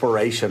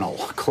 aspirational,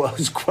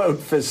 close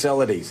quote,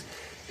 facilities?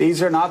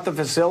 These are not the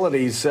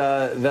facilities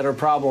that are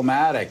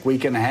problematic. We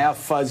can have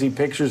fuzzy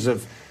pictures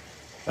of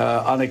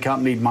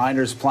unaccompanied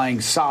minors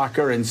playing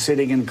soccer and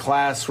sitting in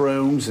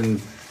classrooms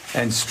and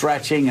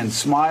stretching and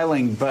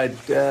smiling, but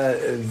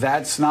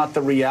that's not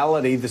the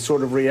reality, the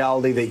sort of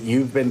reality that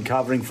you've been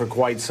covering for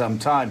quite some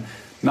time.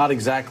 Not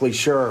exactly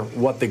sure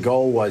what the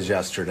goal was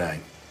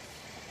yesterday.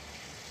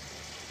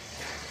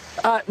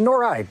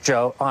 Nor I,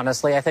 Joe,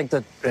 honestly. I think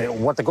that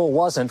what the goal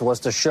was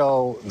to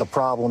show the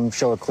problem,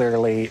 show it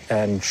clearly,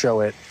 and show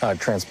it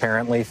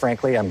transparently,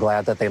 frankly. I'm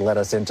glad that they let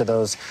us into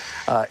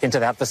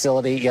that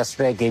facility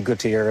yesterday. Gabe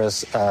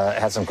Gutierrez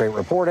had some great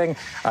reporting,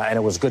 and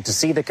it was good to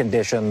see the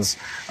conditions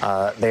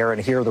there and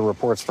hear the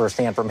reports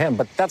firsthand from him.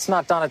 But that's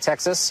not Donna,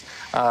 Texas,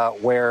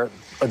 where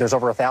there's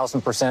over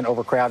 1,000%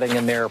 overcrowding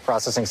in their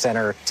processing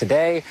center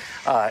today.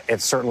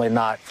 It's certainly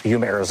not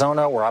Yuma,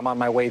 Arizona, where I'm on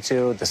my way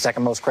to, the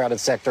second most crowded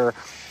sector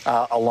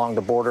along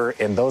the border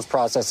in those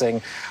processing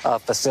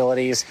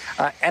facilities.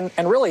 And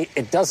really,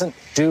 it doesn't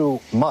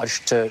do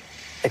much to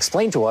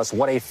explain to us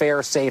what a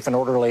fair, safe, and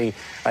orderly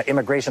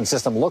immigration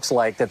system looks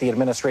like that the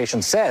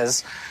administration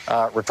says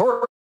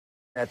rhetorically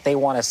that they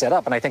want to set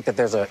up. And I think that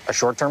there's a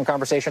short-term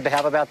conversation to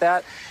have about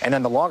that. And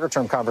then the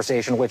longer-term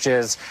conversation, which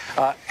is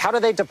how do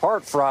they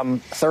depart from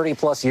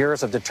 30-plus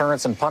years of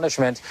deterrence and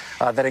punishment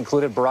that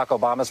included Barack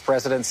Obama's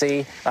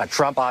presidency,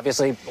 Trump,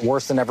 obviously,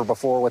 worse than ever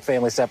before with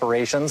family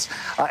separations,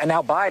 and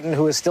now Biden,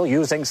 who is still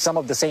using some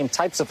of the same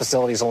types of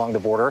facilities along the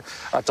border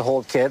to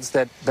hold kids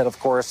that of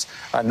course,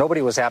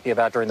 nobody was happy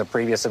about during the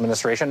previous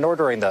administration, nor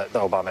during the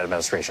Obama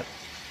administration.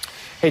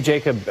 Hey,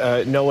 Jacob,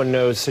 no one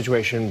knows the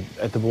situation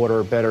at the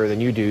border better than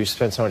you do. You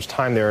spent so much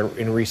time there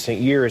in recent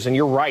years. And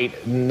you're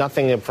right,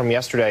 nothing from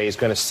yesterday is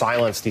going to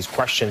silence these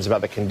questions about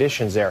the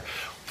conditions there.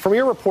 From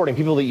your reporting,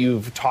 people that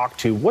you've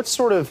talked to, what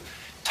sort of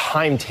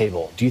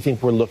timetable do you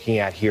think we're looking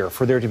at here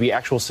for there to be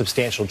actual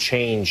substantial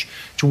change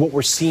to what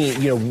we're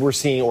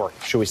seeing, or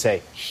should we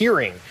say,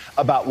 hearing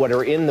about what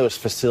are in those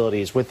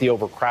facilities with the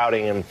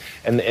overcrowding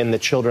and the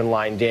children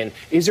lined in?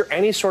 Is there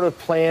any sort of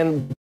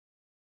plan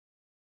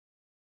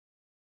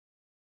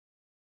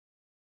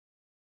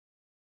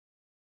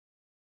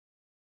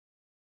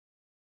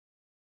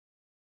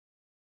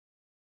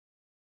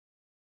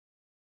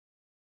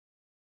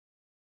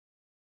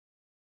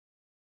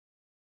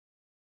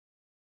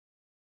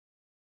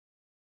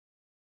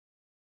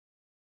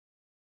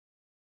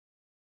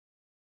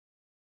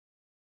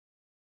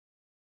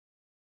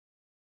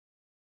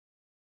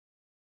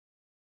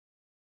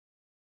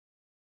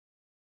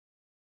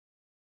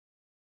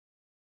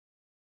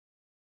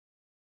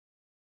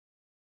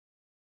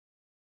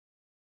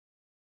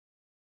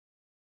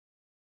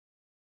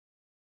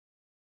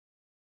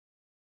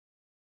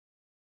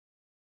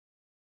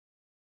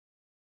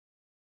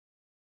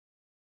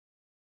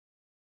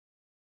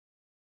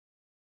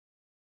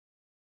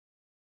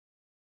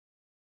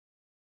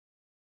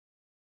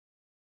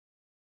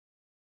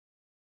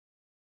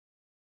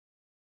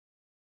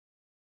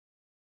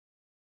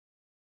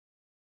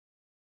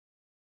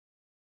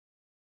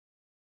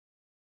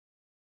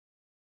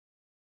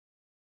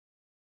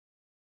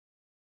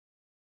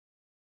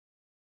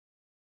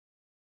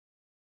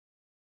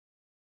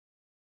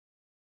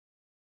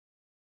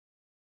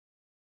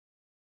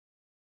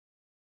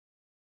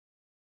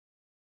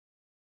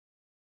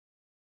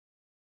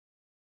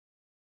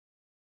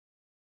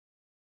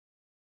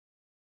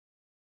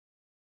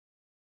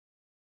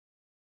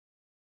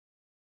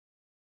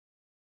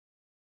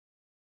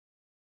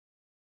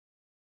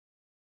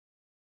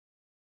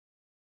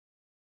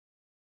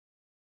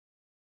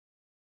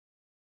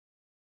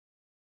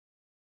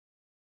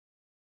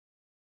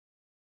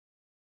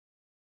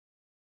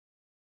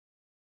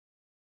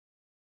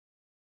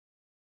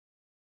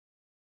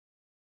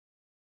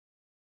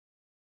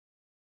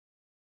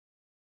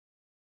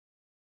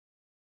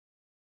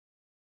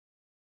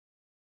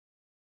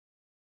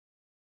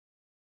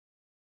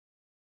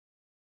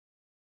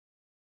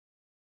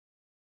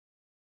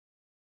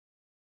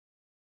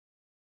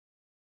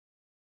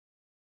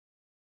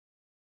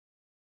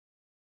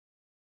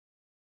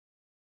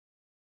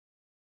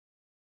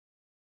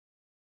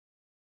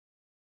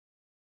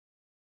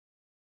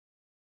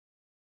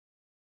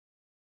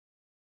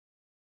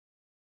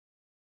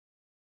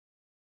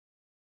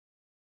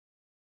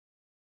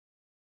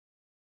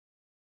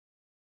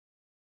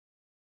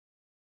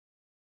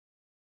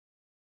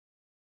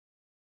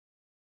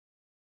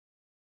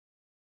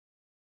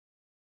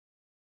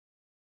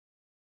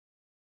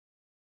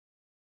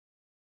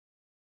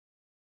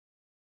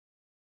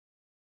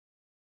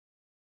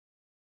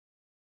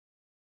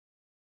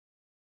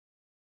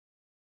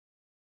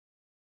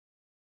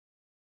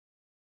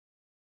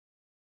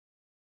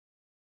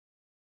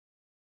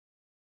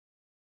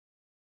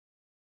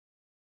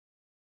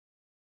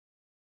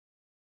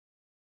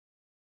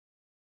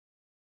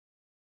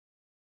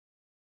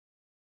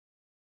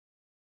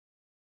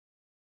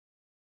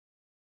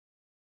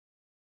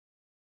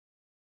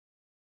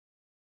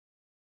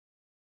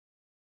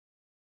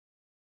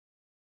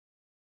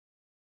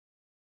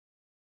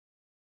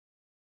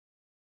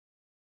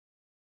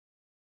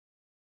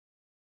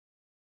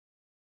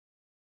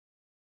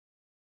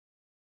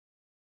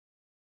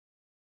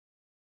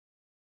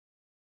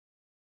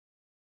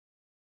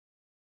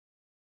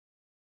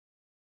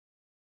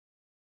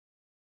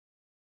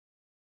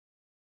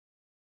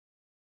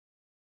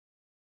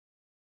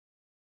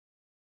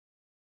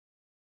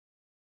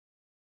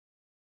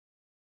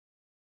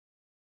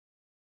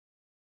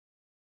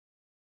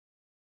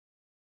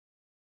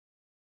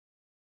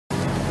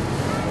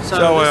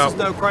So this is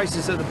no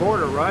crisis at the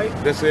border, right?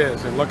 This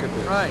is, and look at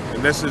this. Right.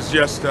 And this is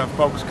just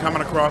folks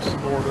coming across the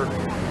border,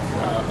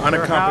 They're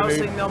unaccompanied.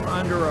 housing them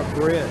under a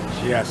bridge.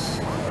 Yes,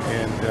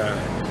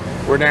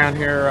 and we're down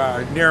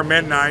here near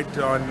midnight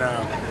on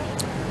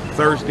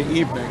Thursday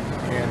evening,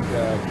 and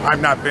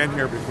I've not been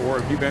here before.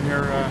 Have you been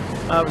here?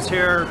 I was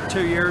here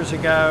 2 years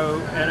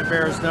ago, and it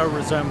bears no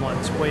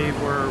resemblance. We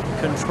were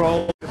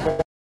controlled. The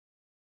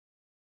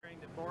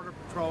Border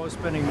Patrol is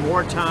spending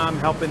more time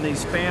helping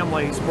these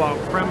families while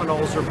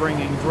criminals are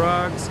bringing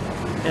drugs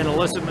and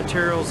illicit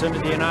materials into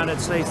the United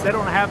States. They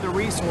don't have the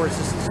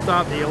resources to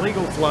stop the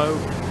illegal flow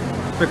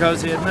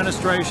because the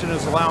administration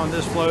is allowing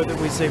this flow that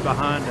we see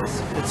behind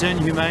us. It's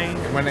inhumane.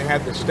 When they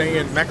had the stay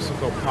in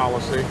Mexico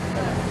policy,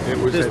 it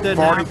was This at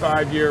didn't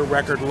 45-year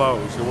record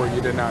lows where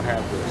you did not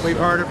have this. We've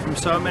heard it from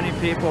so many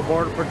people,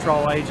 Border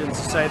Patrol agents,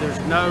 say there's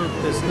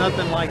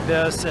nothing like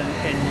this in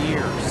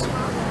years.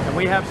 And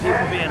we have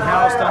people being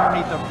housed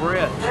underneath a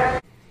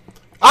bridge.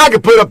 I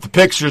could put up the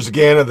pictures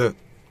again of the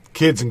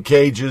kids in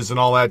cages and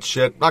all that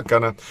shit. Not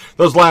gonna.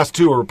 Those last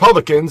two are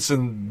Republicans,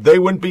 and they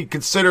wouldn't be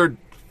considered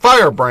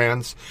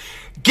firebrands.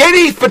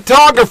 Getty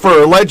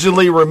photographer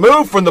allegedly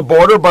removed from the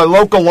border by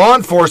local law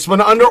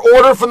enforcement under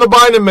order from the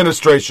Biden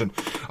administration.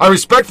 I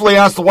respectfully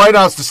asked the White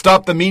House to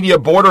stop the media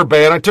border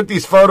ban. I took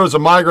these photos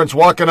of migrants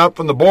walking up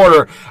from the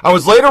border. I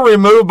was later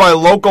removed by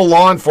local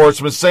law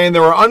enforcement saying they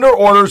were under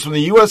orders from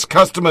the U.S.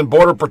 Customs and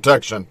Border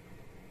Protection.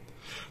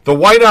 The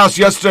White House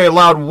yesterday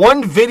allowed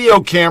one video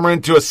camera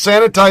into a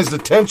sanitized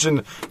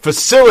detention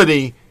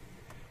facility,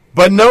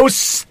 but no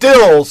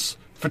stills.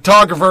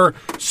 Photographer,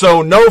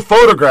 so no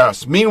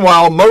photographs.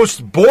 Meanwhile,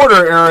 most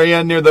border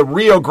area near the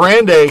Rio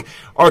Grande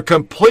are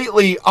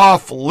completely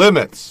off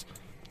limits.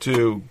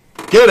 To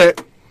get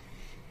it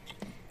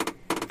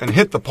and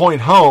hit the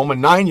point home, a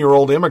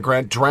 9-year-old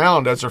immigrant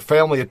drowned as her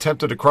family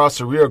attempted to cross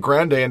the Rio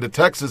Grande into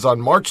Texas on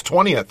March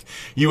 20th,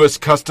 U.S.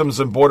 Customs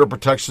and Border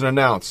Protection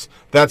announced.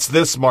 That's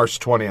this March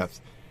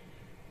 20th.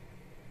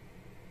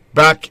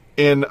 Back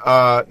in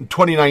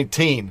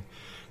 2019,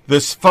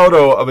 this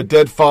photo of a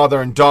dead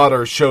father and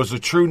daughter shows the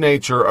true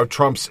nature of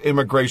Trump's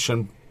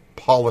immigration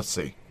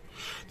policy.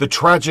 The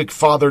tragic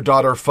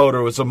father-daughter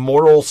photo is a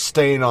moral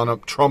stain on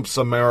Trump's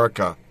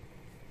America.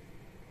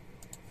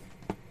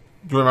 Do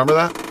you remember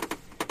that?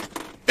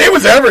 It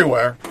was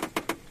everywhere.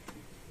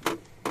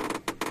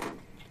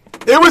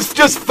 It was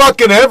just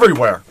fucking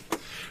everywhere.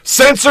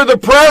 Censor the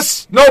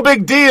press? No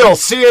big deal.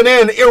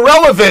 CNN,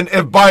 irrelevant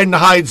if Biden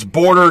hides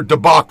border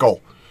debacle.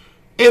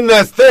 In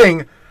that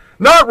thing,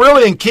 not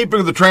really in keeping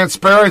with the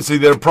transparency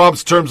that it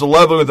prompts terms of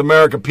leveling with the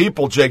American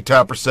people, Jake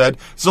Tapper said.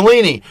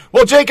 Zeleny,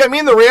 well, Jake, I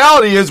mean, the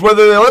reality is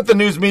whether they let the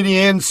news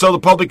media in so the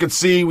public can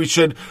see, we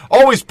should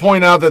always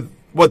point out that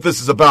what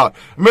this is about.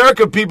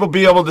 American people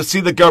be able to see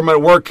the government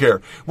at work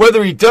here.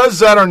 Whether he does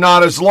that or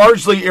not is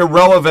largely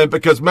irrelevant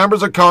because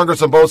members of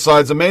Congress on both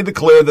sides have made it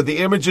clear that the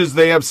images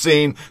they have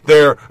seen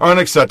there are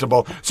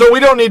unacceptable. So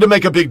we don't need to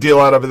make a big deal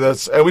out of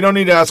this, and we don't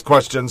need to ask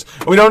questions.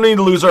 We don't need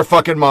to lose our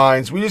fucking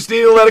minds. We just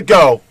need to let it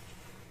go.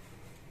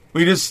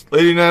 We just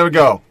let it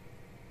go.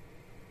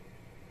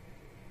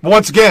 But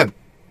once again,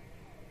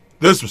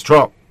 this was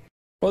Trump.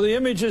 Well, the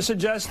images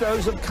suggest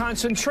those of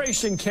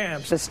concentration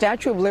camps. The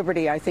Statue of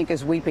Liberty, I think,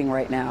 is weeping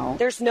right now.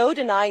 There's no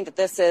denying that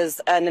this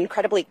is an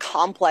incredibly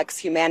complex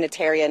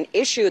humanitarian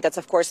issue that's,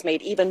 of course,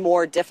 made even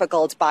more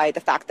difficult by the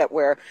fact that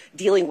we're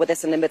dealing with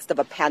this in the midst of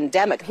a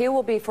pandemic. He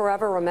will be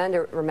forever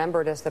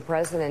remembered as the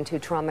president who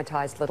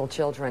traumatized little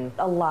children.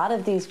 A lot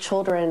of these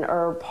children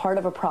are part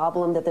of a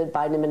problem that the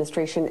Biden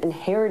administration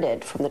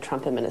inherited from the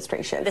Trump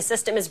administration. The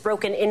system is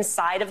broken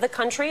inside of the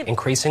country.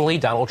 Increasingly,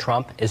 Donald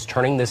Trump is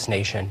turning this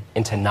nation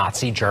into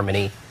Nazi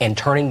Germany and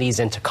turning these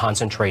into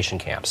concentration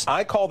camps.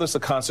 I call this a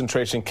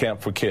concentration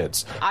camp for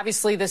kids.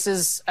 Obviously, this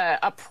is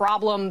a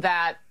problem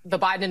that the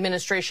Biden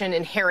administration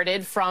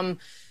inherited from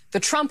the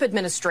Trump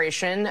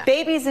administration.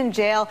 Babies in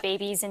jail.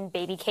 Babies in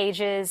baby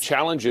cages.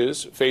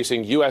 Challenges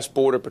facing U.S.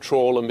 Border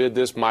Patrol amid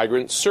this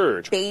migrant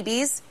surge.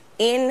 Babies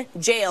in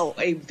jail.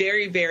 A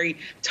very, very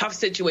tough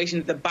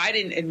situation that the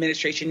Biden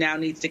administration now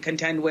needs to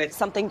contend with.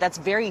 Something that's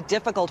very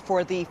difficult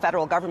for the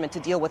federal government to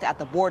deal with at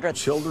the border.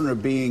 Children are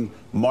being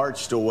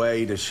marched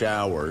away to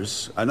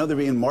showers. I know they're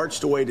being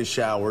marched away to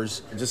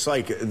showers, just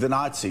like the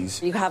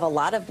Nazis. You have a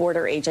lot of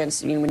border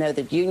agents, you know,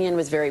 the union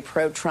was very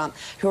pro-Trump,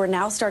 who are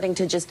now starting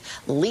to just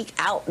leak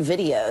out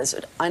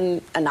videos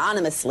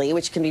anonymously,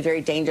 which can be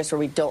very dangerous, where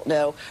we don't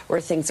know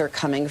where things are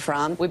coming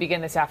from. We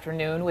begin this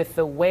afternoon with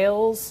the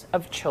wails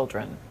of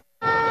children.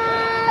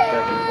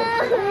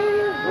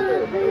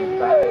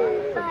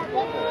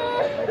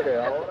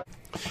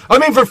 I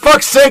mean, for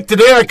fuck's sake,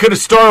 today I could have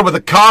started with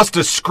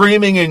Acosta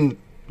screaming and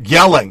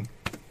yelling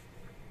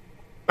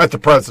at the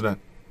president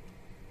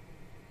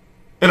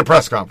in a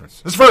press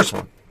conference. His first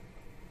one.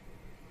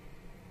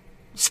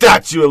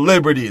 Statue of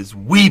Liberty is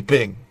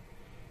weeping.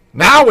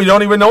 Now we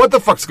don't even know what the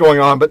fuck's going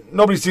on, but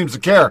nobody seems to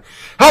care.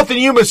 Health and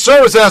Human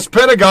Service asked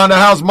Pentagon to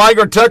house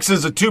migrant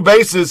Texans at 2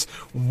 bases.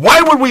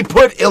 Why would we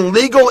put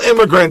illegal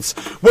immigrants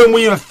when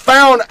we have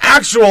found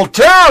actual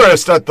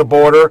terrorists at the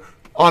border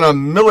on a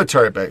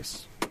military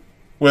base?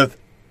 with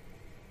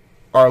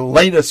our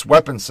latest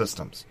weapon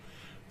systems.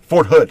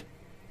 Fort Hood.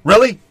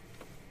 Really?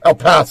 El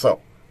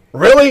Paso.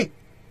 Really?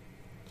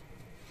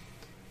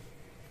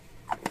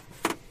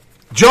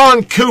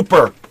 John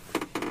Cooper.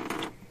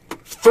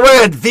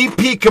 Thread,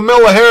 VP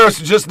Kamala Harris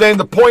has just named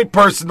the point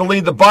person to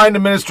lead the Biden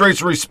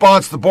administration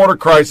response to the border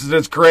crisis it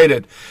has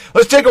created.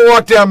 Let's take a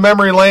walk down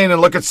memory lane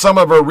and look at some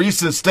of her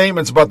recent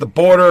statements about the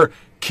border,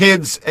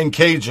 kids, and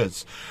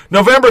cages.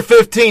 November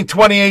 15,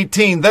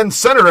 2018, then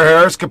Senator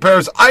Harris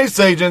compares ICE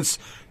agents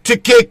to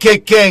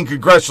KKK in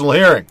congressional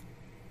hearing.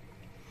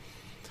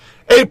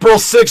 April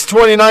 6,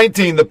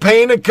 2019, the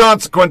pain and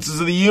consequences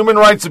of the human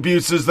rights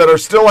abuses that are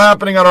still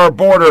happening on our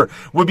border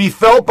would be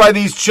felt by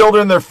these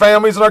children and their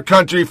families in our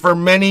country for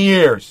many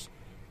years.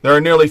 There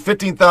are nearly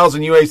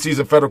 15,000 UACs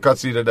in federal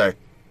custody today.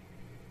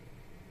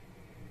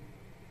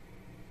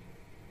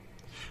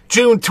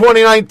 June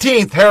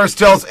 2019, Harris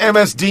tells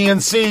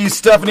MSDNC's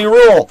Stephanie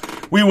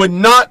Ruhle, we would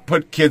not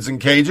put kids in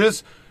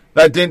cages.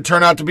 That didn't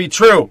turn out to be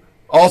true.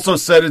 Also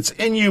said it's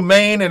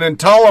inhumane and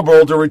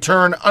intolerable to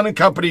return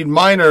unaccompanied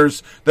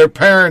minors, their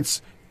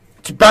parents,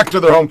 back to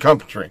their home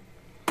country.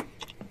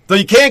 So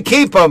you can't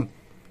keep them,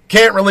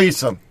 can't release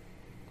them.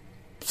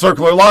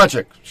 Circular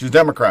logic. She's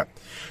Democrat.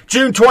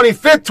 June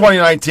 25th,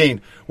 2019.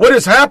 What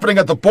is happening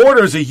at the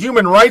border is a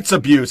human rights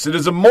abuse. It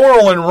is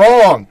immoral and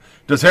wrong.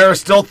 Does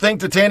Harris still think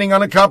detaining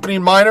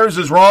unaccompanied minors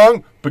is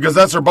wrong? Because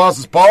that's her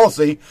boss's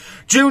policy.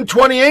 June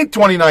 28,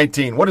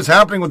 2019. What is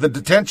happening with the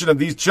detention of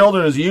these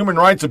children is a human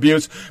rights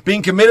abuse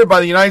being committed by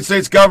the United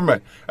States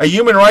government. A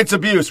human rights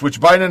abuse which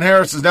Biden and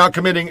Harris is now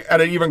committing at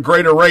an even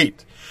greater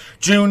rate.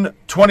 June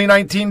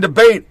 2019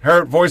 debate.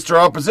 Harris voiced her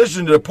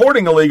opposition to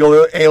deporting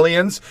illegal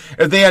aliens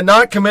if they had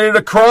not committed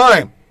a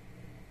crime.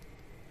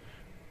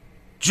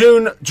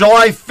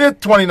 July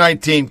 5th,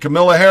 2019.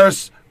 Kamala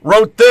Harris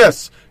wrote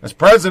this. As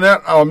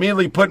president, I'll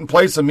immediately put in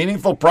place a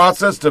meaningful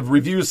process to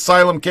review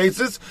asylum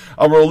cases.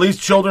 I will release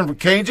children from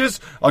cages.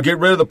 I'll get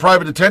rid of the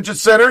private detention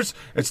centers.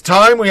 It's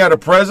time we had a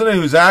president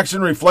whose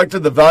action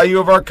reflected the value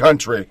of our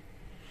country.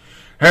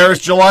 Harris,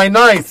 July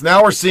 9th.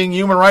 Now we're seeing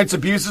human rights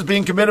abuses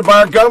being committed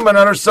by our government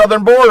on our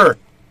southern border.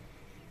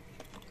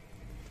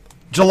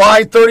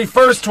 July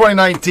 31st,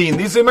 2019.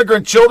 These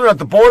immigrant children at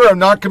the border have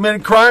not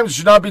committed crimes and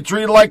should not be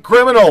treated like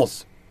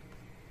criminals.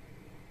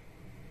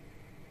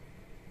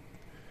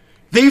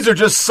 These are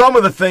just some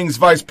of the things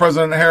Vice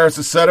President Harris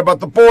has said about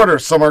the border.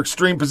 Some are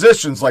extreme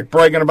positions, like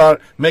bragging about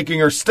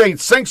making her state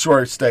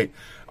sanctuary state.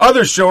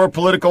 Others show her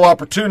political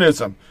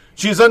opportunism.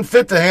 She is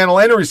unfit to handle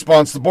any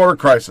response to the border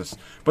crisis.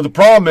 But the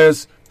problem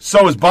is,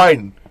 so is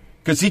Biden,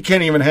 because he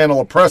can't even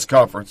handle a press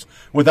conference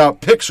without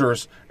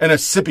pictures and a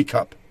sippy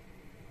cup.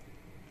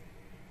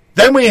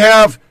 Then we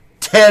have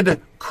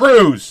Ted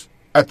Cruz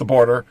at the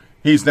border.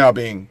 He's now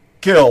being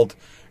killed,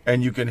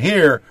 and you can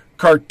hear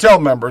cartel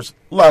members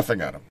laughing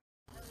at him.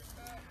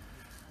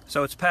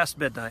 So it's past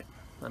midnight.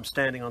 I'm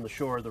standing on the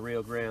shore of the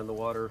Rio Grande. The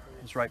water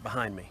is right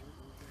behind me.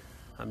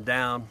 I'm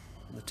down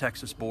on the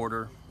Texas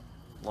border,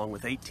 along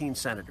with 18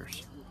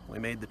 senators. We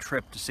made the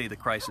trip to see the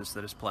crisis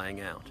that is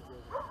playing out.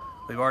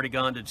 We've already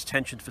gone to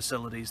detention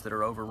facilities that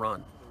are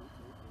overrun,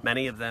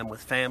 many of them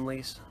with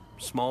families,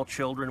 small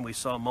children. We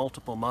saw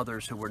multiple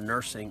mothers who were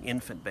nursing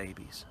infant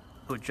babies,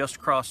 who had just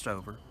crossed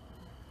over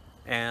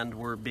and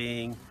were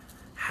being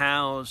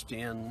housed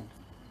in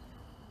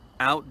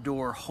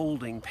outdoor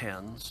holding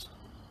pens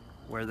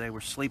where they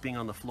were sleeping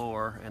on the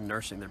floor and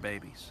nursing their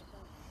babies.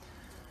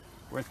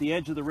 We're at the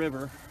edge of the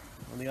river.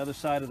 On the other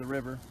side of the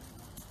river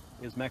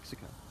is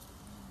Mexico.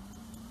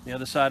 On the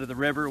other side of the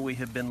river, we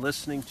have been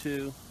listening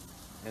to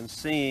and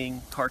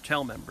seeing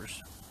cartel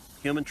members,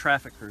 human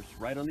traffickers,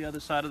 right on the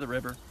other side of the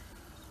river,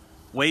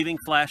 waving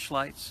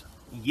flashlights,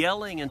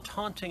 yelling and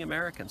taunting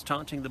Americans,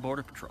 taunting the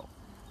Border Patrol,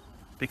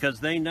 because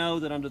they know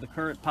that under the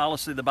current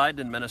policy of the Biden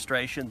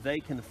administration,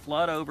 they can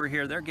flood over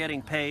here. They're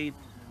getting paid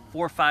 $4,000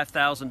 or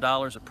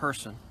 $5,000 a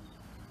person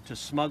to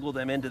smuggle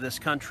them into this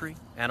country.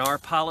 And our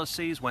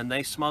policies, when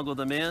they smuggle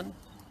them in,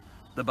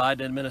 the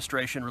Biden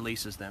administration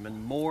releases them,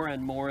 and more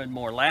and more and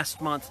more. Last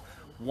month,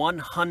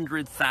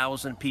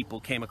 100,000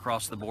 people came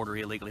across the border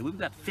illegally. We've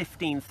got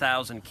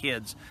 15,000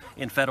 kids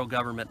in federal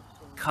government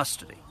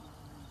custody.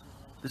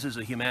 This is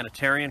a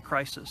humanitarian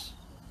crisis.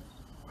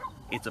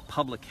 It's a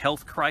public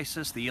health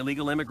crisis. The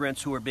illegal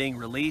immigrants who are being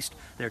released,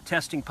 they're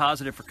testing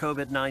positive for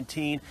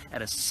COVID-19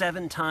 at a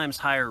 7 times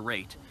higher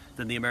rate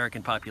than the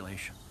American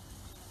population.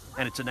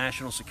 And it's a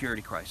national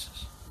security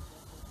crisis.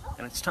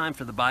 And it's time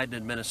for the Biden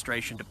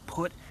administration to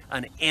put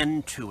an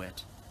end to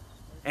it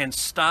and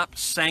stop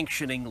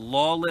sanctioning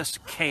lawless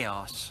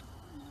chaos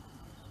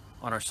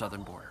on our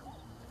southern border.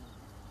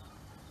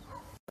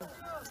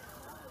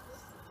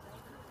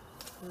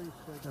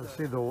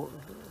 See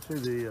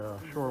the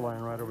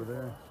shoreline right over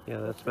there. Yeah,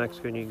 that's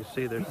Mexico, and you can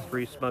see there's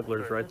 3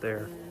 smugglers right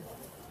there,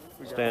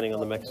 standing on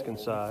the Mexican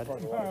side,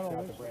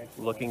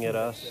 looking at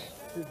us.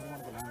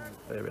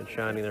 They've been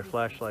shining their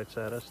flashlights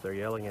at us. They're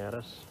yelling at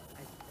us.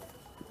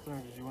 Sir,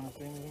 did you want to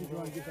say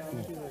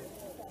anything?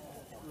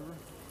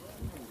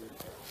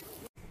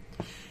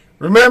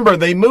 Remember,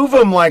 they move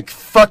them like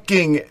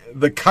fucking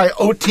the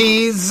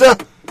coyotes,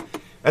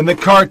 and the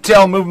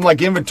cartel move them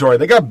like inventory.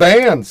 They got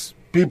bands.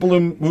 People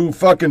who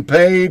fucking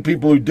paid,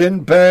 people who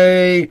didn't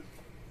pay.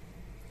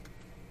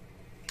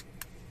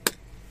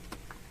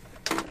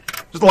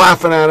 Just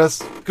laughing at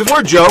us. Because we're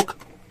a joke.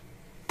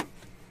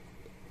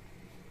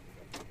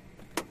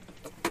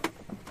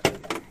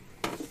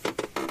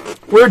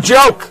 We're a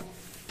joke.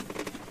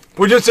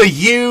 We're just a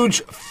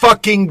huge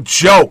fucking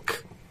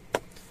joke.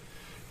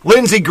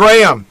 Lindsey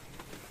Graham.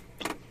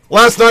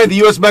 Last night, the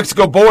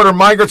U.S.-Mexico border,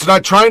 migrants are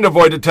not trying to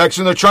avoid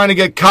detection. They're trying to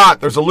get caught.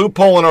 There's a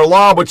loophole in our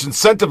law which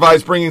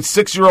incentivizes bringing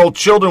 6-year-old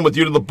children with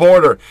you to the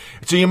border.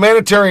 It's a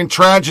humanitarian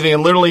tragedy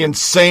and literally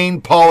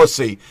insane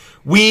policy.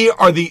 We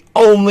are the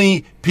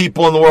only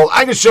people in the world.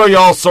 I can show you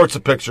all sorts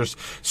of pictures.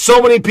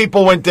 So many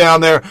people went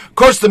down there. Of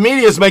course, the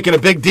media is making a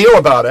big deal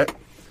about it.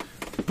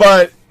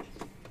 But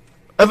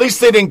at least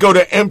they didn't go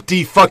to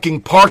empty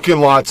fucking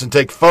parking lots and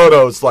take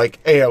photos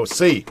like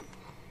AOC.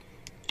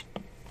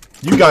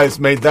 You guys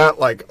made that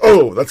like,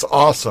 oh, that's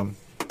awesome.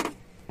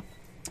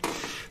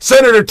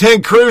 Senator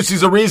Ted Cruz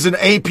sees a reason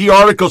AP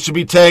article should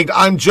be tagged,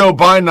 "I'm Joe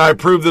Biden, I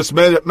approve this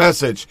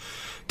message."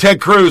 Ted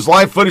Cruz,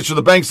 live footage of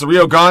the banks of the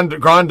Rio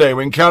Grande.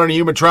 We encountered a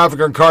human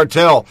trafficker and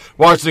cartel.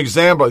 Washington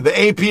Examiner.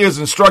 The AP has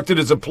instructed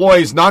its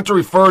employees not to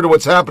refer to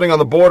what's happening on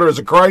the border as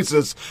a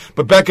crisis,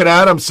 but Beckett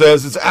Adams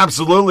says it's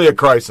absolutely a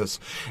crisis.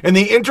 In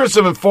the interest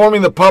of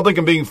informing the public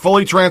and being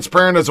fully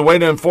transparent as a way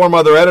to inform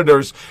other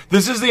editors,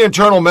 this is the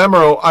internal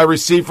memo I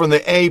received from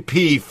the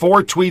AP.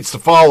 4 tweets to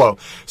follow.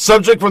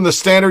 Subject from the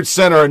Standard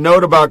Center, a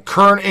note about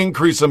current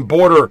increase in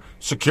border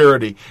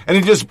security. And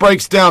he just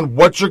breaks down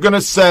what you're going to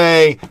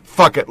say.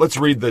 Fuck it. Let's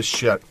read this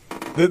shit.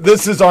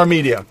 This is our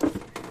media.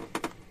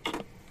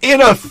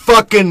 In a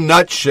fucking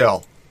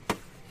nutshell.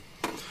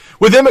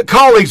 With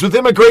colleagues, with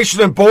immigration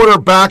and border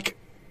back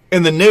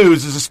in the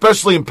news, it's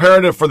especially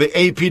imperative for the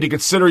AP to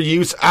consider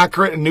use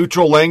accurate and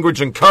neutral language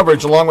and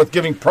coverage, along with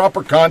giving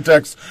proper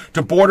context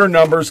to border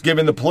numbers,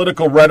 given the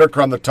political rhetoric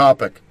on the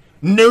topic.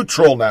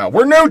 Neutral now.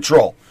 We're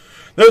neutral.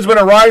 There's been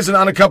a rise in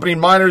unaccompanied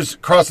minors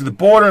crossing the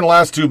border in the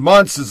last 2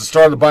 months since the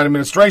start of the Biden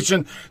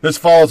administration. This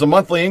follows a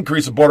monthly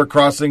increase of border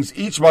crossings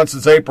each month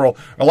since April,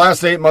 the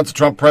last 8 months of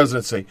Trump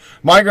presidency.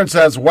 Migrants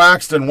has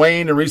waxed and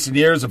waned in recent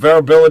years. The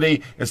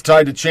variability is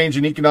tied to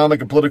changing economic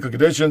and political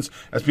conditions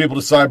as people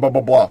decide blah,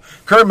 blah, blah.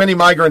 Currently, many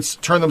migrants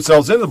turn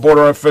themselves into the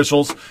border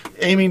officials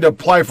aiming to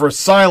apply for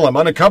asylum.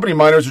 Unaccompanied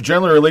minors are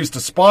generally released to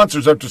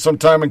sponsors after some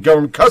time in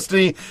government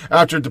custody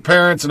after to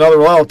parents and other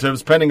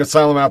relatives pending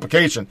asylum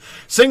application.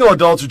 Single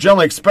adults are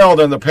generally expelled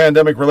under the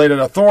pandemic-related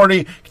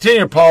authority,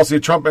 continuing a policy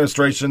of Trump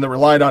administration that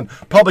relied on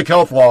public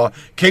health law.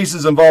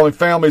 Cases involving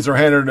families are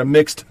handled in a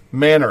mixed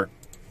manner.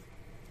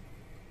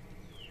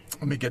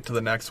 Let me get to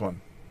the next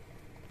one.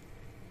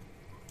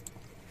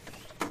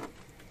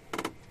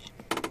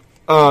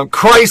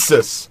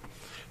 Crisis.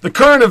 The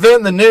current event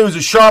in the news,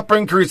 a sharp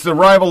increase in the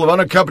arrival of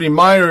unaccompanied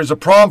minors, a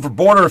problem for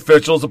border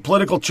officials, a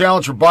political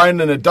challenge for Biden,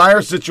 and a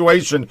dire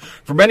situation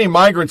for many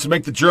migrants to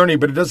make the journey,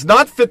 but it does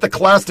not fit the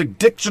classic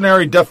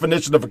dictionary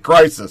definition of a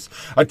crisis,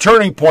 a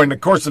turning point in the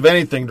course of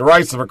anything,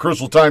 derisive, a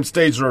crucial time,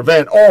 stage, or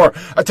event, or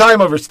a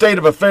time of a state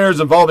of affairs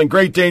involving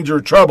great danger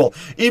or trouble,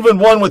 even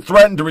one would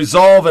threaten to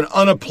resolve in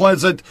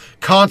unpleasant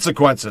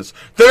consequences.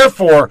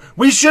 Therefore,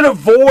 we should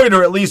avoid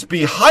or at least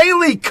be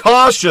highly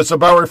cautious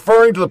about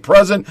referring to the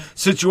present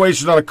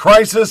situation on a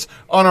crisis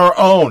on our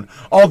own,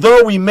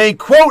 although we may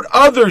quote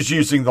others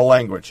using the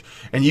language.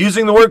 And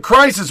using the word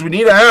crisis, we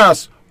need to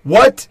ask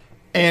what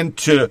and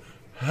to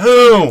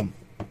whom.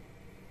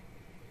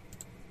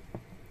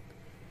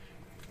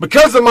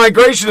 Because the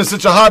migration is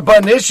such a hot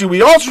button issue,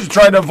 we also should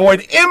try to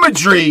avoid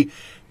imagery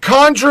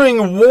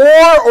conjuring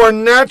war or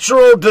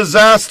natural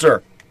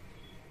disaster,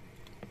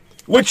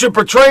 which should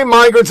portray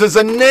migrants as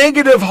a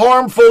negative,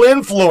 harmful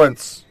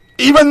influence,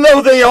 even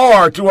though they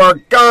are to our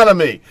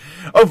economy.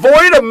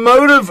 Avoid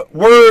emotive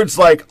words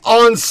like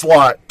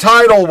onslaught,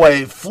 tidal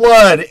wave,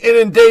 flood,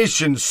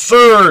 inundation,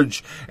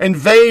 surge,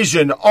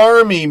 invasion,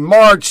 army,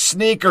 march,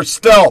 sneak, or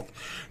stealth.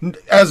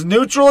 As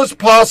neutral as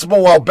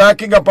possible while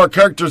backing up our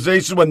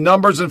characterization with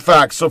numbers and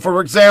facts. So,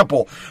 for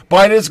example,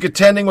 Biden is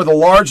contending with a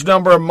large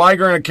number of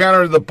migrant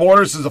encounters at the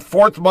border since a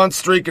 4th-month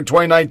streak in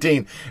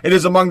 2019. It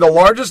is among the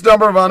largest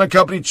number of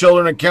unaccompanied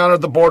children encountered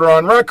at the border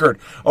on record.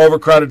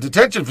 Overcrowded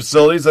detention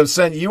facilities have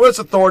sent U.S.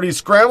 authorities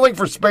scrambling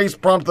for space,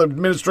 prompted the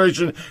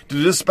administration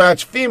to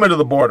dispatch FEMA to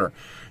the border.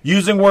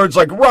 Using words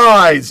like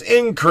rise,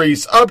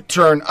 increase,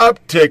 upturn,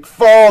 uptick,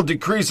 fall,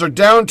 decrease, or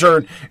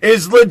downturn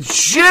is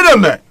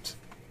legitimate.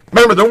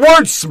 Remember, they're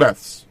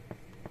wordsmiths.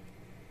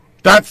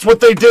 That's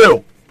what they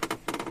do.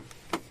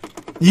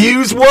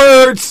 Use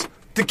words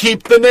to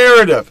keep the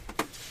narrative.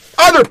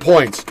 Other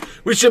points.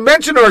 We should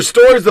mention in our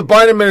stories the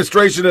Biden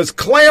administration has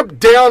clamped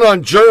down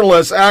on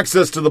journalists'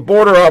 access to the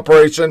border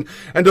operation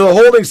and to the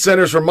holding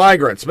centers for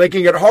migrants,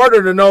 making it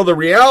harder to know the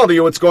reality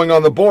of what's going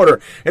on the border.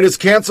 It has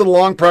canceled a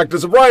long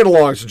practice of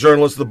ride-alongs to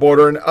journalists at the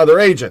border and other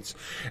agents.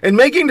 In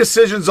making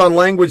decisions on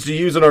language to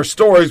use in our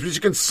stories, we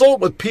should consult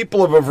with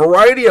people of a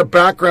variety of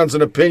backgrounds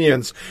and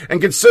opinions and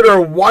consider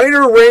a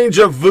wider range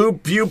of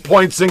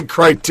viewpoints and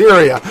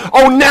criteria.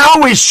 Oh,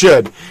 now we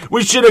should.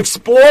 We should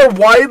explore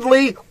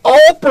widely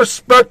all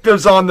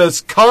perspectives on this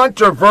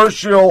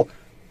controversial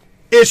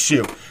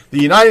issue.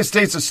 The United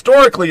States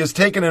historically has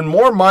taken in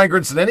more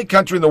migrants than any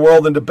country in the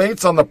world, and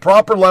debates on the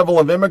proper level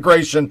of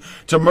immigration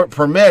to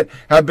permit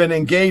have been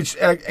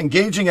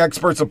engaging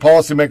experts and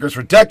policymakers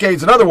for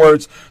decades. In other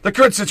words, the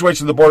current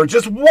situation of the border,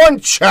 just one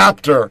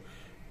chapter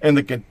in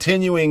the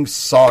continuing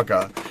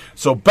saga.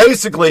 So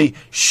basically,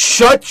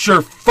 shut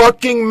your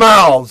fucking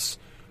mouths.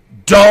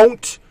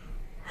 Don't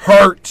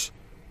hurt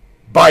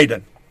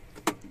Biden.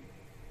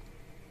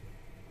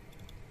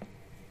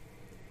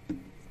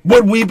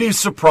 Would we be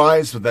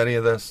surprised with any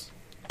of this?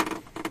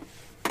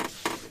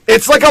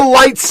 It's like a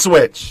light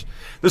switch.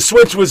 The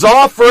switch was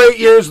off for 8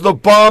 years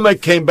with Obama.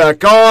 It came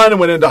back on and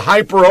went into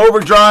hyper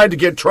overdrive to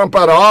get Trump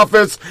out of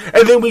office.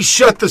 And then we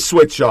shut the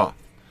switch off.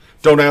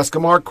 Don't ask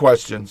him hard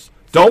questions.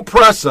 Don't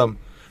press him.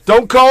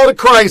 Don't call it a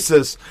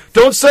crisis.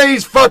 Don't say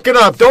he's fucking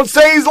up. Don't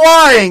say he's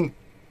lying.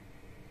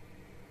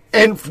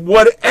 And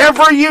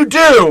whatever you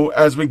do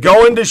as we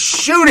go into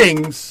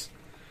shootings,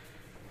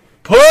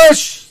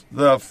 push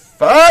the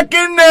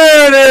fucking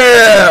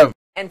narrative.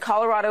 And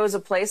Colorado is a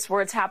place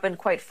where it's happened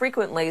quite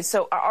frequently.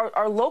 So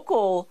our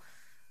local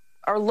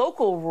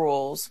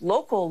rules,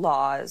 local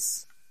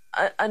laws,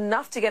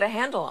 enough to get a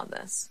handle on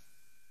this?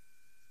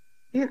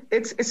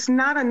 It's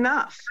not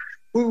enough.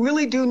 We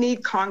really do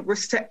need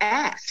Congress to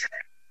act.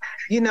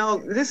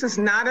 This is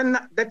not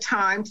the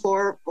time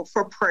for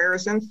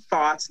prayers and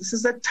thoughts. This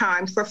is a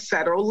time for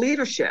federal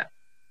leadership.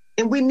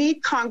 And we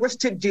need Congress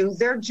to do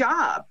their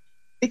job,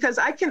 because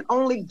I can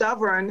only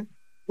govern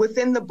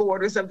within the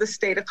borders of the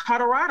state of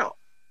Colorado.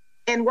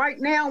 And right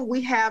now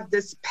we have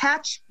this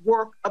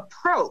patchwork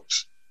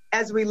approach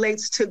as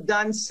relates to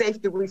gun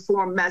safety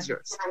reform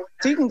measures.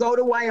 So you can go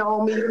to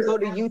Wyoming, you can go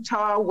to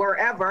Utah,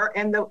 wherever,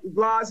 and the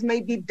laws may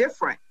be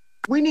different.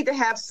 We need to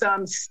have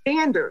some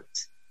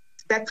standards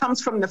that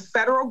comes from the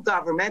federal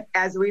government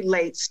as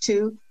relates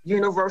to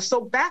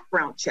universal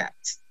background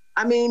checks.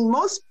 I mean,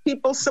 most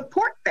people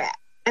support that.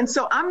 And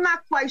so I'm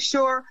not quite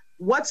sure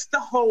what's the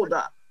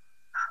holdup.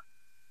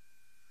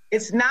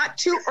 It's not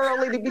too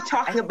early to be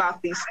talking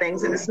about these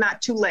things, and it's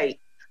not too late.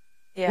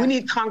 Yeah. We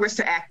need Congress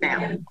to act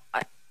now.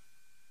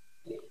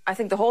 I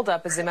think the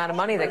holdup is the amount of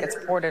money that gets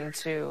poured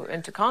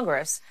into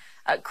Congress.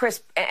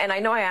 Chris, and I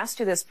know I asked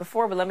you this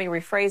before, but let me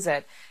rephrase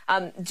it.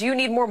 Do you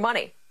need more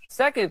money?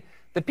 Second,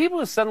 the people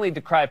who suddenly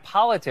decry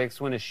politics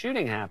when a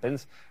shooting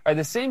happens are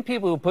the same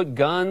people who put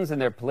guns in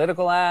their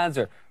political ads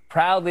or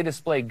proudly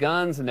display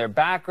guns in their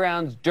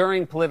backgrounds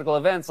during political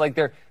events, like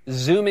they're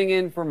zooming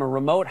in from a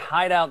remote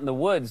hideout in the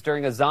woods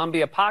during a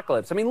zombie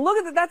apocalypse. I mean, look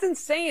at that. That's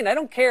insane. I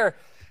don't care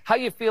how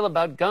you feel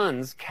about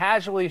guns.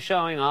 Casually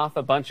showing off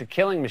a bunch of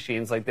killing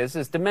machines like this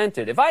is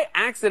demented. If I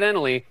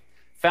accidentally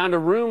found a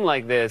room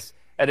like this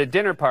at a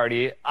dinner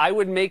party, I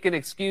would make an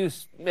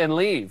excuse and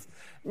leave.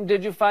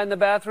 Did you find the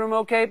bathroom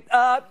okay?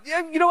 Yeah,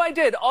 I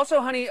did.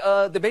 Also, honey,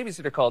 the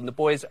babysitter called and the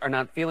boys are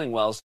not feeling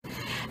well.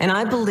 And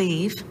I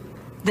believe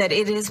that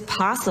it is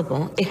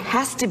possible, it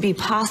has to be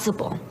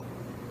possible,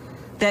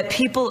 that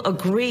people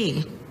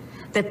agree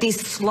that these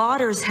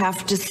slaughters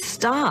have to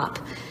stop.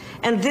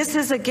 And this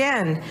is,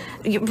 again,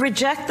 you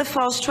reject the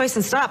false choice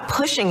and stop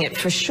pushing it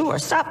for sure.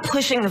 Stop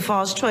pushing the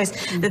false choice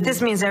that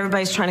this means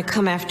everybody's trying to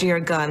come after your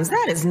guns.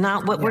 That is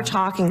not what we're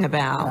talking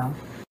about.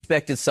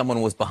 Suspected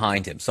someone was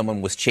behind him. Someone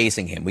was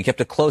chasing him. We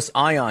kept a close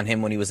eye on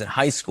him when he was in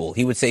high school.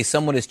 He would say,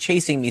 someone is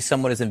chasing me,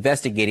 someone is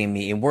investigating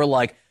me. And we're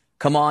like,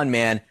 come on,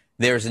 man,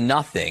 there's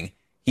nothing.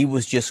 He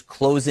was just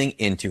closing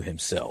into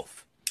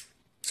himself.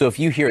 So if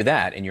you hear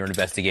that and you're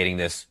investigating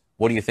this,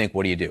 what do you think?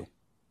 What do you do?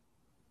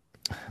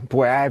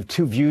 Boy, I have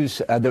two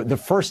views. The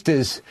first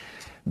is,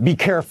 be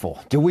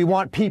careful. Do we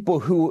want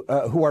people who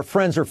are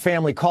friends or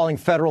family calling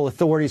federal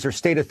authorities or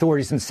state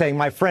authorities and saying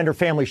my friend or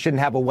family shouldn't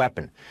have a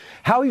weapon?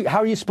 How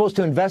are you supposed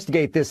to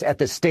investigate this at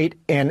the state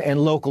and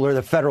local or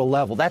the federal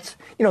level? That's,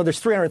 there's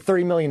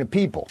 330 million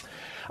people.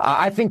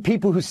 I think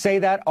people who say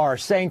that are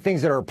saying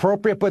things that are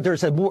appropriate, but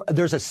there's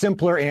a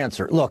simpler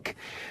answer. Look,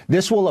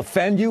 this will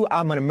offend you.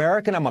 I'm an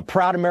American. I'm a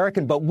proud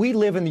American, but we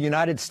live in the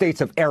United States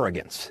of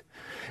arrogance.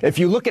 If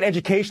you look at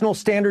educational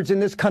standards in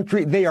this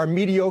country, they are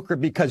mediocre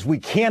because we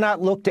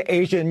cannot look to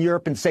Asia and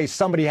Europe and say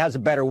somebody has a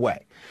better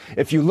way.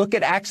 If you look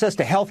at access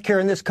to health care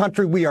in this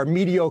country, we are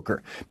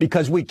mediocre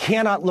because we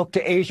cannot look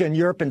to Asia and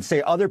Europe and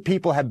say other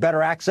people have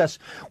better access.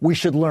 We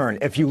should learn.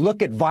 If you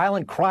look at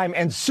violent crime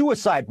and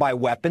suicide by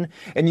weapon,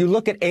 and you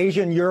look at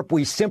Asia and Europe,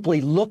 we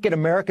simply look at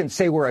America and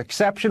say we're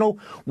exceptional.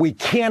 We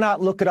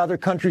cannot look at other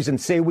countries and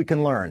say we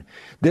can learn.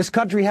 This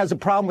country has a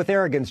problem with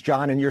arrogance,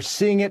 John, and you're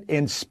seeing it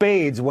in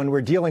spades when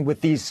we're dealing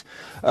with these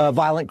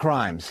violent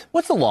crimes.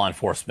 What's the law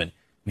enforcement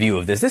view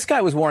of this? This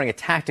guy was wearing a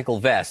tactical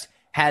vest,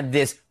 had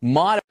this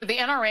The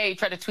NRA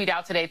tried to tweet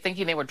out today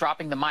thinking they were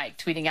dropping the mic,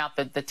 tweeting out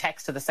the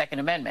text of the Second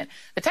Amendment.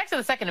 The text of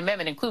the Second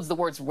Amendment includes the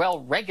words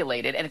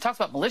well-regulated, and it talks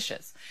about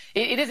militias.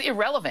 It is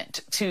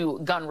irrelevant to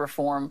gun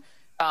reform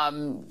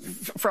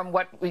from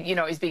what,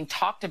 is being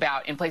talked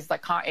about in places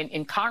like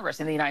in Congress,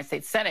 in the United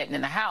States Senate, and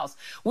in the House.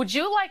 Would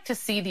you like to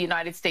see the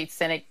United States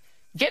Senate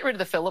get rid of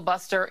the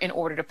filibuster in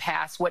order to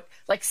pass what,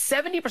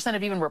 70%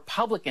 of even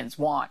Republicans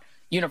want,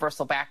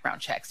 universal background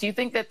checks? Do you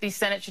think that the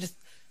Senate should just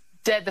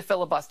dead the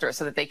filibuster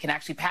so that they can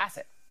actually pass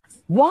it?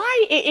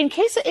 Why, in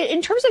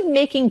terms of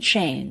making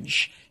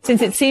change,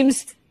 since it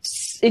seems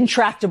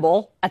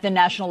intractable at the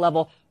national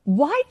level,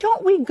 why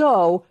don't we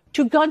go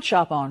to gun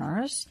shop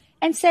owners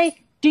and say,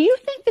 do you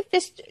think that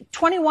this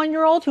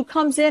 21-year-old who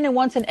comes in and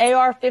wants an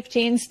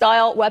AR-15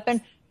 style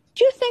weapon,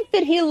 do you think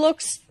that he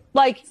looks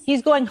like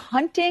he's going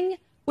hunting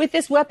with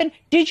this weapon?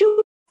 Did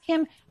you ask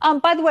him?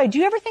 By the way, do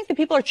you ever think that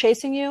people are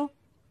chasing you?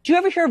 Do you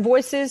ever hear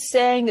voices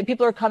saying that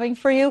people are coming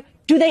for you?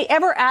 Do they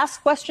ever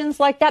ask questions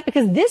like that?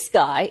 Because this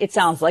guy, it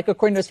sounds like,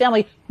 according to his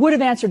family, would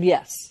have answered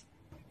yes.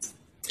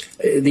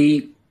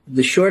 The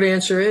short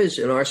answer is,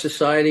 in our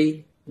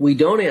society, we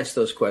don't ask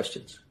those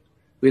questions.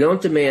 We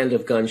don't demand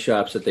of gun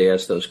shops that they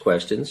ask those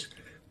questions.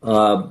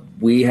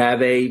 We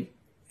have a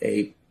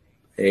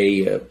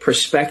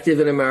perspective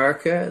in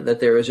America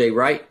that there is a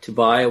right to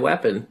buy a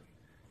weapon,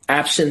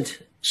 absent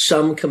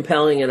some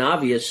compelling and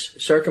obvious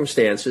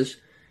circumstances.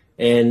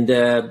 And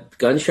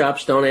gun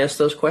shops don't ask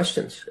those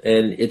questions,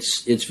 and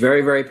it's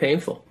very, very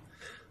painful.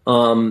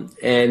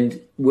 And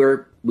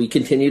we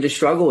continue to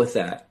struggle with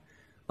that.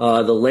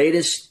 The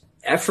latest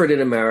effort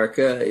in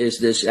America is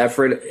this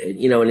effort,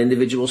 in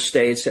individual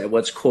states at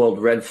what's called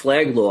red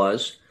flag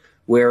laws,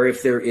 where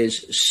if there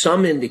is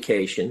some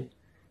indication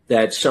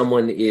that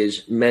someone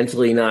is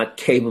mentally not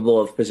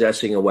capable of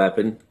possessing a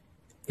weapon,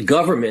 the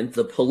government,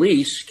 the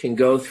police, can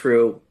go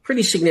through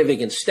pretty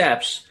significant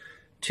steps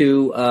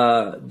to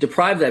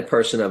deprive that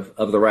person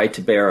of the right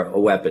to bear a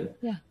weapon,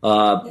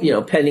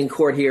 pending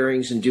court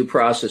hearings and due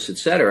process, et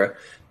cetera.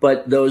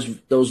 But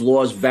those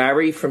laws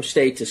vary from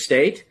state to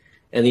state,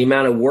 and the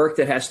amount of work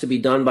that has to be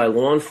done by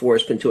law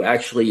enforcement to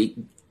actually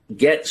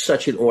get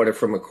such an order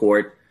from a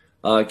court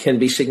can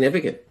be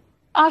significant.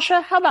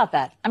 Asha, how about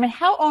that? I mean,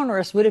 how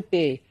onerous would it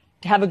be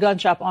to have a gun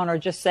shop owner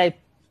just say,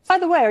 by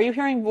the way, are you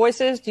hearing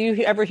voices? Do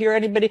you ever hear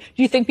anybody?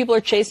 Do you think people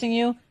are chasing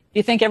you? Do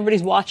you think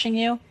everybody's watching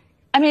you?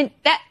 I mean,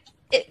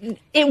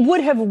 it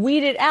would have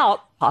weeded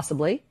out,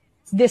 possibly,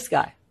 this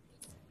guy.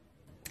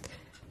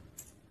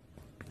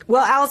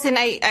 Well, Allison,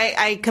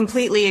 I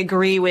completely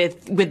agree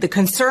with the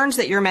concerns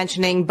that you're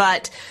mentioning,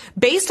 but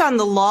based on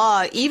the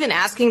law, even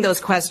asking those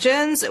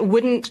questions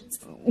wouldn't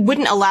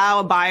allow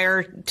a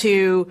buyer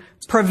to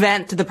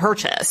prevent the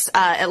purchase,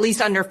 at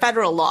least under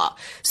federal law.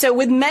 So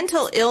with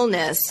mental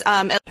illness,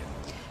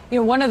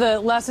 one of the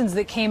lessons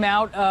that came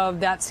out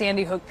of that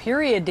Sandy Hook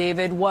period,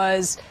 David,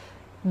 was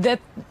that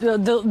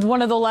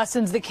one of the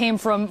lessons that came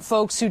from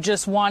folks who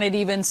just wanted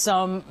even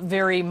some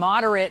very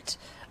moderate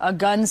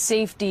gun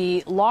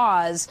safety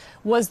laws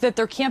was that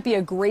there can't be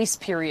a grace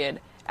period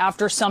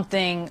after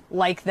something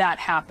like that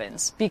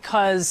happens,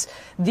 because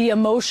the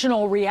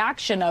emotional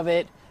reaction of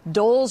it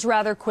doles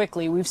rather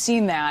quickly. We've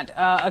seen that.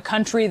 A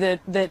country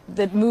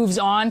that moves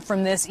on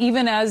from this,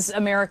 even as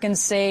Americans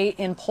say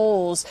in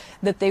polls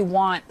that they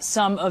want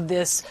some of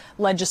this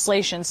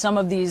legislation, some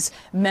of these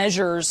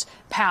measures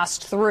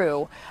passed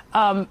through.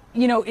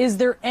 Is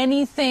there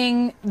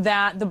anything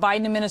that the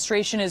Biden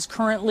administration is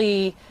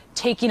currently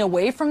taking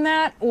away from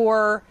that?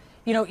 Or,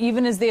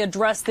 even as they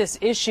address this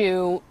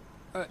issue,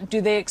 do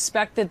they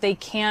expect that they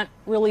can't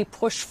really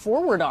push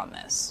forward on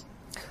this?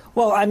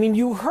 Well, I mean,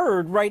 you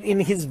heard, right, in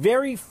his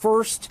very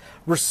first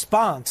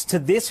response to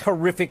this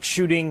horrific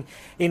shooting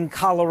in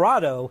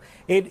Colorado,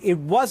 it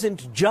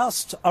wasn't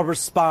just a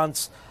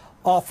response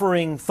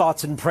offering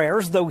thoughts and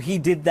prayers, though he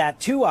did that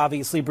too,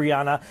 obviously,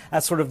 Brianna,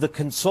 as sort of the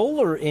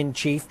consoler in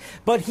chief.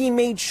 But he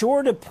made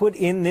sure to put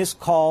in this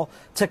call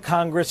to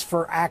Congress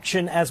for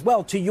action as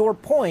well. To your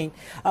point,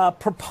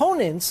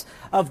 proponents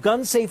of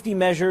gun safety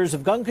measures,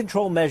 of gun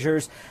control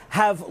measures,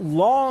 have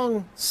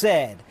long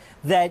said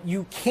that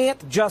you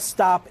can't just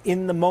stop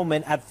in the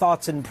moment at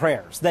thoughts and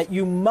prayers, that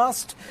you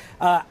must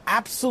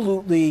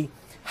absolutely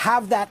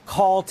have that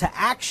call to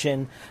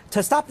action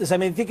to stop this. I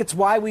mean, I think it's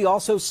why we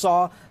also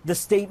saw the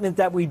statement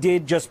that we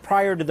did just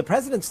prior to the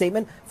president's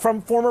statement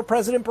from former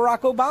President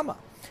Barack Obama,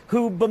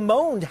 who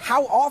bemoaned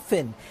how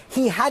often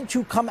he had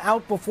to come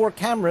out before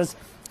cameras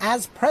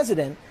as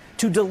president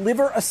to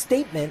deliver a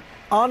statement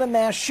on a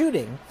mass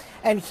shooting.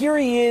 And here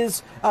he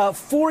is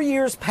 4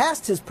 years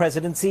past his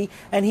presidency,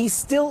 and he's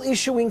still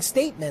issuing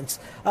statements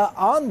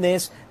on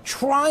this,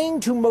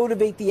 trying to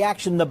motivate the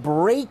action, the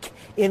break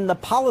in the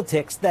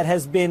politics that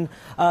has been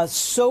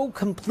so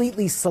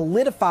completely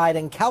solidified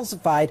and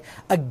calcified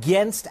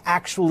against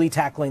actually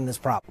tackling this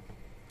problem.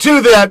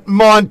 To that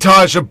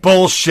montage of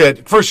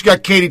bullshit. First you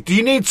got Katie, do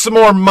you need some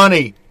more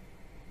money?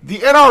 The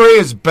NRA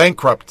is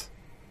bankrupt.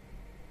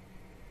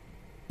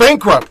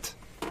 Bankrupt.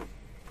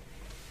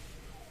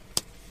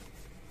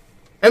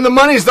 And the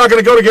money's not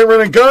going to go to get rid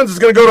of guns. It's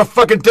going to go to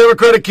fucking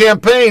Democratic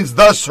campaigns,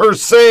 thus her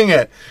saying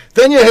it.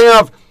 Then you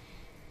have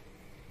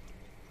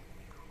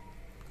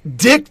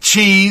Dick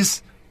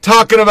Cheese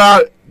talking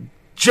about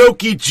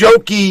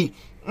jokey,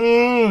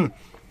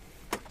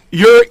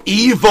 you're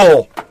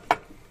evil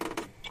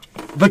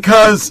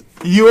because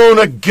you own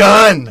a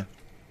gun.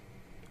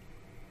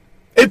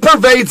 It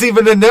pervades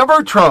even the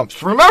never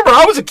Trumps. Remember,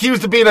 I was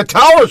accused of being a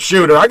tower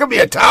shooter. I could be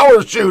a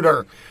tower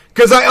shooter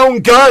because I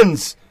own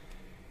guns.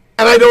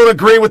 And I don't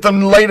agree with the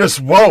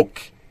latest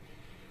woke.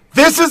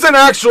 This is an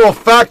actual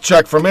fact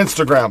check from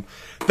Instagram.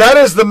 That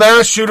is the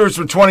mass shooters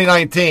from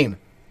 2019.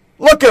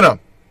 Look at them.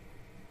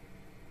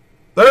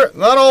 They're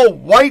not all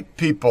white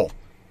people.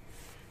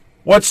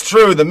 What's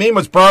true? The meme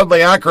was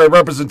broadly accurate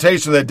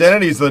representation of the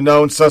identities of the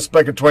known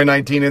suspect in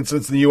 2019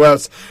 incidents in the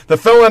U.S. that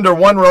fell under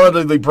one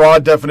relatively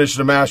broad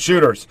definition of mass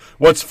shooters.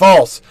 What's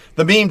false?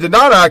 The meme did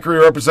not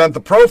accurately represent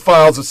the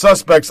profiles of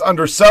suspects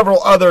under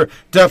several other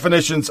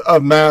definitions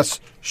of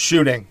mass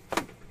shooting.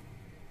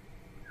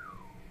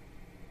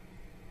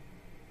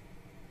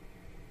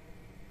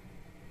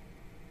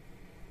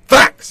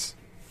 Facts.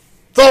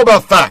 It's all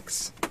about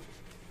facts.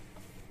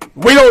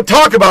 We don't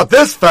talk about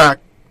this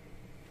fact.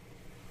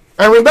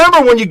 And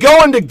remember, when you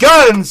go into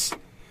guns,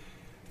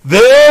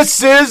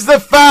 this is the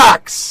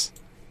facts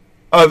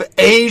of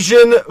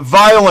Asian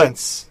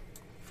violence.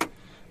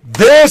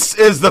 This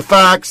is the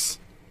facts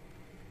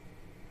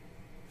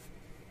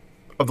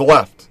of the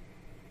left.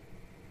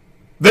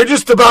 They're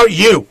just about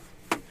you.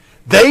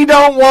 They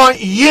don't want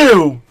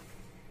you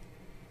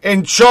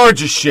in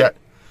charge of shit.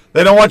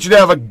 They don't want you to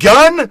have a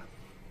gun.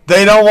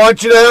 They don't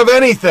want you to have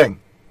anything.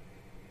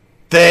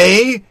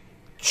 They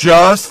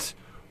just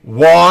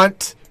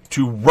want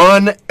to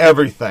run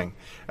everything.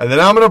 And then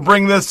I'm going to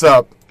bring this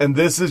up, and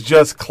this is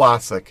just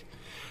classic.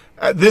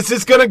 This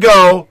is going to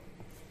go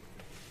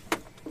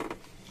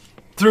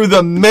through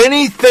the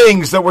many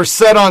things that were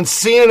said on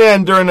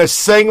CNN during a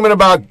segment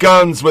about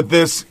guns with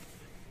this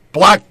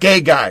black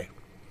gay guy.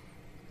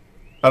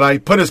 And I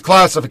put his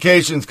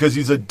classifications because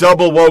he's a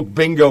double woke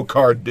bingo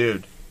card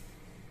dude.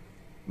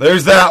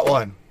 There's that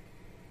one.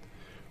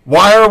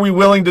 Why are we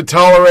willing to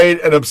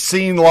tolerate an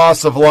obscene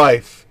loss of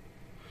life?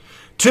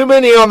 Too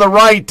many on the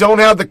right don't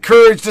have the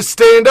courage to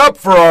stand up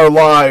for our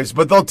lives,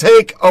 but they'll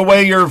take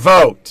away your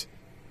vote.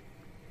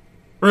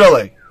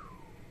 Really?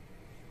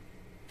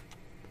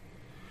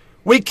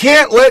 We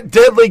can't let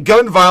deadly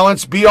gun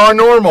violence be our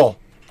normal.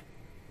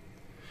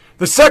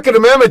 The Second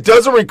Amendment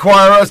doesn't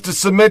require us to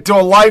submit to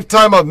a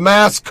lifetime of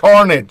mass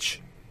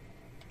carnage.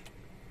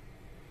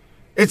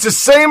 It's the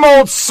same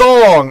old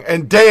song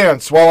and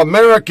dance while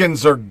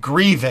Americans are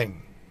grieving.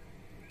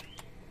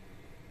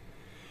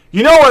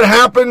 You know what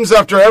happens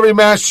after every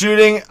mass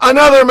shooting?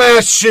 Another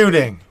mass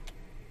shooting.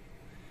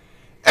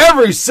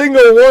 Every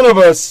single one of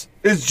us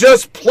is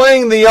just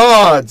playing the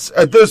odds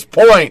at this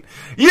point.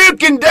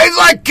 It's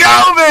like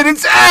COVID.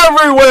 It's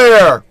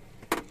everywhere.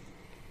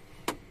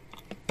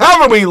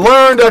 Haven't we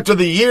learned after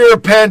the year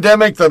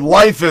pandemic that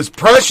life is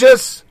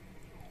precious?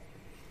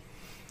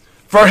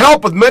 For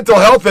help with mental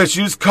health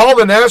issues, call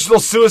the National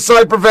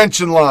Suicide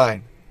Prevention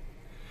Line.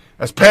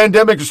 As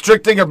pandemic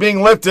restricting are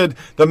being lifted,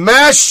 the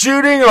mass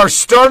shooting are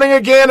starting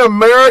again.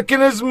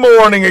 American is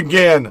mourning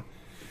again.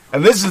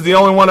 And this is the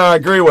only one I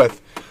agree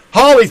with.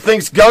 Holly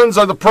thinks guns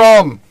are the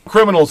problem.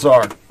 Criminals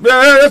are.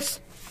 Yeah, that's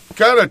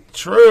kind of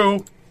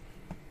true.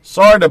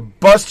 Sorry to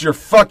bust your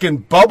fucking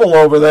bubble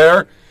over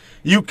there.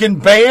 You can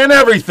ban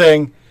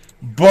everything,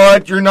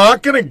 but you're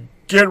not going to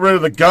get rid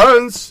of the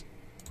guns.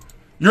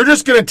 You're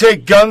just going to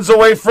take guns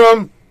away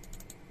from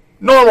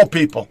normal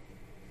people.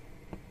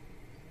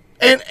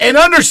 And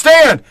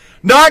understand,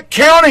 not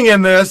counting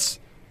in this,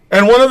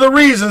 and one of the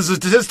reasons, the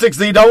statistics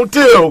they don't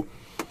do,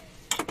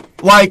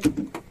 like,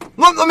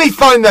 let me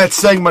find that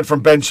segment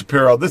from Ben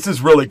Shapiro. This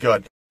is really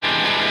good.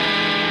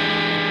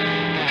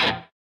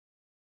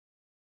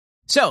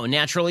 So,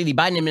 naturally, the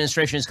Biden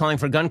administration is calling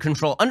for gun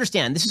control.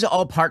 Understand, this is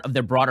all part of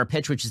their broader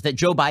pitch, which is that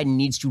Joe Biden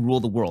needs to rule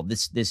the world.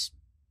 This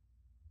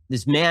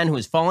man who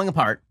is falling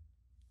apart,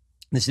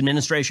 this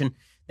administration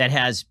that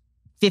has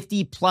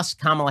 50-plus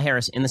Kamala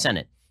Harris in the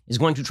Senate, is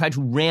going to try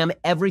to ram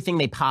everything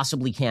they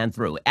possibly can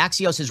through.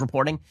 Axios is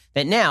reporting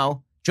that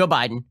now Joe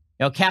Biden,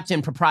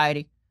 Captain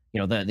Propriety,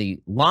 the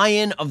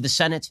lion of the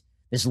Senate,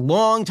 this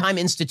longtime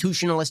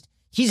institutionalist,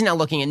 he's now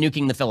looking at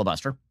nuking the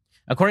filibuster.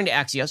 According to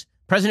Axios,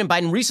 President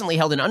Biden recently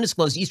held an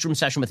undisclosed East Room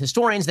session with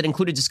historians that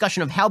included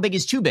discussion of how big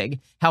is too big,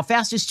 how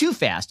fast is too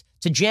fast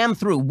to jam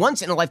through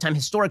once-in-a-lifetime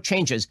historic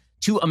changes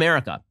to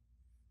America.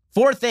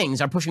 Four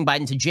things are pushing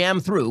Biden to jam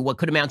through what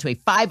could amount to a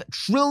 $5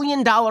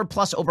 trillion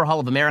plus overhaul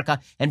of America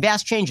and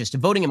vast changes to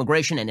voting,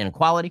 immigration, and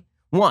inequality.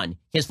 1,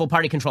 he has full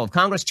party control of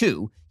Congress.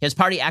 2, he has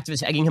party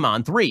activists egging him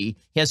on. 3,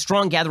 he has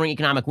strong gathering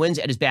economic wins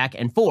at his back.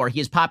 And 4, he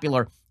is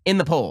popular in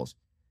the polls.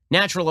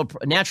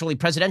 Naturally,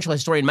 presidential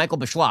historian Michael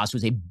Beschloss,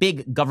 who's a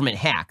big government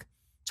hack,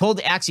 told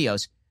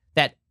Axios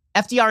that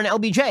FDR and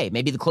LBJ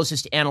may be the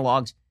closest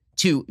analogs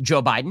to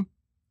Joe Biden.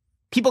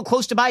 People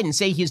close to Biden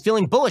say he is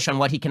feeling bullish on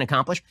what he can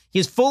accomplish. He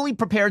is fully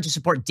prepared to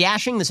support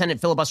dashing the Senate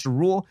filibuster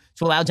rule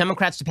to allow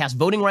Democrats to pass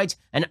voting rights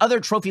and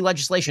other trophy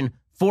legislation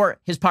for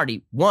his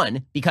party.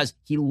 1, because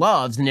he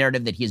loves the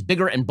narrative that he is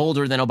bigger and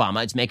bolder than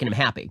Obama. It's making him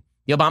happy.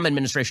 The Obama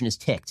administration is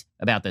ticked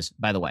about this,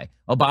 by the way.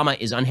 Obama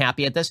is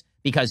unhappy at this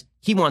because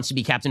he wants to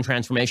be Captain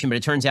Transformation, but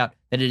it turns out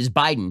that it is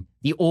Biden,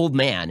 the old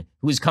man,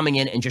 who is coming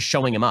in and just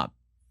showing him up.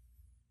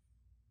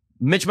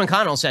 Mitch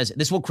McConnell says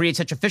this will create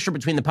such a fissure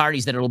between the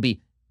parties that it will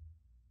be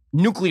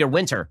nuclear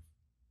winter.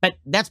 But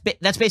that's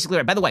basically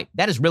right. By the way,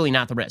 that is really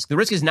not the risk. The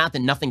risk is not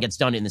that nothing gets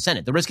done in the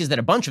Senate. The risk is that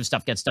a bunch of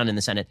stuff gets done in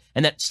the Senate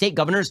and that state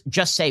governors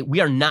just say, we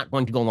are not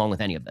going to go along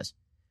with any of this.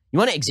 You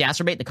want to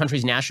exacerbate the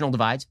country's national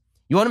divides?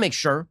 You want to make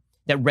sure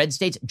that red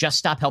states just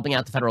stop helping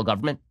out the federal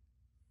government?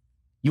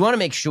 You want to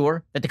make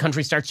sure that the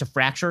country starts to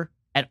fracture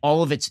at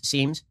all of its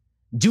seams?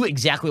 Do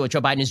exactly what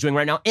Joe Biden is doing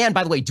right now. And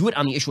by the way, do it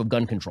on the issue of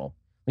gun control.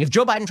 If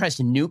Joe Biden tries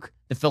to nuke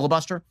the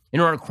filibuster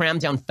in order to cram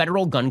down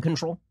federal gun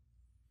control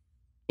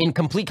in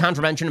complete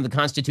contravention of the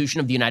Constitution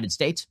of the United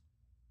States,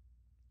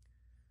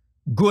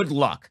 good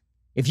luck.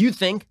 If you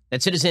think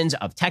that citizens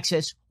of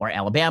Texas or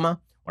Alabama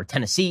or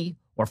Tennessee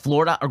or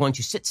Florida are going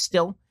to sit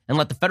still and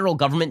let the federal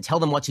government tell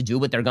them what to do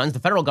with their guns, the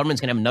federal government's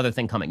going to have another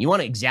thing coming. You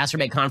want to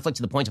exacerbate conflict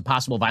to the point of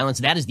possible violence?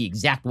 That is the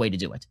exact way to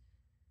do it.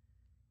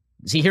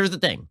 See, here's the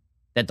thing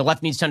that the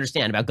left needs to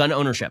understand about gun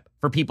ownership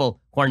for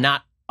people who are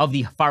not of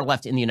the far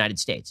left in the United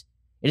States.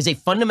 It is a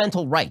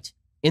fundamental right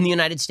in the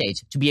United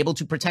States to be able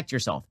to protect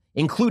yourself,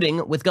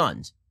 including with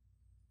guns.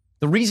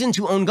 The reason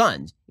to own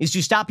guns is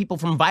to stop people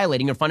from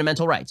violating your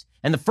fundamental rights.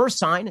 And the first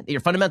sign that your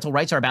fundamental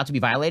rights are about to be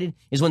violated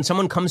is when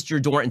someone comes to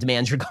your door and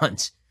demands your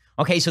guns.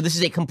 Okay, so this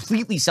is a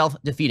completely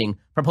self-defeating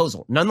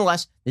proposal.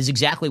 Nonetheless, this is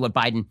exactly what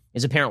Biden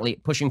is apparently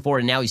pushing forward,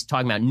 and now he's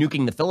talking about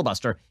nuking the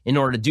filibuster in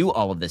order to do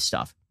all of this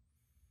stuff.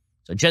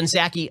 So Jen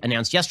Psaki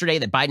announced yesterday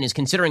that Biden is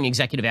considering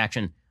executive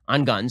action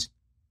on guns.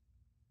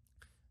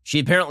 She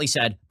apparently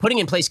said, putting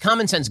in place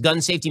common sense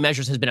gun safety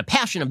measures has been a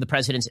passion of the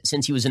president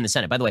since he was in the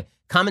Senate. By the way,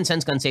 common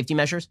sense gun safety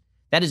measures,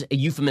 that is a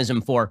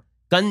euphemism for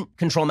gun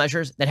control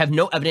measures that have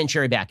no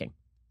evidentiary backing.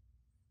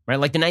 Right?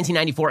 Like the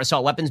 1994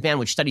 assault weapons ban,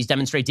 which studies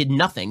demonstrate did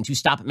nothing to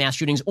stop mass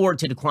shootings or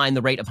to decline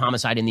the rate of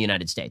homicide in the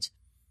United States.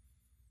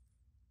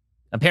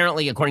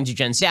 Apparently, according to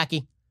Jen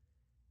Psaki,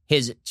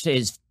 his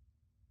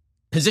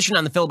position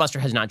on the filibuster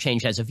has not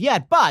changed as of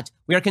yet, but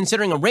we are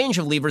considering a range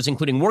of levers,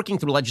 including working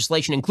through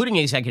legislation, including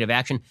executive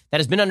action that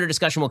has been under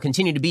discussion, will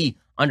continue to be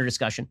under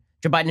discussion.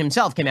 Joe Biden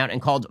himself came out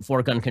and called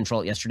for gun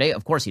control yesterday.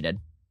 Of course he did.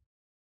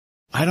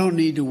 I don't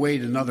need to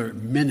wait another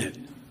minute,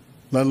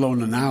 let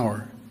alone an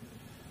hour,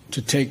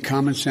 to take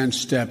common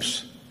sense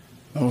steps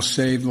that will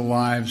save the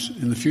lives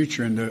in the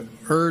future and to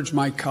urge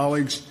my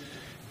colleagues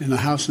in the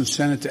House and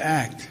Senate to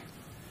act.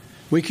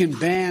 We can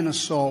ban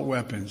assault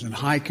weapons and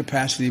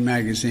high-capacity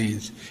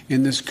magazines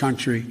in this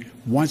country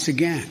once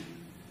again.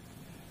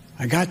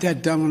 I got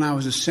that done when I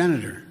was a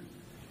senator.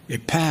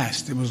 It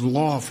passed. It was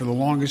law for the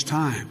longest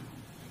time.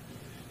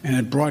 And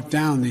it brought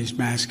down these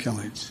mass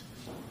killings.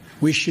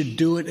 We should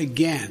do it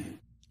again.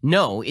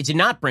 No, it did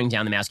not bring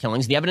down the mass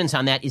killings. The evidence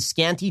on that is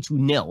scanty to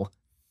nil.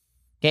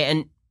 Okay,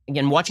 and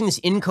again, watching this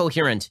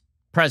incoherent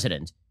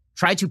president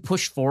try to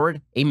push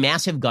forward a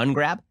massive gun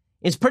grab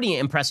is pretty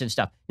impressive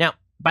stuff. Now,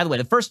 by the way,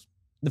 the first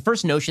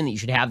notion that you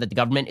should have that the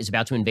government is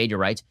about to invade your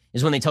rights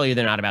is when they tell you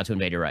they're not about to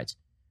invade your rights.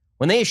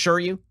 When they assure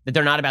you that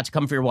they're not about to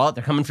come for your wallet,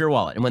 they're coming for your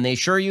wallet. And when they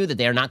assure you that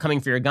they are not coming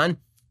for your gun,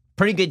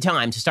 pretty good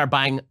time to start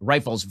buying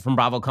rifles from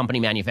Bravo Company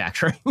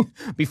Manufacturing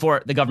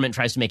before the government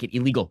tries to make it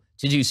illegal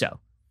to do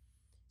so.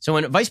 So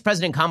when Vice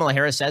President Kamala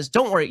Harris says,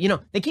 don't worry,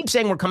 they keep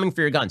saying we're coming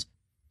for your guns.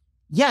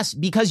 Yes,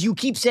 because you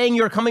keep saying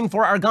you're coming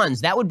for our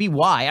guns. That would be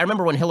why. I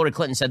remember when Hillary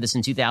Clinton said this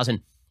in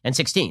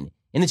 2016.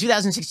 In the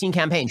 2016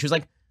 campaign, she was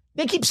like,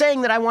 they keep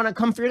saying that I want to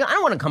come for your guns. I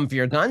don't want to come for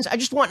your guns. I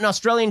just want an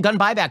Australian gun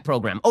buyback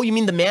program. Oh, you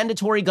mean the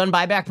mandatory gun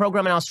buyback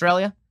program in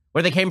Australia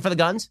where they came for the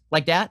guns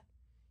like that?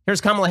 Here's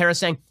Kamala Harris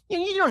saying,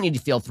 you don't need to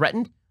feel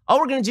threatened. All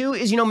we're going to do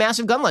is,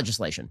 massive gun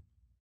legislation.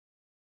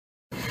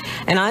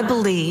 And I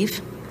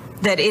believe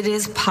that it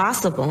is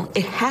possible,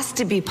 it has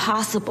to be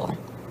possible,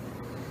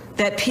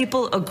 that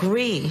people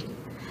agree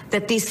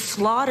that these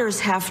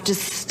slaughters have to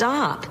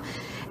stop.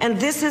 And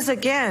this is,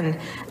 again,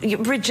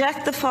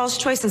 reject the false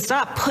choice and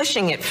stop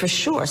pushing it for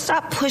sure.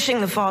 Stop pushing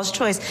the false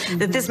choice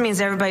that this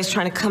means everybody's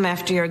trying to come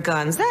after your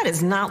guns. That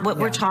is not what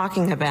we're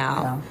talking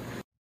about. Yeah.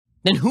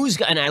 Then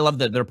and I love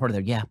the reporter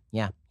there.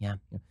 Yeah.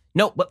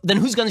 No, but then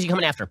whose guns are you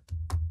coming after?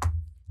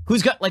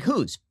 Whose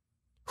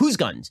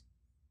guns?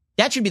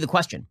 That should be the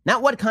question.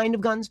 Not what kind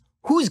of guns,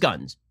 whose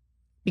guns?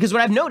 Because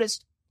what I've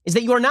noticed is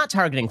that you are not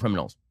targeting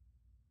criminals.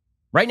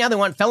 Right now, they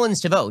want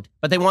felons to vote,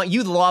 but they want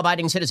you, the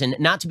law-abiding citizen,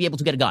 not to be able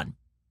to get a gun.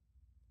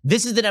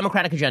 This is the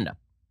Democratic agenda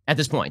at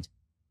this point.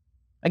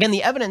 Again,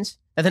 the evidence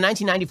that the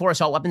 1994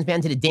 assault weapons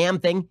ban did a damn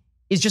thing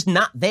is just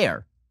not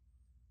there.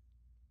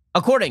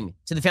 According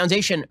to the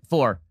Foundation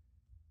for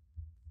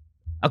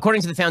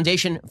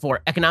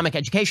Economic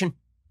Education,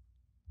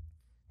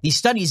 these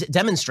studies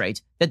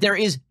demonstrate that there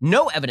is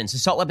no evidence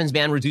assault weapons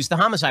ban reduced the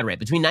homicide rate.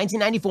 Between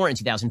 1994 and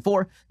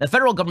 2004, the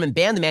federal government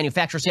banned the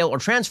manufacture, sale, or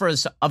transfer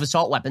of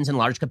assault weapons in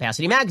large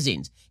capacity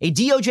magazines. A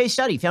DOJ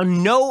study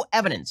found no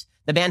evidence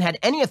the ban had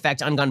any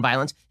effect on gun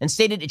violence and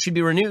stated it should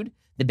be renewed.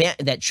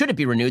 Should it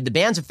be renewed, the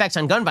ban's effects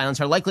on gun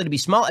violence are likely to be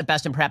small at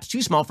best and perhaps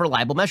too small for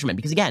reliable measurement.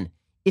 Because again,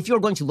 if you're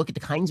going to look at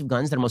the kinds of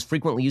guns that are most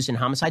frequently used in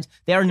homicides,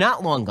 they are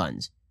not long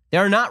guns. They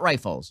are not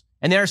rifles.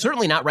 And they are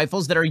certainly not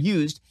rifles that are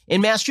used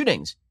in mass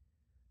shootings.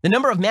 The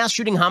number of mass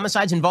shooting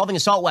homicides involving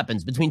assault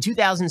weapons between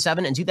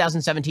 2007 and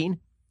 2017,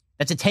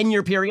 that's a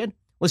 10-year period,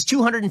 was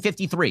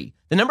 253.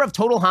 The number of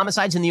total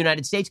homicides in the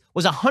United States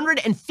was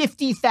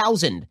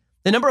 150,000.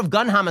 The number of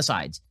gun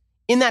homicides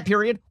in that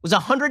period was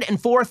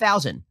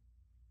 104,000.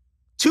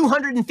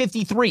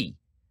 253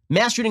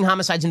 mass shooting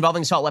homicides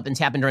involving assault weapons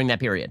happened during that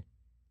period.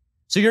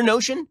 So your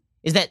notion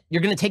is that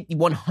you're going to take the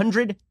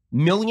 100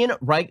 million,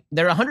 right?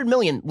 There are 100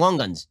 million long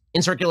guns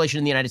in circulation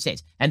in the United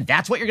States, and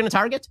that's what you're going to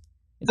target?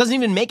 It doesn't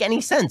even make any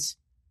sense.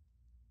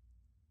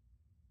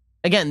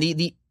 Again,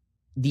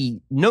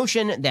 the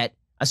notion that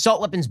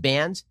assault weapons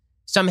bans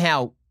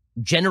somehow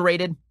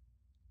generated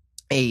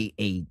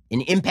an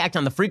impact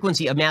on the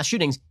frequency of mass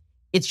shootings,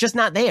 it's just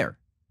not there.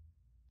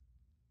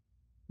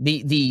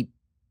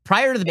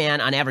 Prior to the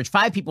ban, on average,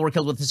 5 people were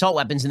killed with assault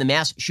weapons in the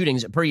mass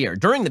shootings per year.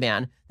 During the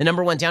ban, the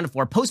number went down to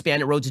 4.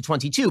 Post-ban, it rose to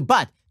 22.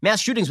 But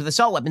mass shootings with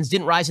assault weapons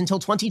didn't rise until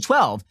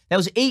 2012. That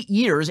was 8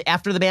 years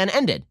after the ban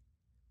ended.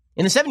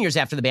 In the 7 years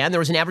after the ban, there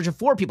was an average of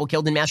 4 people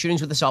killed in mass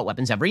shootings with assault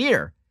weapons every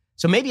year.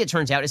 So maybe it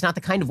turns out it's not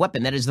the kind of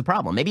weapon that is the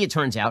problem. Maybe it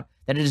turns out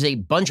that it is a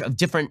bunch of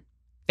different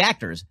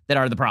factors that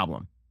are the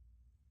problem.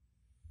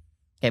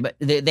 Okay, but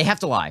they have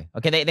to lie.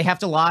 Okay, they have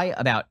to lie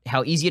about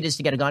how easy it is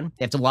to get a gun.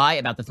 They have to lie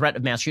about the threat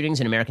of mass shootings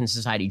in American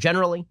society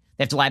generally.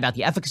 They have to lie about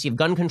the efficacy of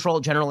gun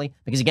control generally.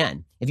 Because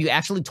again, if you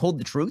actually told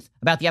the truth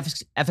about the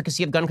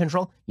efficacy of gun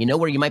control, you know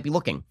where you might be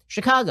looking.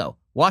 Chicago,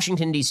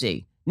 Washington,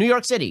 D.C., New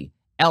York City,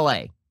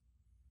 L.A.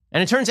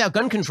 And it turns out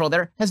gun control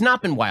there has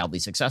not been wildly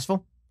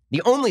successful.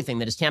 The only thing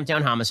that has tamped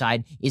down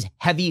homicide is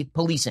heavy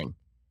policing.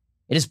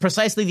 It is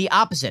precisely the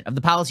opposite of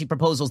the policy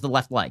proposals the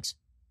left likes.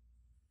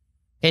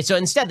 Okay, so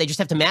instead, they just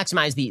have to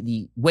maximize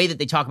the way that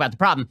they talk about the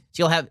problem.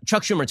 So you'll have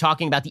Chuck Schumer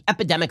talking about the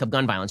epidemic of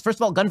gun violence. First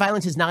of all, gun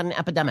violence is not an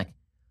epidemic.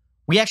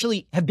 We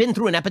actually have been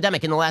through an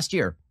epidemic in the last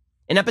year.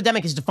 An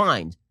epidemic is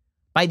defined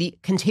by the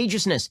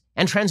contagiousness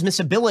and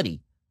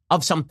transmissibility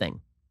of something.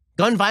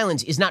 Gun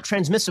violence is not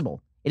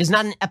transmissible. It is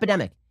not an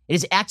epidemic. It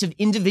is acts of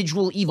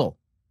individual evil.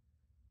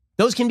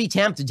 Those can be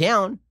tamped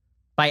down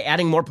by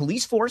adding more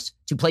police force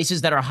to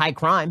places that are high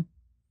crime.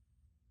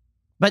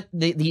 But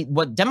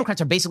what Democrats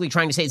are basically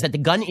trying to say is that the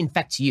gun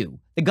infects you.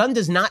 The gun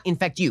does not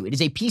infect you. It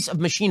is a piece of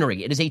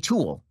machinery. It is a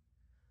tool.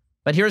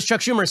 But here's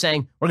Chuck Schumer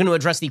saying we're going to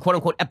address the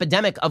quote-unquote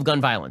epidemic of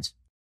gun violence.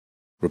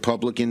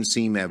 Republicans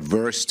seem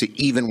averse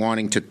to even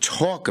wanting to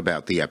talk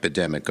about the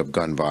epidemic of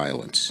gun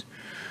violence.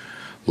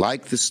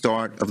 Like the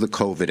start of the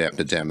COVID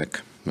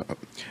epidemic,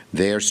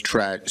 their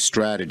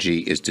strategy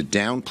is to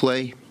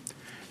downplay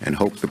and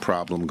hope the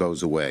problem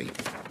goes away.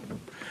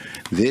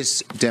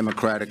 This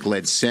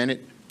Democratic-led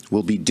Senate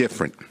will be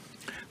different.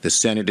 The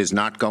Senate is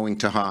not going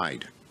to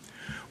hide.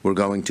 We're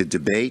going to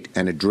debate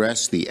and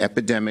address the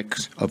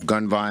epidemics of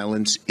gun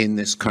violence in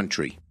this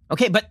country.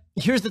 Okay, but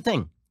here's the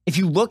thing. If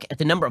you look at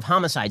the number of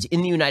homicides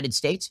in the United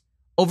States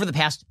over the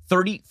past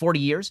 30, 40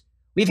 years,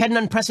 we've had an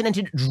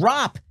unprecedented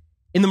drop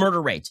in the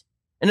murder rate,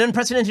 an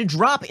unprecedented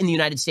drop in the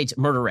United States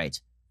murder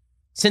rate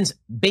since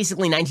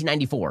basically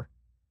 1994.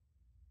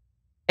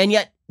 And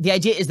yet the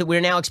idea is that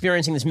we're now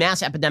experiencing this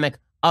mass epidemic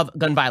of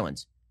gun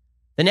violence.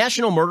 The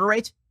national murder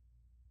rate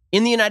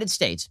in the United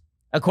States,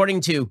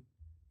 according to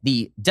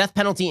the Death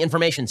Penalty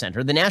Information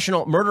Center, the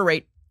national murder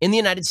rate in the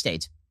United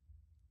States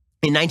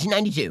in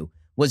 1992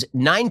 was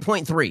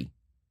 9.3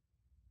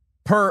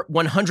 per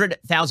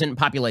 100,000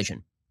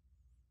 population.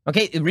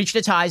 Okay, it reached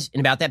its highs in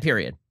about that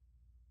period.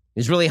 It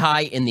was really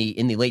high in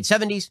the late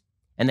 70s,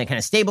 and then kind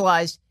of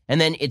stabilized,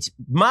 and then its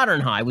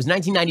modern high was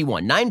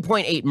 1991,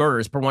 9.8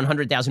 murders per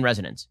 100,000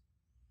 residents.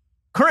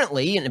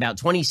 Currently, in about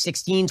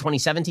 2016,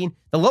 2017,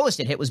 the lowest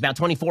it hit was about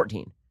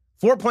 2014.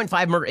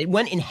 4.5 murder. It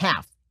went in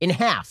half. In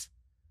half.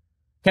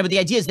 Okay, but the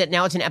idea is that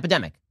now it's an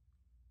epidemic.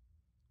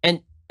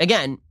 And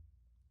again,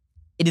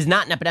 it is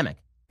not an epidemic.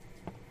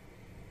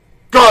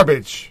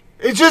 Garbage.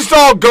 It's just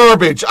all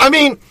garbage. I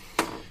mean,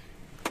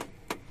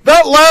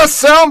 that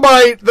last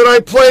soundbite that I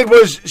played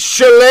was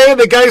Chalet.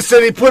 The guy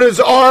said he put his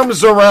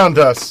arms around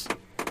us.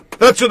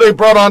 That's who they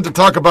brought on to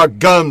talk about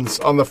guns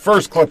on the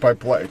first clip I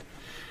played.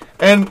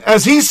 And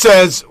as he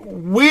says,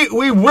 we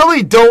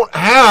really don't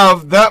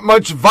have that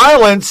much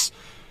violence.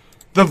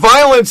 The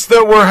violence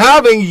that we're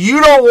having,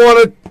 you don't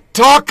want to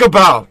talk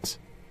about.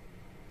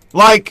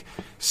 Like,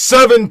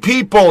 7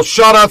 people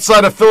shot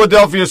outside a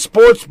Philadelphia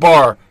sports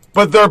bar,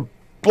 but they're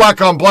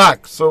black on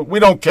black, so we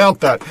don't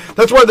count that.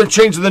 That's why they're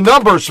changing the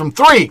numbers from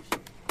 3.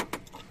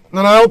 And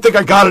I don't think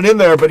I got it in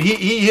there, but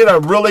he hit a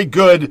really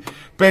good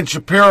Ben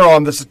Shapiro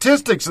on the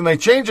statistics, and they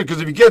change it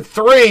because if you get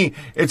 3,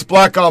 it's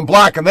black on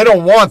black, and they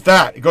don't want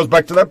that. It goes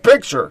back to that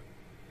picture.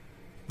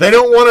 They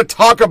don't want to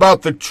talk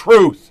about the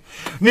truth.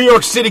 New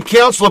York City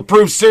Council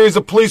approved series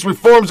of police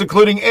reforms,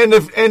 including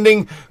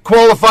ending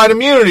qualified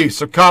immunity,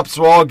 so cops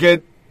will all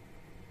get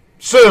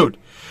sued.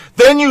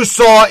 Then you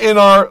saw in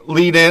our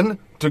lead-in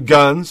to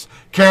guns,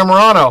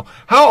 Camerano.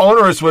 How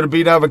onerous would it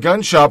be to have a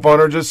gun shop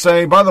owner just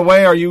say, by the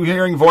way, are you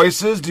hearing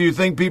voices? Do you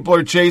think people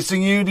are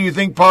chasing you? Do you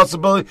think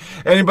possibly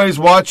anybody's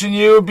watching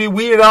you? It'd be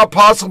weeded out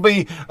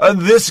possibly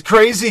this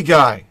crazy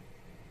guy.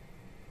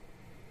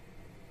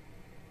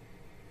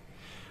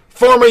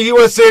 Former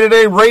USA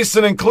Today race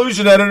and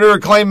inclusion editor who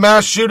claimed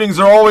mass shootings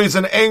are always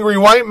an angry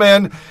white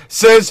man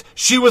says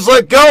she was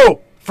let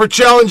go for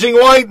challenging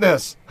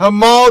whiteness.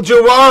 Hamal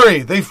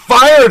Jawari, they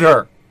fired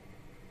her.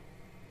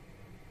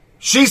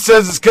 She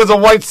says it's because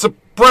of white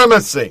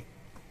supremacy.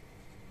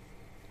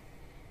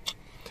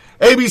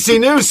 ABC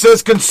News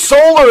says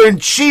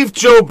Consoler-in-Chief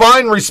Joe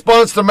Biden's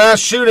response to mass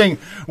shooting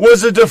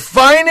was a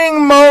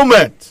defining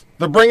moment.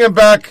 They're bringing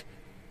back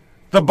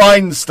the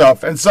Biden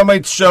stuff, and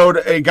somebody showed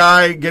a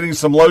guy getting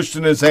some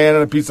lotion in his hand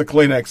and a piece of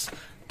Kleenex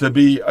to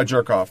be a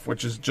jerk-off,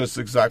 which is just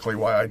exactly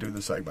why I do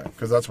the segment,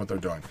 because that's what they're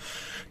doing.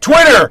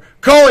 Twitter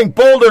calling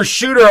Boulder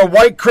shooter a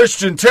white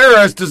Christian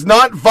terrorist does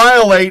not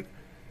violate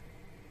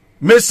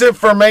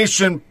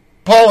misinformation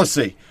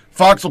policy.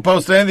 Fox will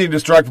post anything to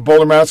distract the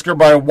Boulder massacre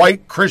by a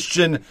white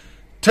Christian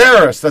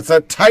terrorist. That's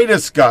that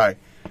Titus guy.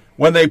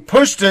 When they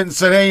pushed it and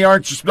said, hey,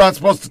 aren't you not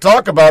supposed to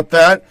talk about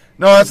that?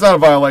 No, that's not a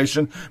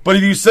violation. But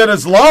if you said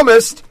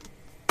Islamist,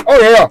 oh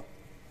yeah,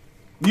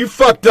 you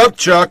fucked up,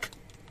 Chuck.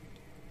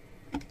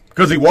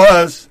 Because he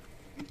was.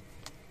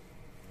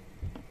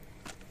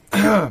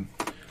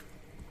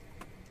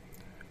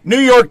 New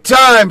York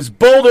Times,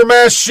 Boulder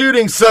mass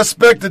shooting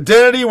suspect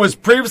identity was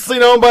previously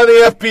known by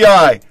the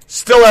FBI.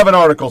 Still having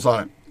articles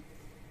on it.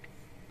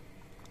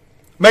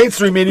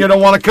 Mainstream media don't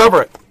want to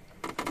cover it.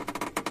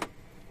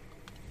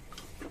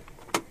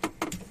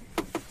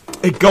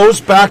 It goes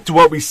back to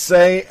what we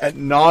say ad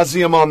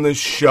nauseum on this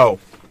show.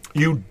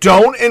 You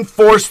don't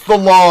enforce the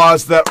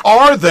laws that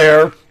are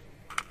there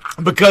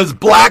because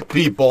black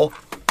people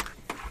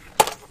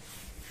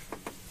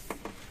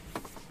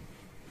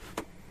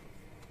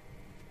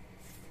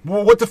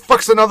well, what the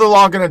fuck's another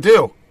law going to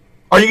do?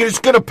 Are you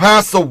just going to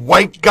pass the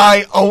white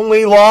guy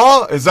only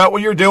law? Is that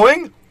what you're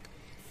doing?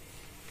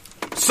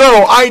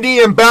 So,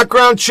 ID and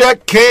background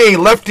check. K,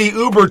 lefty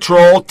Uber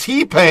troll.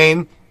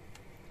 T-Pain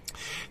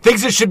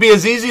thinks it should be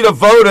as easy to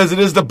vote as it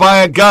is to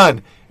buy a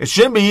gun. It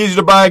shouldn't be easier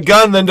to buy a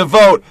gun than to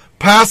vote.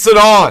 Pass it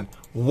on.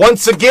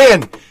 Once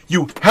again,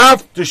 you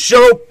have to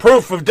show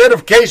proof of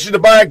identification to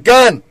buy a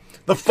gun.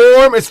 The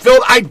form is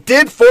filled. I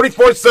did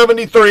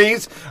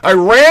 4473s. I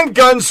ran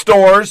gun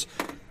stores.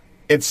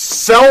 It's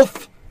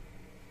self-filled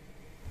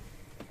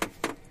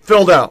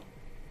out.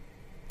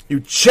 You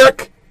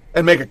check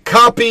and make a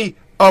copy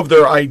of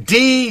their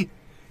ID.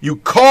 You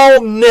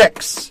call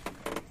NICS.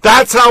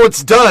 That's how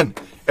it's done.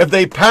 If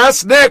they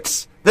pass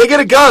NICS, they get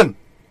a gun.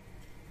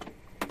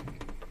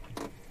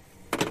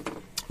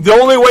 The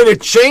only way to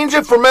change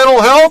it for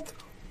mental health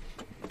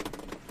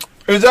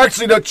is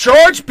actually to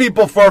charge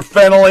people for a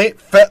felony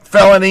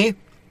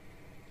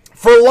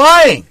for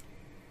lying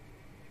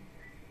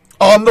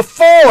on the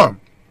form.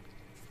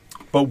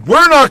 But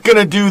we're not going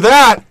to do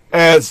that,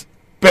 as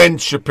Ben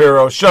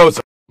Shapiro shows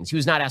us. He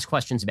was not asked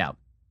questions about.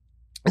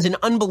 It's an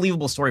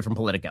unbelievable story from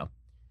Politico.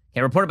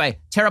 Okay, reported by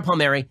Tara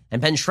Palmieri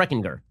and Ben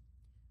Schreckinger.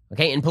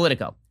 Okay, in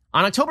Politico.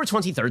 On October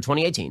 23rd,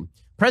 2018,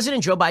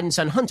 President Joe Biden's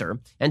son Hunter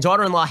and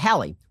daughter-in-law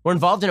Hallie were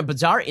involved in a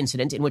bizarre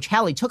incident in which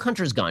Hallie took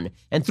Hunter's gun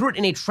and threw it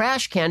in a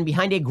trash can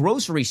behind a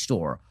grocery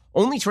store,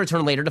 only to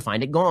return later to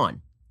find it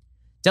gone.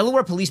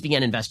 Delaware police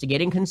began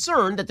investigating,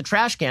 concerned that the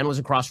trash can was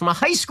across from a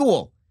high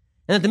school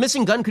and that the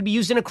missing gun could be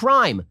used in a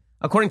crime,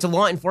 according to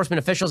law enforcement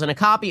officials and a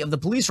copy of the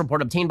police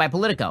report obtained by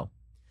Politico.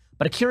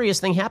 But a curious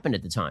thing happened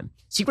at the time.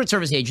 Secret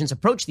Service agents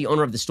approached the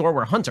owner of the store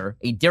where Hunter,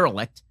 a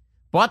derelict,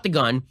 bought the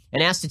gun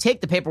and asked to take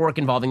the paperwork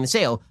involving the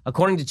sale,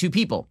 according to 2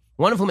 people,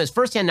 one of whom has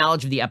firsthand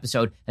knowledge of the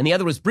episode and the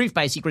other was briefed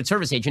by a Secret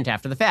Service agent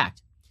after the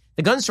fact.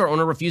 The gun store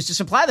owner refused to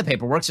supply the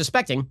paperwork,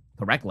 suspecting,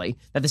 correctly,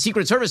 that the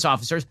Secret Service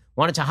officers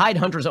wanted to hide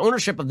Hunter's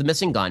ownership of the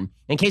missing gun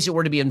in case it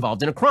were to be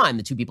involved in a crime,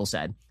 the 2 people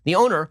said. The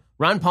owner,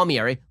 Ron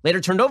Palmieri, later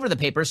turned over the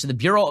papers to the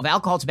Bureau of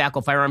Alcohol,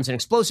 Tobacco, Firearms, and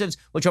Explosives,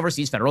 which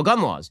oversees federal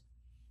gun laws.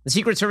 The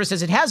Secret Service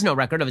says it has no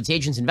record of its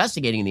agents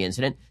investigating the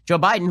incident. Joe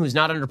Biden, who's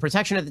not under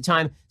protection at the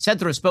time, said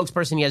through a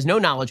spokesperson he has no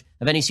knowledge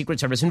of any Secret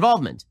Service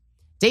involvement.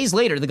 Days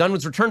later, the gun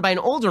was returned by an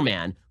older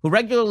man who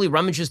regularly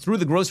rummages through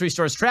the grocery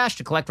store's trash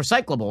to collect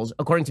recyclables,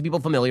 according to people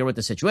familiar with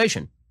the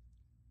situation.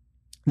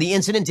 The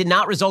incident did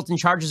not result in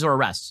charges or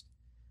arrests.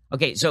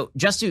 Okay, so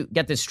just to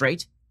get this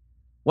straight,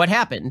 what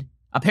happened,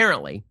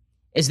 apparently,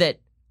 is that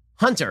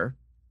Hunter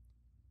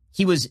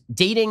he was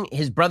dating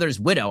his brother's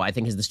widow, I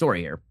think is the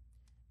story here.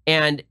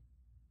 And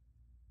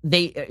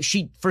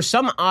she, for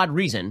some odd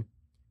reason,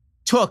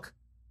 took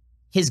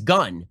his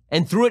gun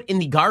and threw it in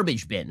the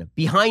garbage bin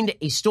behind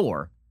a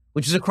store,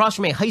 which was across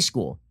from a high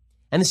school.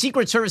 And the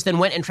Secret Service then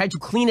went and tried to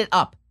clean it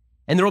up.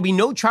 And there will be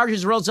no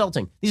charges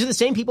resulting. These are the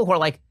same people who are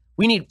like,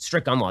 we need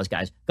strict gun laws,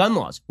 guys. Gun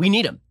laws. We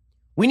need them.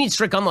 We need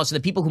strict gun laws so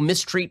that people who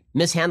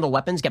mishandle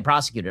weapons get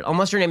prosecuted.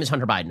 Unless your name is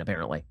Hunter Biden,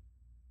 apparently.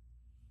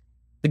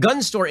 The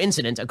gun store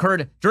incident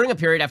occurred during a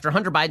period after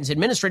Hunter Biden's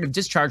administrative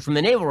discharge from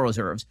the Naval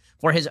Reserves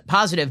for his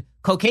positive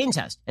cocaine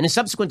test and his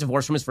subsequent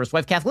divorce from his first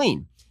wife,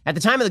 Kathleen. At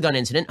the time of the gun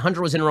incident,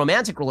 Hunter was in a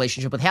romantic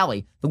relationship with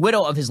Hallie, the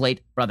widow of his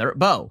late brother,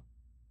 Beau.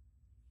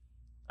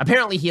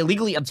 Apparently, he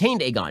illegally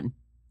obtained a gun.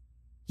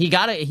 He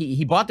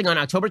bought the gun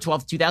October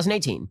 12th,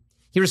 2018.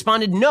 He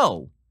responded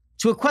no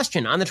to a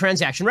question on the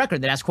transaction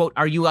record that asked, quote,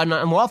 are you an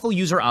unlawful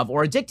user of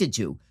or addicted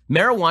to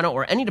marijuana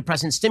or any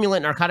depressant,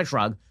 stimulant, narcotic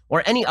drug,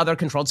 or any other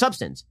controlled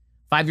substance?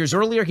 5 years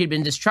earlier, he had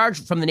been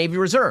discharged from the Navy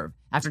Reserve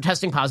after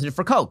testing positive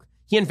for coke.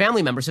 He and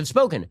family members have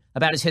spoken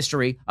about his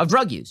history of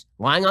drug use.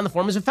 Lying on the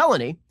form is a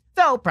felony,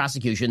 though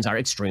prosecutions are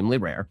extremely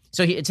rare.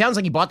 So it sounds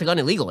like he bought the gun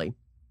illegally.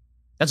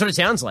 That's what it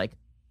sounds like,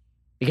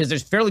 because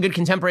there's fairly good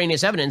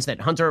contemporaneous evidence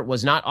that Hunter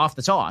was not off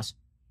the sauce.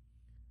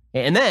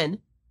 And then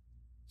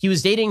he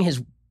was dating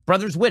his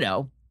brother's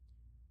widow,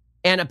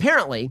 and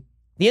apparently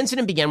the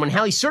incident began when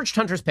Hallie searched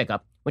Hunter's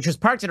pickup, which was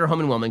parked at her home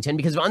in Wilmington,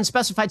 because of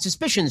unspecified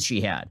suspicions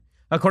she had.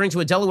 According to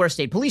a Delaware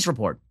State Police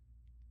report,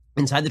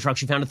 inside the truck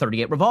she found a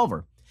 .38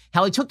 revolver.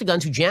 Hallie took the gun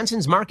to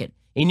Jansen's Market,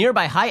 a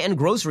nearby high-end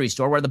grocery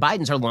store where the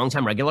Bidens are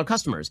longtime regular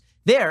customers.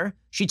 There,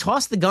 she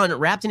tossed the gun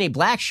wrapped in a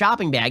black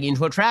shopping bag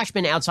into a trash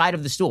bin outside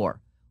of the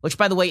store, which,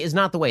 by the way, is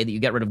not the way that you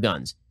get rid of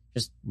guns.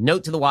 Just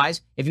note to the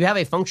wise, if you have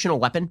a functional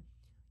weapon,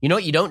 you know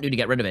what you don't do to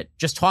get rid of it?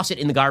 Just toss it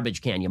in the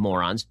garbage can, you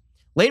morons.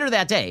 Later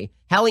that day,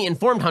 Hallie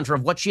informed Hunter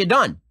of what she had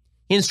done.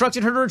 He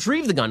instructed her to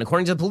retrieve the gun,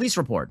 according to the police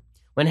report.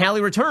 When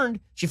Hallie returned,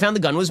 she found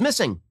the gun was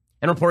missing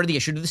and reported the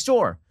issue to the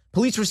store.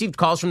 Police received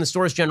calls from the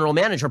store's general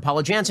manager,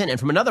 Paula Jansen, and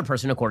from another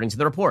person, according to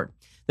the report.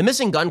 The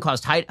missing gun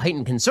caused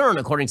heightened concern,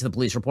 according to the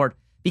police report,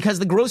 because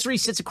the grocery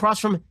sits across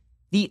from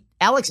the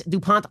Alex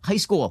DuPont High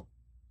School.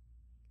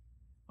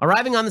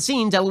 Arriving on the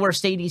scene, Delaware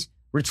State's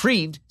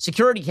retrieved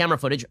security camera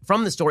footage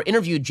from the store,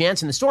 interviewed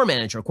Jansen, the store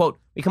manager. Quote,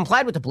 we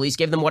complied with the police,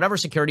 gave them whatever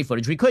security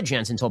footage we could,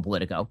 Jansen told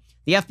Politico.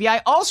 The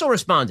FBI also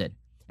responded.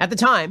 At the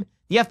time,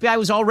 the FBI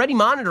was already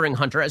monitoring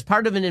Hunter as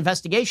part of an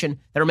investigation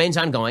that remains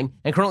ongoing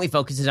and currently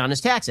focuses on his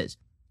taxes.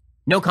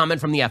 No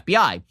comment from the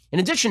FBI. In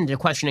addition to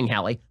questioning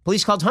Hallie,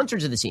 police called Hunter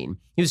to the scene.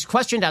 He was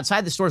questioned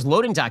outside the store's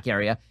loading dock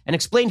area and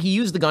explained he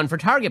used the gun for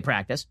target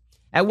practice.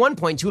 At one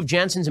point, two of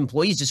Jansen's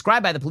employees,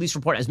 described by the police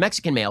report as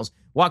Mexican males,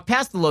 walked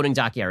past the loading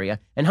dock area,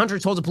 and Hunter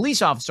told a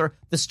police officer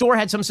the store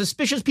had some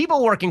suspicious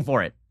people working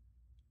for it.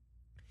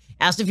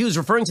 Asked if he was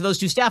referring to those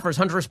two staffers,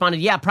 Hunter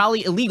responded, yeah,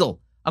 probably illegal,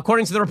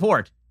 according to the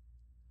report.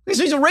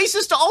 So he's a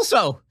racist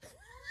also.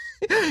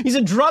 He's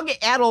a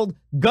drug-addled,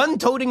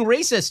 gun-toting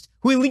racist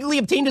who illegally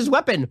obtained his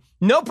weapon.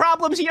 No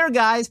problems here,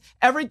 guys.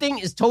 Everything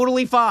is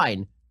totally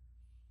fine.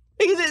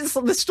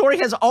 The story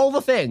has all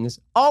the things,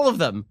 all of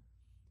them.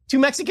 Two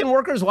Mexican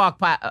workers walk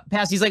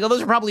past. He's like, oh,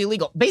 those are probably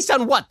illegal. Based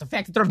on what? The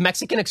fact that they're of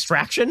Mexican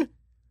extraction?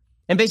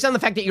 And based on the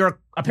fact that you're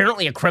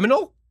apparently a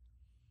criminal?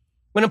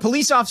 When a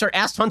police officer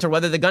asked Hunter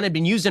whether the gun had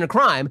been used in a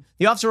crime,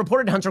 the officer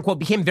reported Hunter, quote,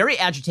 became very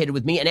agitated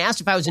with me and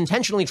asked if I was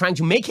intentionally trying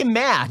to make him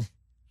mad.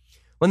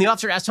 When the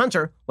officer asked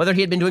Hunter whether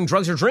he had been doing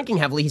drugs or drinking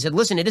heavily, he said,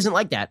 listen, it isn't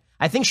like that.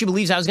 I think she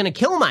believes I was going to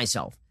kill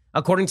myself,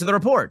 according to the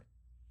report.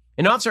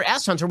 An officer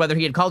asked Hunter whether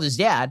he had called his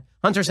dad.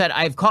 Hunter said,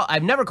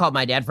 I've never called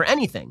my dad for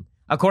anything,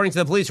 according to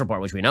the police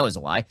report, which we know is a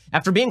lie.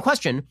 After being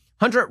questioned,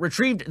 Hunter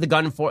retrieved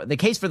the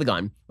case for the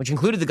gun, which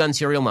included the gun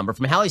serial number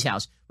from Hallie's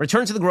house,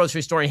 returned to the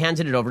grocery store and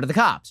handed it over to the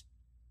cops.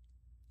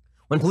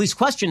 When police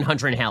questioned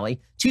Hunter and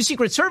Hallie, two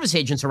Secret Service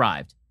agents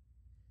arrived.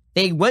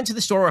 They went to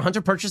the store where Hunter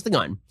purchased the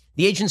gun.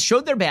 The agents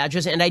showed their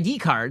badges and ID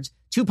cards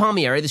to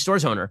Palmieri, the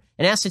store's owner,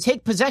 and asked to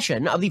take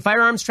possession of the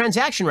firearms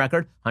transaction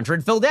record Hunter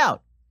had filled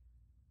out.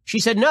 She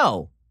said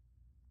no.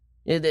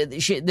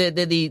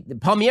 The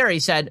Palmieri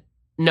said,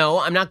 no,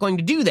 I'm not going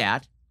to do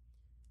that.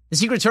 The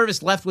Secret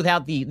Service left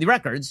without the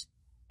records,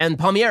 and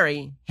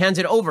Palmieri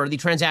handed over the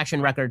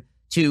transaction record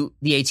to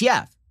the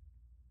ATF.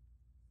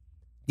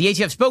 The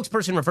ATF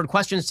spokesperson referred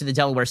questions to the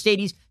Delaware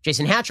Stateys.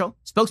 Jason Hatchell,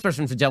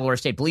 spokesperson for Delaware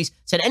State Police,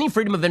 said any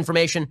freedom of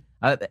information,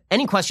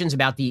 any questions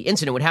about the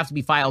incident would have to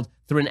be filed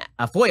through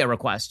a FOIA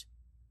request.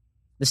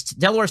 The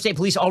Delaware State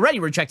Police already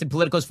rejected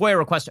Politico's FOIA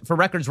request for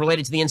records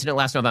related to the incident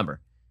last November.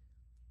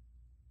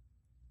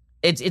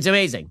 It's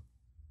amazing.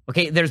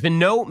 Okay, there's been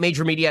no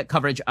major media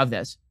coverage of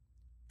this,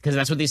 because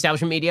that's what the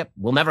establishment media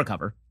will never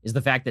cover, is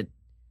the fact that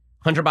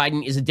Hunter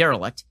Biden is a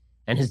derelict,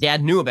 and his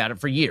dad knew about it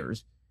for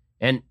years,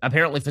 and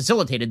apparently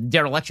facilitated the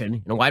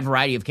dereliction in a wide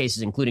variety of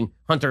cases, including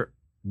Hunter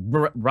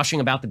rushing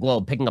about the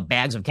globe, picking up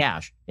bags of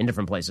cash in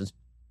different places.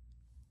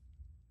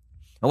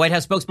 A White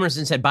House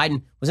spokesperson said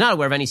Biden was not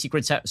aware of any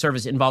Secret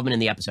Service involvement in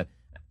the episode.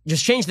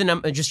 Just change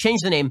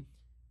the name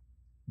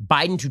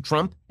Biden to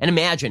Trump, and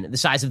imagine the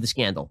size of the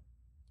scandal.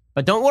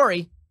 But don't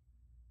worry,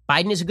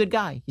 Biden is a good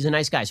guy. He's a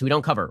nice guy, so we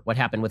don't cover what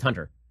happened with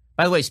Hunter.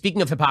 By the way,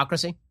 speaking of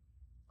hypocrisy,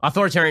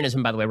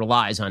 authoritarianism, by the way,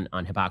 relies on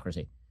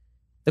hypocrisy.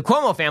 The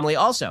Cuomo family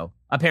also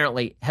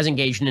apparently has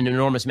engaged in an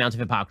enormous amount of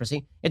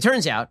hypocrisy. It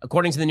turns out,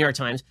 according to the New York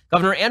Times,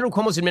 Governor Andrew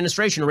Cuomo's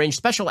administration arranged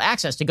special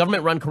access to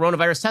government-run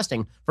coronavirus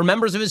testing for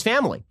members of his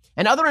family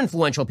and other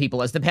influential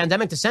people as the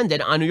pandemic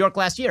descended on New York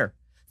last year.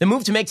 The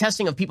move to make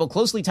testing of people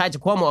closely tied to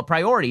Cuomo a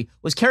priority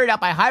was carried out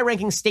by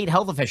high-ranking state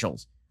health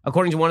officials,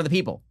 according to one of the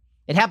people.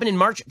 It happened in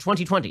March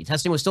 2020.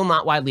 Testing was still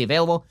not widely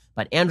available,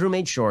 but Andrew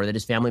made sure that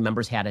his family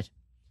members had it.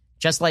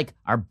 Just like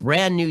our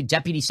brand new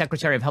Deputy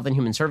Secretary of Health and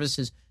Human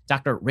Services,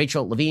 Dr.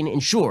 Rachel Levine,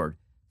 ensured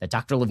that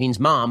Dr. Levine's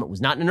mom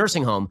was not in a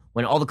nursing home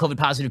when all the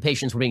COVID-positive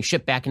patients were being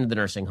shipped back into the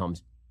nursing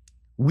homes.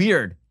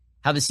 Weird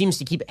how this seems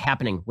to keep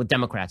happening with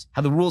Democrats,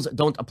 how the rules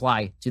don't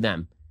apply to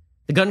them.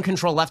 The gun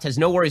control left has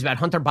no worries about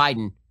Hunter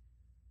Biden,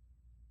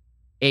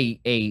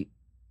 a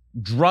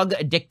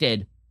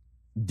drug-addicted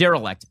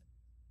derelict,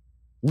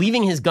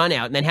 leaving his gun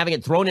out and then having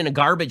it thrown in a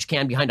garbage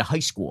can behind a high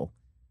school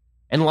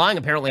and lying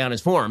apparently on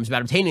his forms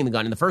about obtaining the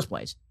gun in the first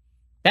place.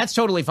 That's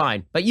totally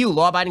fine. But you,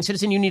 law-abiding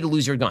citizen, you need to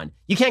lose your gun.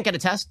 You can't get a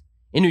test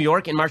in New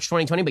York in March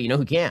 2020, but you know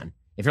who can.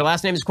 If your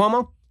last name is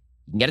Cuomo,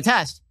 you can get a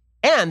test.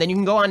 And then you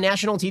can go on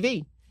national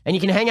TV and you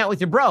can hang out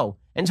with your bro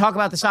and talk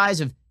about the size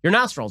of your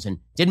nostrils and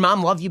did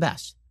mom love you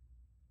best?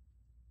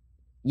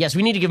 Yes,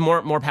 we need to give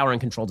more power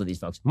and control to these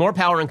folks. More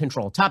power and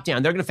control. Top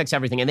down. They're going to fix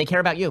everything and they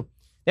care about you.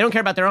 They don't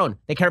care about their own.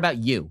 They care about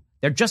you.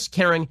 They're just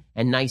caring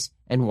and nice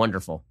and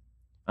wonderful.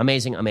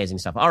 Amazing, amazing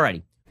stuff.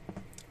 Alrighty.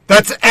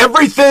 That's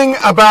everything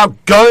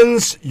about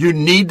guns you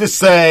need to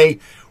say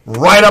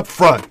right up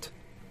front.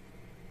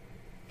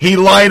 He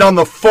lied on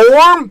the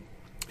form.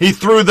 He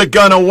threw the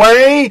gun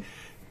away.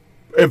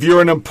 If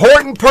you're an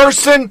important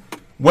person,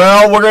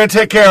 well, we're going to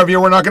take care of you.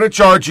 We're not going to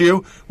charge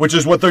you, which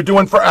is what they're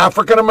doing for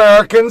African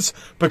Americans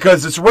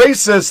because it's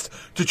racist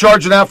to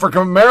charge an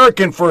African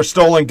American for a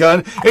stolen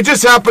gun. It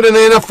just happened in the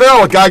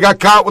NFL. A guy got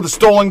caught with a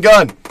stolen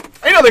gun.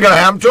 Ain't nothing going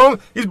to happen to him.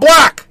 He's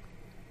black.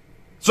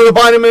 So the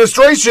Biden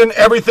administration,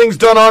 everything's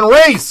done on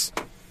race.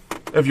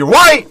 If you're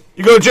white,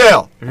 you go to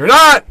jail. If you're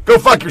not, go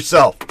fuck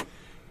yourself.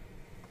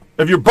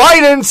 If you're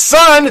Biden's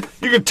son,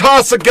 you can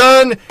toss a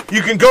gun.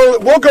 You can go.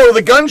 We'll go to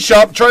the gun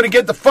shop and try to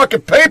get the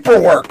fucking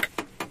paperwork.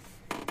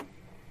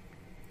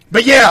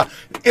 But yeah,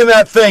 in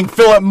that thing,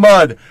 Philip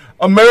Mudd,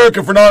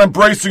 America for not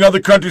embracing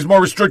other countries'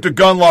 more restrictive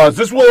gun laws.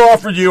 This will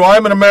offer you,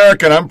 I'm an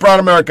American, I'm a proud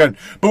American,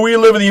 but we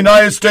live in the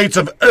United States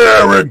of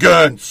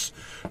arrogance.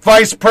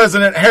 Vice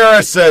President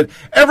Harris said,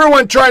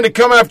 everyone trying to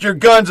come after your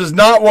guns is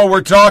not what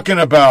we're talking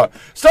about.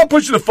 Stop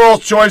pushing the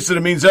false choice that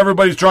it means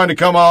everybody's trying to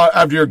come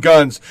after your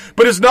guns.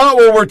 But it's not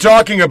what we're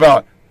talking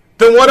about.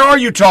 Then what are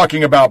you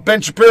talking about?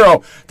 Ben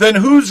Shapiro, then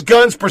whose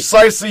guns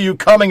precisely are you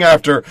coming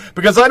after?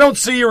 Because I don't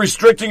see you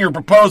restricting your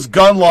proposed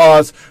gun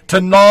laws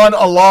to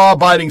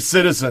non-law-abiding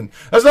citizen.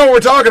 That's not what we're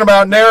talking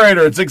about,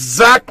 narrator. It's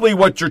exactly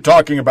what you're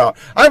talking about.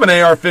 I have an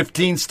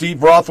AR-15,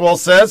 Steve Rothwell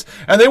says,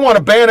 and they want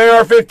to ban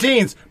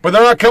AR-15s, but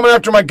they're not coming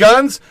after my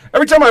guns?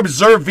 Every time I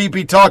observe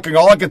VP talking,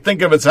 all I can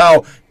think of is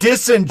how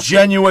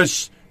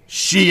disingenuous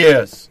she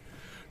is.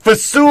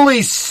 Fasuli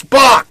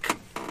Spock,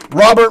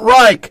 Robert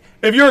Reich,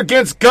 if you're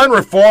against gun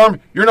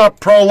reform, you're not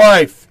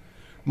pro-life.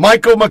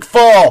 Michael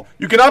McFall,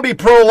 you cannot be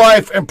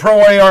pro-life and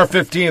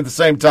pro-AR-15 at the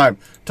same time.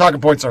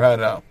 Talking points are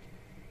handed out.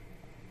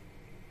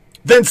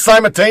 Then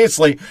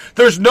simultaneously,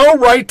 there's no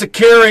right to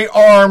carry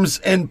arms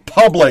in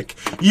public.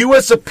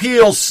 U.S.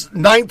 Appeals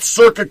 9th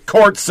Circuit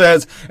Court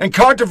says, in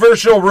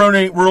controversial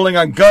ruling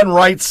on gun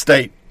rights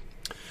state.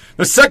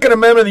 The Second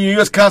Amendment of the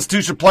U.S.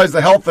 Constitution applies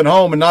to health and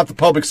home and not the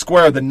public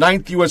square. The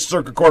 9th U.S.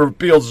 Circuit Court of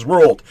Appeals has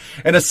ruled.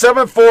 In a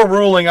 7-4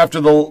 ruling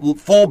after the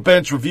full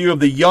bench review of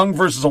the Young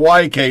versus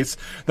Hawaii case,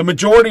 the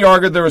majority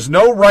argued there is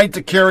no right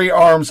to carry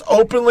arms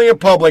openly in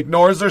public,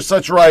 nor is there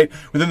such right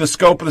within the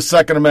scope of the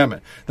Second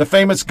Amendment. The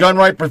famous gun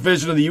right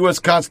provision of the U.S.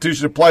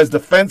 Constitution applies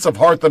defense of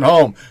hearth and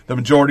home, the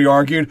majority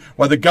argued,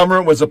 while the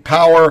government has the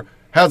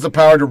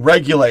power to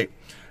regulate.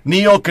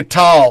 Neil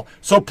Katal,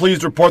 so pleased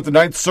to report the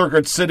 9th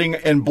Circuit sitting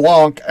in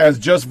Blanc has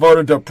just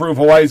voted to approve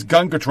Hawaii's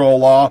gun control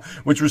law,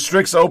 which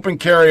restricts open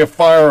carry of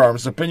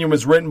firearms. The opinion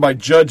was written by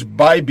Judge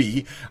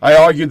Bybee. I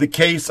argued the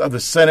case of the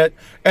Senate.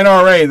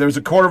 NRA, there's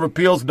a Court of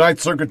Appeals.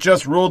 9th Circuit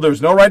just ruled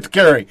there's no right to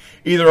carry,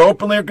 either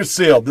openly or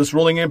concealed. This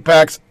ruling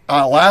impacts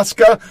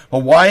Alaska,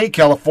 Hawaii,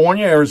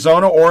 California,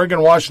 Arizona,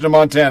 Oregon, Washington,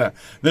 Montana.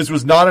 This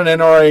was not an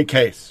NRA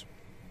case.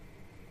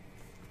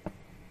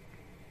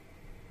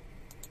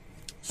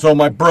 So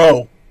my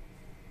bro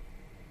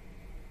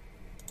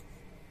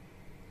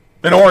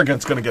in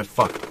Oregon's going to get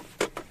fucked.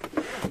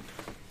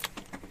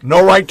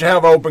 No right to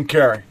have open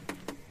carry.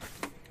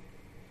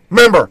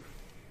 Remember,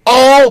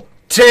 all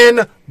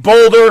 10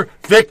 Boulder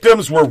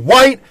victims were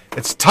white.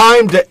 It's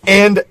time to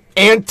end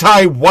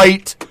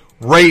anti-white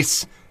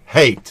race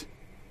hate.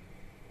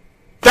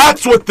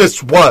 That's what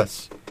this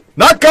was.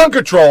 Not gun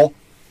control.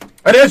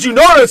 And as you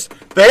notice,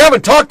 they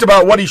haven't talked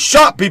about what he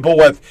shot people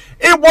with.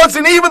 It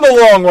wasn't even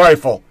the long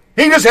rifle.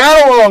 He just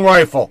had a long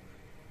rifle.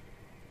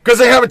 Because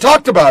they haven't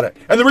talked about it.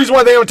 And the reason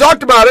why they haven't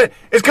talked about it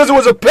is because it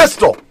was a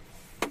pistol.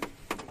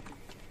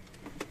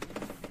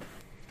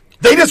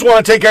 They just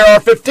want to take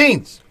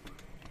AR-15s.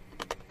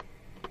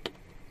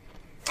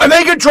 And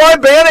they can try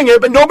banning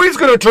it, but nobody's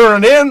going to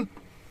turn it in.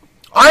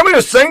 I'm in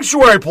a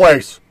sanctuary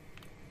place.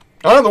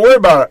 I don't have to worry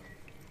about it.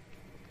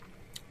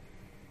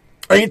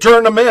 I ain't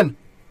turning them in.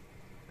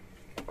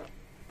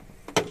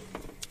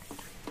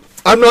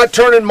 I'm not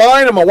turning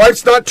mine, and my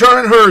wife's not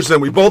turning hers in.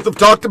 We both have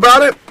talked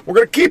about it. We're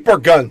going to keep our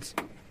guns.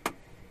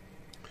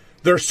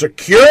 They're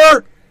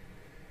secure,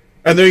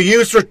 and they're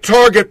used for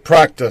target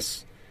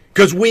practice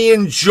because we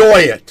enjoy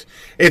it.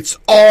 It's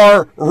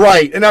our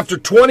right. And after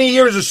 20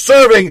 years of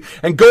serving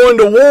and going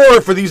to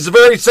war for these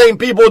very same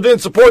people who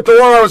didn't support the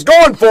war I was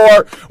going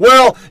for,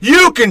 well,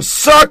 you can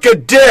suck a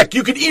dick.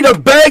 You can eat a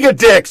bag of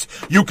dicks.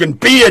 You can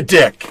be a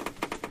dick.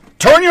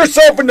 Turn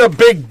yourself into a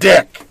big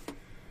dick.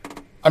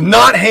 I'm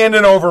not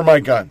handing over my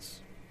guns.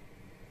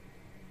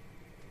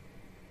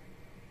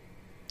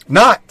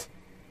 Not.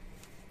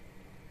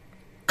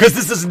 Because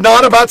this is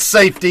not about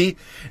safety.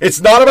 It's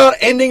not about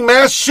ending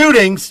mass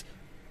shootings.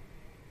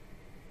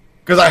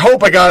 Because I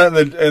hope I got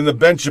it in the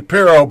Ben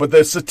Shapiro, but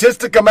the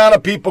statistic amount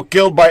of people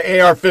killed by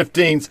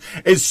AR-15s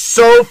is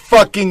so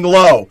fucking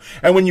low.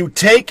 And when you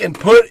take and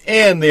put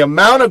in the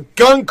amount of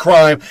gun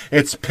crime,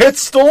 it's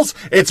pistols,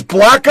 it's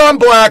black on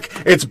black,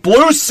 it's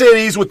blue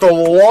cities with the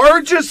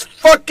largest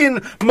fucking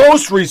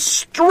most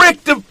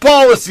restrictive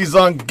policies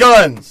on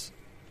guns.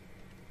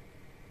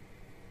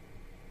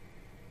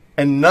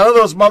 And none of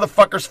those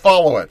motherfuckers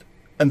follow it.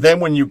 And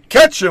then when you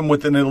catch them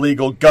with an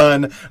illegal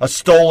gun, a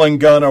stolen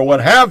gun, or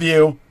what have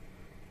you,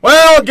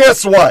 well,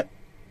 guess what?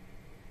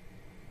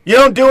 You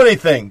don't do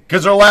anything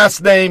because her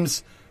last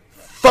name's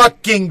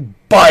fucking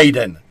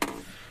Biden.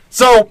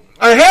 So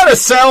I had a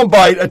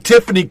soundbite of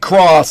Tiffany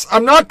Cross.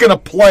 I'm not going to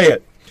play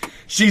it.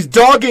 She's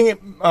dogging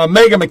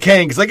Meghan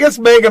McCain because I guess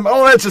Meghan.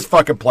 Oh, let's just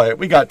fucking play it.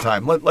 We got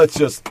time. Let's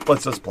just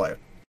play it.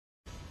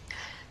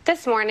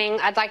 This morning,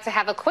 I'd like to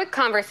have a quick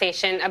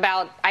conversation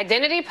about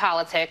identity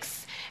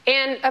politics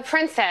and a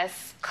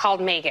princess called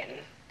Meghan.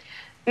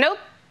 Nope,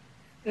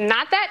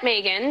 not that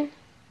Meghan.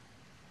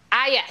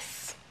 Ah,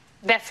 yes,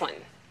 this one,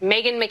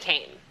 Meghan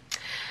McCain.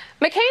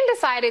 McCain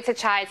decided to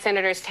chide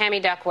Senators Tammy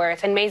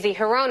Duckworth and Mazie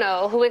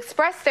Hirono, who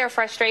expressed their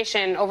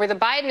frustration over the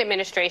Biden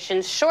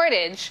administration's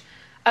shortage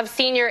of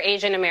senior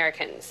Asian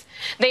Americans.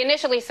 They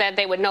initially said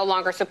they would no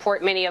longer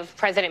support many of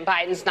President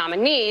Biden's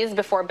nominees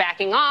before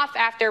backing off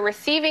after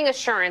receiving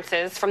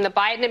assurances from the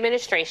Biden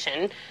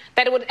administration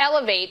that it would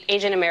elevate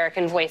Asian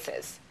American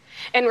voices.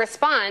 In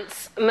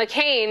response,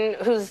 McCain,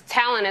 whose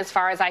talent, as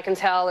far as I can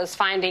tell, is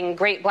finding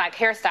great black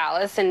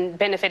hairstylists and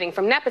benefiting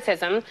from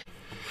nepotism.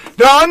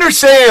 Now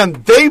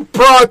understand, they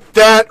brought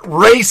that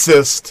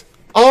racist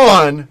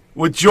on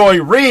with Joy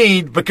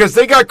Reid because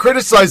they got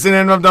criticized and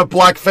ended up enough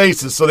black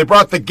faces. So they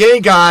brought the gay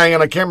guy,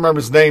 and I can't remember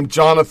his name,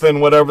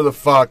 Jonathan, whatever the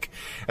fuck,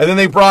 and then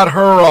they brought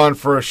her on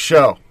for a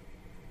show.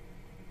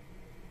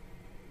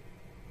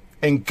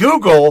 And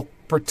Google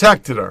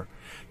protected her.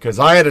 Because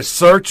I had to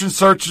search and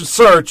search and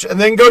search and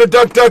then go to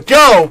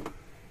DuckDuckGo.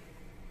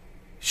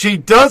 She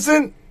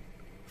doesn't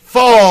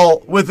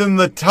fall within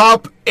the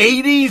top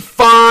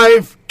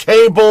 85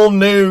 cable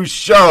news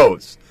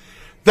shows.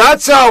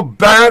 That's how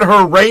bad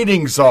her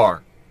ratings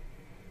are.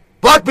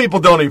 Black people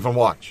don't even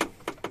watch.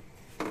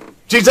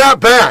 She's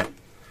that bad.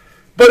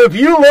 But if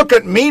you look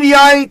at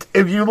Mediaite,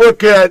 if you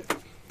look at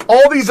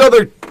all these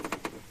other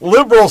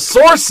liberal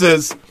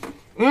sources,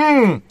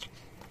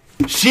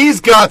 she's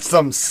got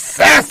some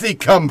sassy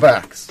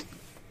comebacks.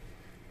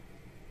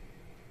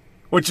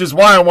 Which is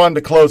why I wanted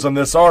to close on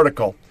this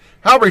article.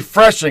 How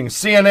refreshing.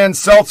 CNN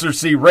Seltzer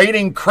see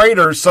rating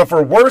craters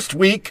suffer worst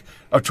week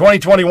of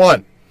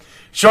 2021.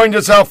 Showing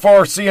just how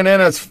far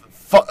CNN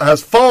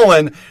has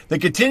fallen, they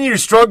continue to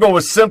struggle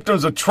with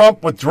symptoms of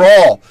Trump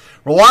withdrawal.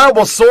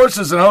 Reliable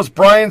sources and host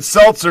Brian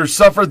Seltzer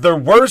suffered their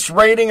worst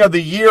rating of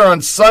the year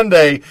on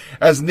Sunday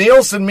as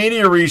Nielsen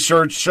Media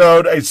Research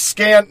showed a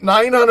scant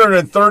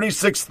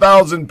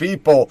 936,000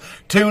 people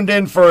tuned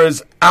in for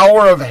his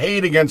hour of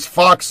hate against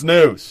Fox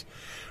News.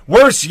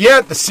 Worse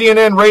yet, the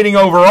CNN rating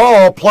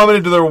overall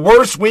plummeted to their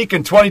worst week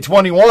in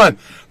 2021.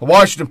 The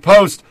Washington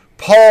Post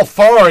Paul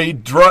Farhi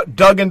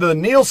dug into the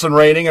Nielsen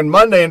rating on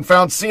Monday and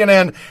found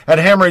CNN had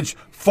hemorrhaged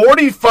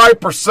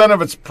 45%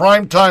 of its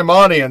primetime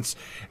audience,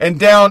 and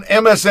down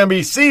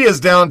MSNBC is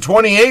down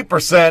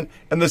 28%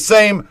 in the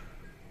same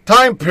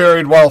time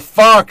period, while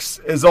Fox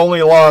is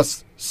only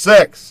lost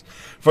 6%.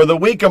 For the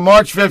week of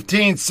March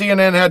 15th,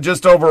 CNN had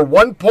just over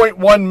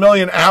 1.1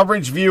 million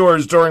average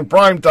viewers during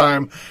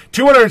primetime,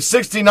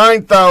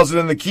 269,000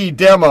 in the key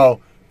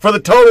demo for the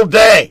total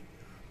day.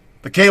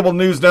 The cable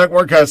news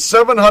network has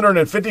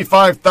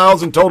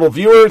 755,000 total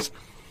viewers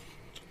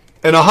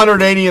and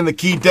 180 in the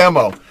key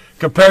demo,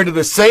 compared to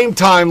the same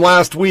time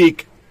last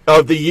week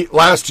of the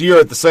last year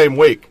at the same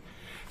week.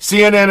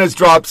 CNN has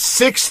dropped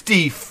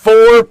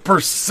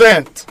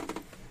 64%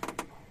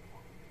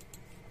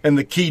 in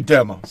the key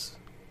demos.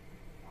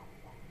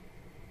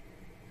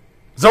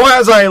 So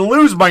as I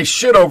lose my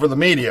shit over the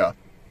media,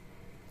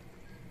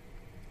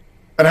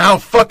 and how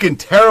fucking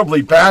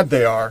terribly bad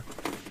they are,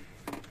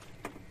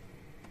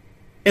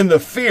 in the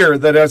fear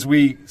that as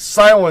we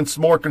silence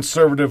more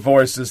conservative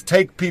voices,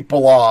 take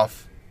people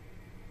off,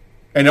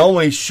 and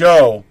only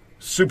show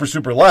super,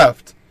 super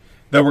left,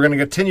 that we're going to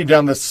continue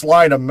down this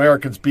slide of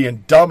Americans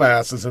being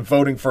dumbasses and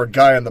voting for a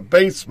guy in the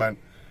basement,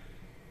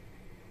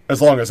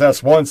 as long as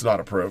S1's not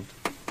approved.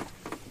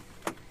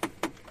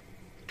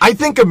 I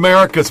think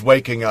America's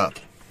waking up.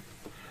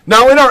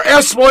 Now, in our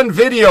S1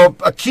 video,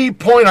 a key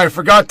point I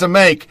forgot to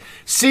make,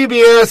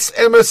 CBS,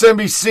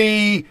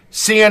 MSNBC,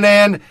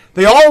 CNN,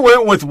 they all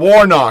went with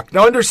Warnock.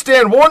 Now,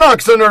 understand,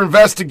 Warnock's under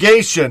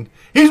investigation.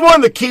 He's one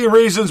of the key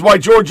reasons why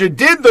Georgia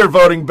did their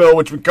voting bill,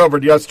 which we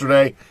covered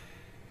yesterday,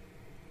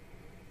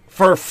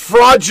 for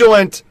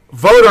fraudulent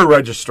voter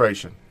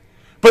registration.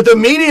 But the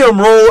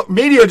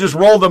media just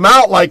rolled him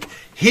out like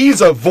he's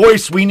a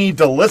voice we need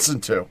to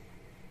listen to.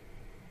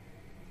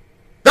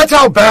 That's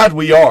how bad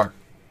we are.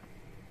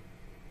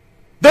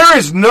 There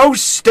is no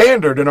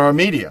standard in our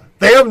media.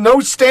 They have no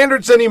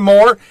standards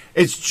anymore.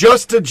 It's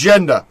just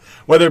agenda.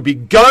 Whether it be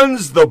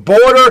guns, the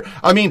border.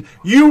 I mean,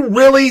 you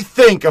really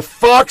think if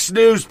Fox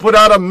News put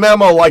out a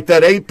memo like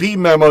that AP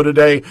memo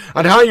today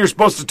on how you're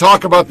supposed to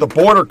talk about the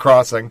border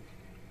crossing,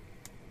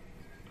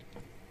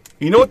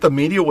 you know what the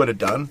media would have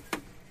done?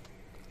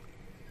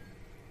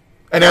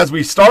 And as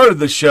we started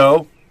the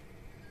show,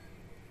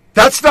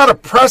 that's not a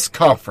press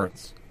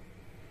conference.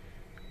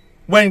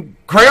 When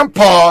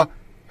Grandpa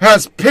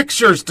has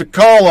pictures to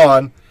call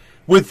on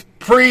with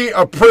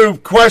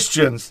pre-approved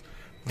questions,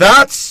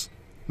 that's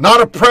not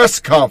a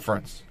press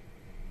conference.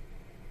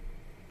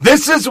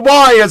 This is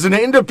why, as an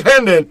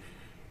independent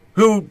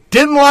who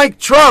didn't like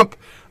Trump,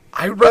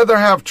 I'd rather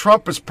have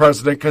Trump as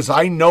president because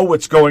I know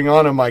what's going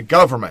on in my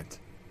government.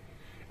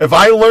 If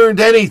I learned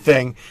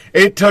anything,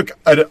 it took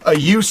a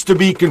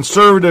used-to-be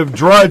conservative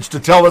drudge to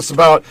tell us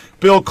about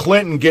Bill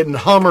Clinton getting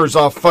Hummers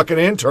off fucking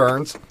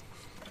interns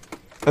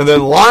and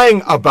then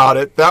lying about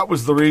it. That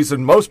was the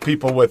reason most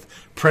people with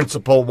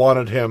principle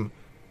wanted him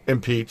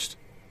impeached.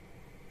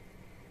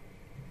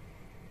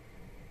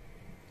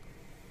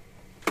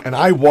 And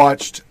I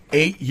watched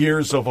 8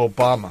 years of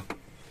Obama,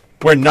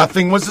 where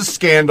nothing was a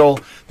scandal.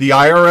 The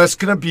IRS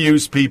can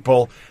abuse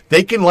people.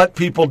 They can let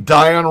people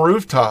die on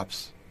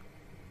rooftops.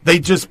 They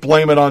just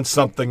blame it on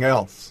something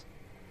else.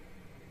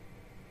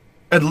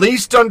 At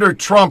least under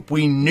Trump,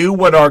 we knew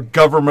what our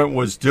government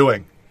was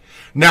doing.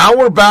 Now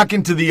we're back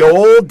into the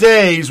old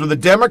days where the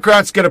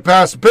Democrats get to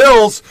pass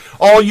bills.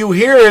 All you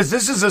hear is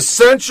this is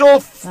essential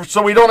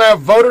so we don't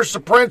have voter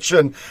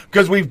suppression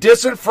because we've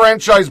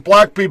disenfranchised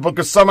black people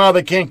because somehow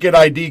they can't get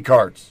ID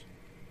cards.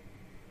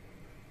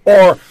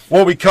 Or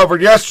what we covered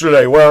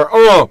yesterday where,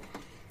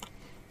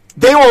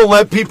 they won't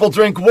let people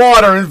drink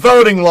water in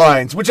voting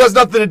lines, which has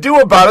nothing to do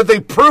about it.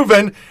 They've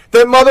proven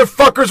that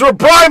motherfuckers were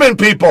bribing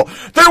people.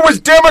 There was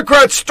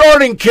Democrat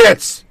starting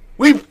kits.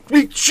 We covered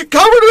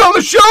it on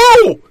the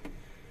show.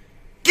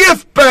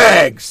 Gift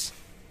bags.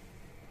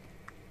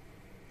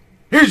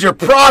 Here's your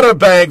Prada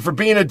bag for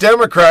being a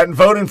Democrat and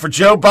voting for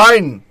Joe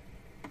Biden.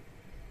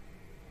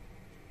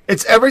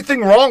 It's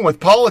everything wrong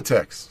with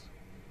politics.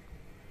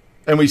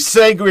 And we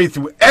segue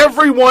through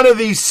every one of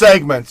these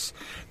segments.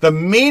 The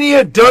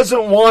media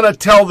doesn't want to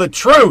tell the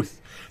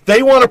truth.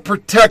 They want to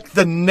protect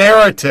the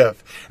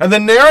narrative. And the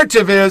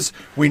narrative is,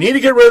 we need to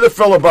get rid of the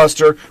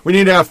filibuster. We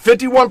need to have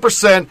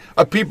 51%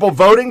 of people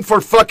voting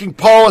for fucking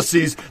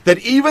policies that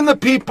even the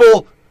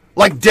people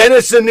like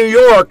Dennis in New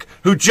York,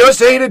 who just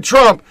hated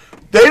Trump,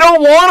 they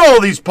don't want all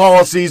these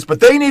policies,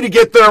 but they need to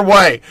get their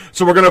way.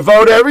 So we're going to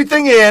vote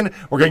everything in.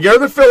 We're going to get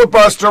rid of the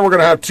filibuster. We're going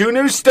to have 2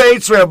 new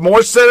states. We have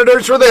more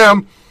senators for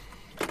them.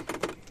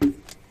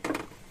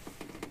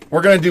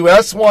 We're going to do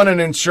S1 and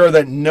ensure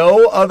that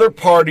no other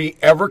party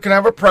ever can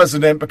have a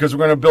president because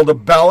we're going to build a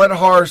ballot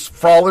horse,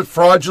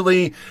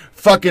 fraudulently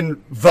fucking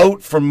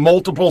vote from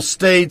multiple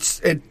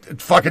states. It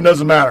fucking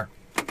doesn't matter.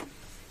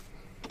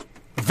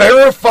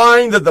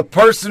 Verifying that the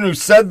person who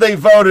said they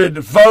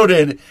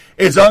voted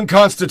is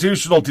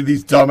unconstitutional to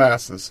these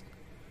dumbasses.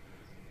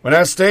 When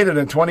as stated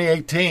in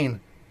 2018,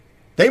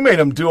 they made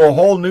them do a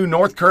whole new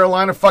North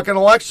Carolina fucking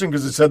election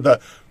because it said the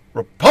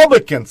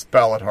Republicans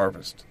ballot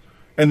harvest.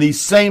 And these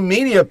same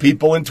media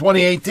people in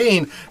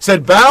 2018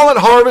 said ballot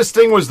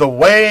harvesting was the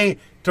way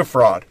to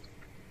fraud.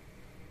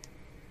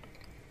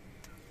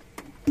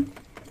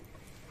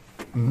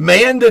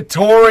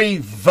 Mandatory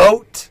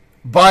vote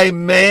by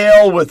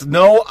mail with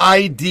no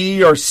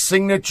ID or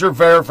signature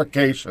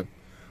verification.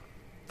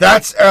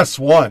 That's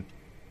S1.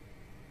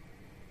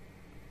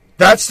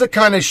 That's the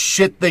kind of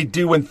shit they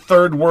do in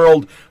third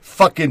world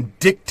fucking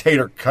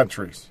dictator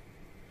countries.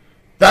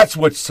 That's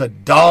what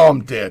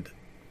Saddam did.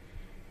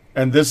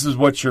 And this is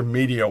what your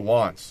media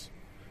wants.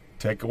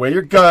 Take away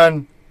your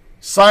gun,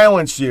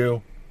 silence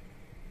you,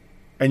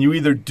 and you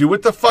either do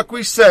what the fuck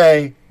we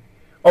say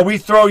or we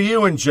throw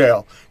you in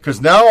jail. Because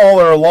now all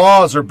our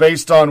laws are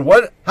based on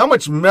how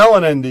much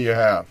melanin do you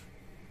have?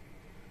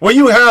 Well,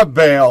 you have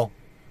bail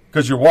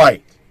because you're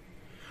white.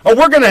 Oh,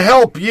 we're going to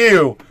help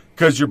you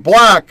because you're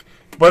black,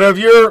 but if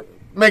you're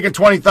making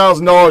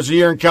 $20,000 a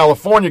year in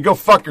California, go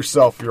fuck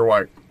yourself if you're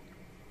white.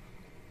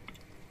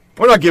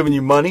 We're not giving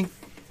you money.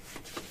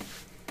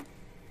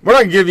 We're not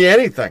going to give you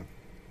anything.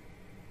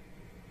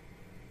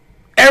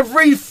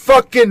 Every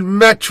fucking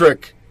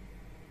metric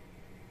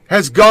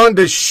has gone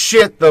to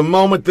shit the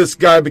moment this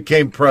guy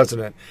became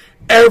president.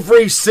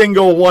 Every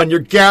single one.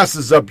 Your gas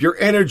is up. Your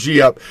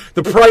energy up.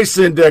 The price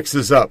index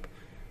is up.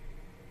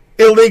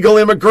 Illegal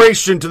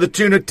immigration to the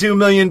tune of 2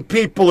 million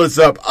people is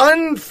up.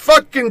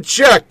 Unfucking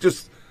checked.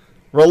 Just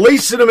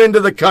releasing them into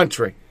the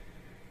country.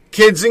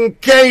 Kids in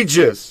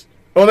cages.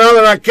 Well, now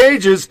they're not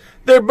cages.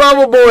 They're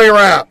bubble boy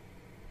wrap.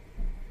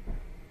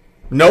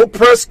 No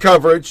press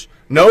coverage.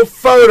 No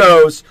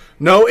photos.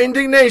 No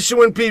indignation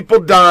when people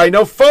die.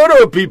 No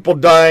photo of people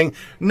dying.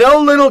 No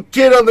little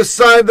kid on the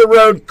side of the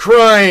road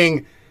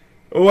crying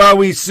while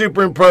we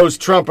superimpose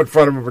Trump in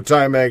front of him for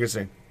Time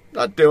Magazine.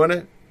 Not doing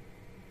it.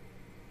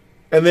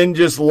 And then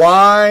just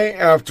lie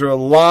after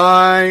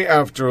lie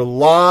after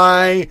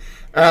lie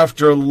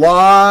after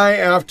lie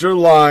after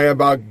lie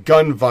about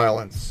gun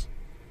violence.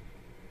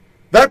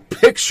 That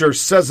picture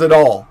says it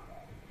all.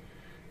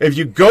 If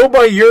you go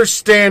by your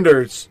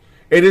standards,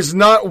 it is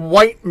not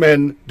white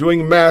men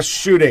doing mass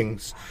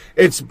shootings.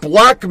 It's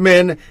black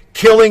men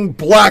killing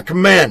black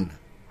men.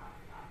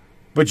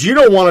 But you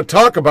don't want to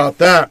talk about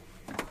that.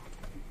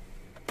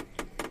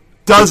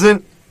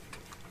 Doesn't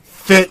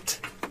fit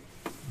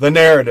the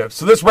narrative.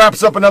 So this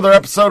wraps up another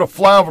episode of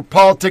Flyover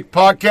Politics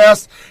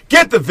Podcast.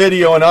 Get the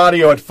video and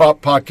audio at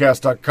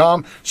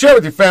foppodcast.com. Share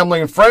with your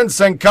family and friends.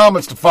 Send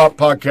comments to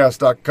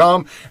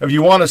foppodcast.com. If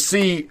you want to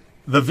see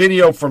the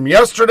video from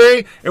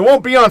yesterday, it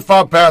won't be on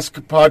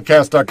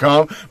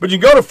foppodcast.com, but you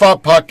go to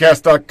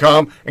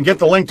foppodcast.com and get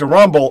the link to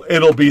Rumble.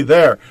 It'll be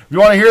there. If you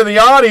want to hear the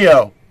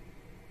audio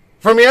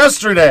from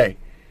yesterday,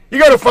 you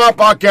go to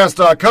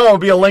foppodcast.com. There'll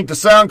be a link to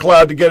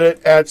SoundCloud to get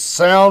it at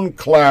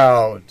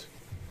SoundCloud.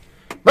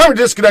 Remember,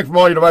 disconnect from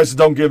all your devices.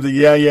 Don't give the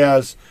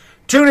yeah-yeahs.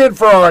 Tune in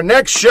for our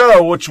next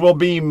show, which will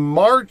be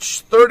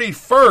March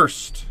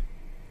 31st.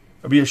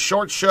 It'll be a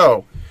short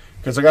show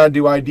because I got to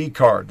do ID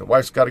card. The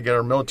wife's got to get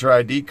her military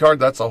ID card.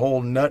 That's a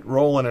whole nut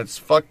roll in its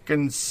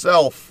fucking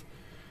self.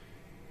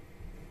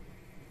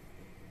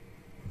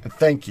 And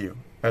thank you,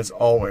 as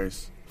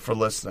always, for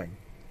listening.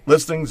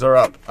 Listings are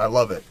up. I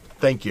love it.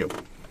 Thank you.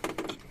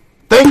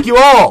 Thank you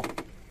all.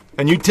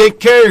 And you take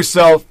care of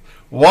yourself.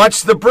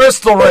 Watch the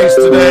Bristol race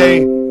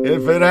today,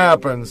 if it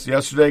happens.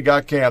 Yesterday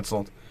got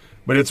canceled.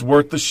 But it's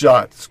worth the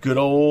shot. It's good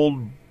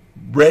old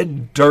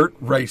red dirt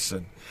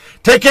racing.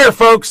 Take care,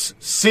 folks.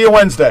 See you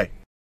Wednesday.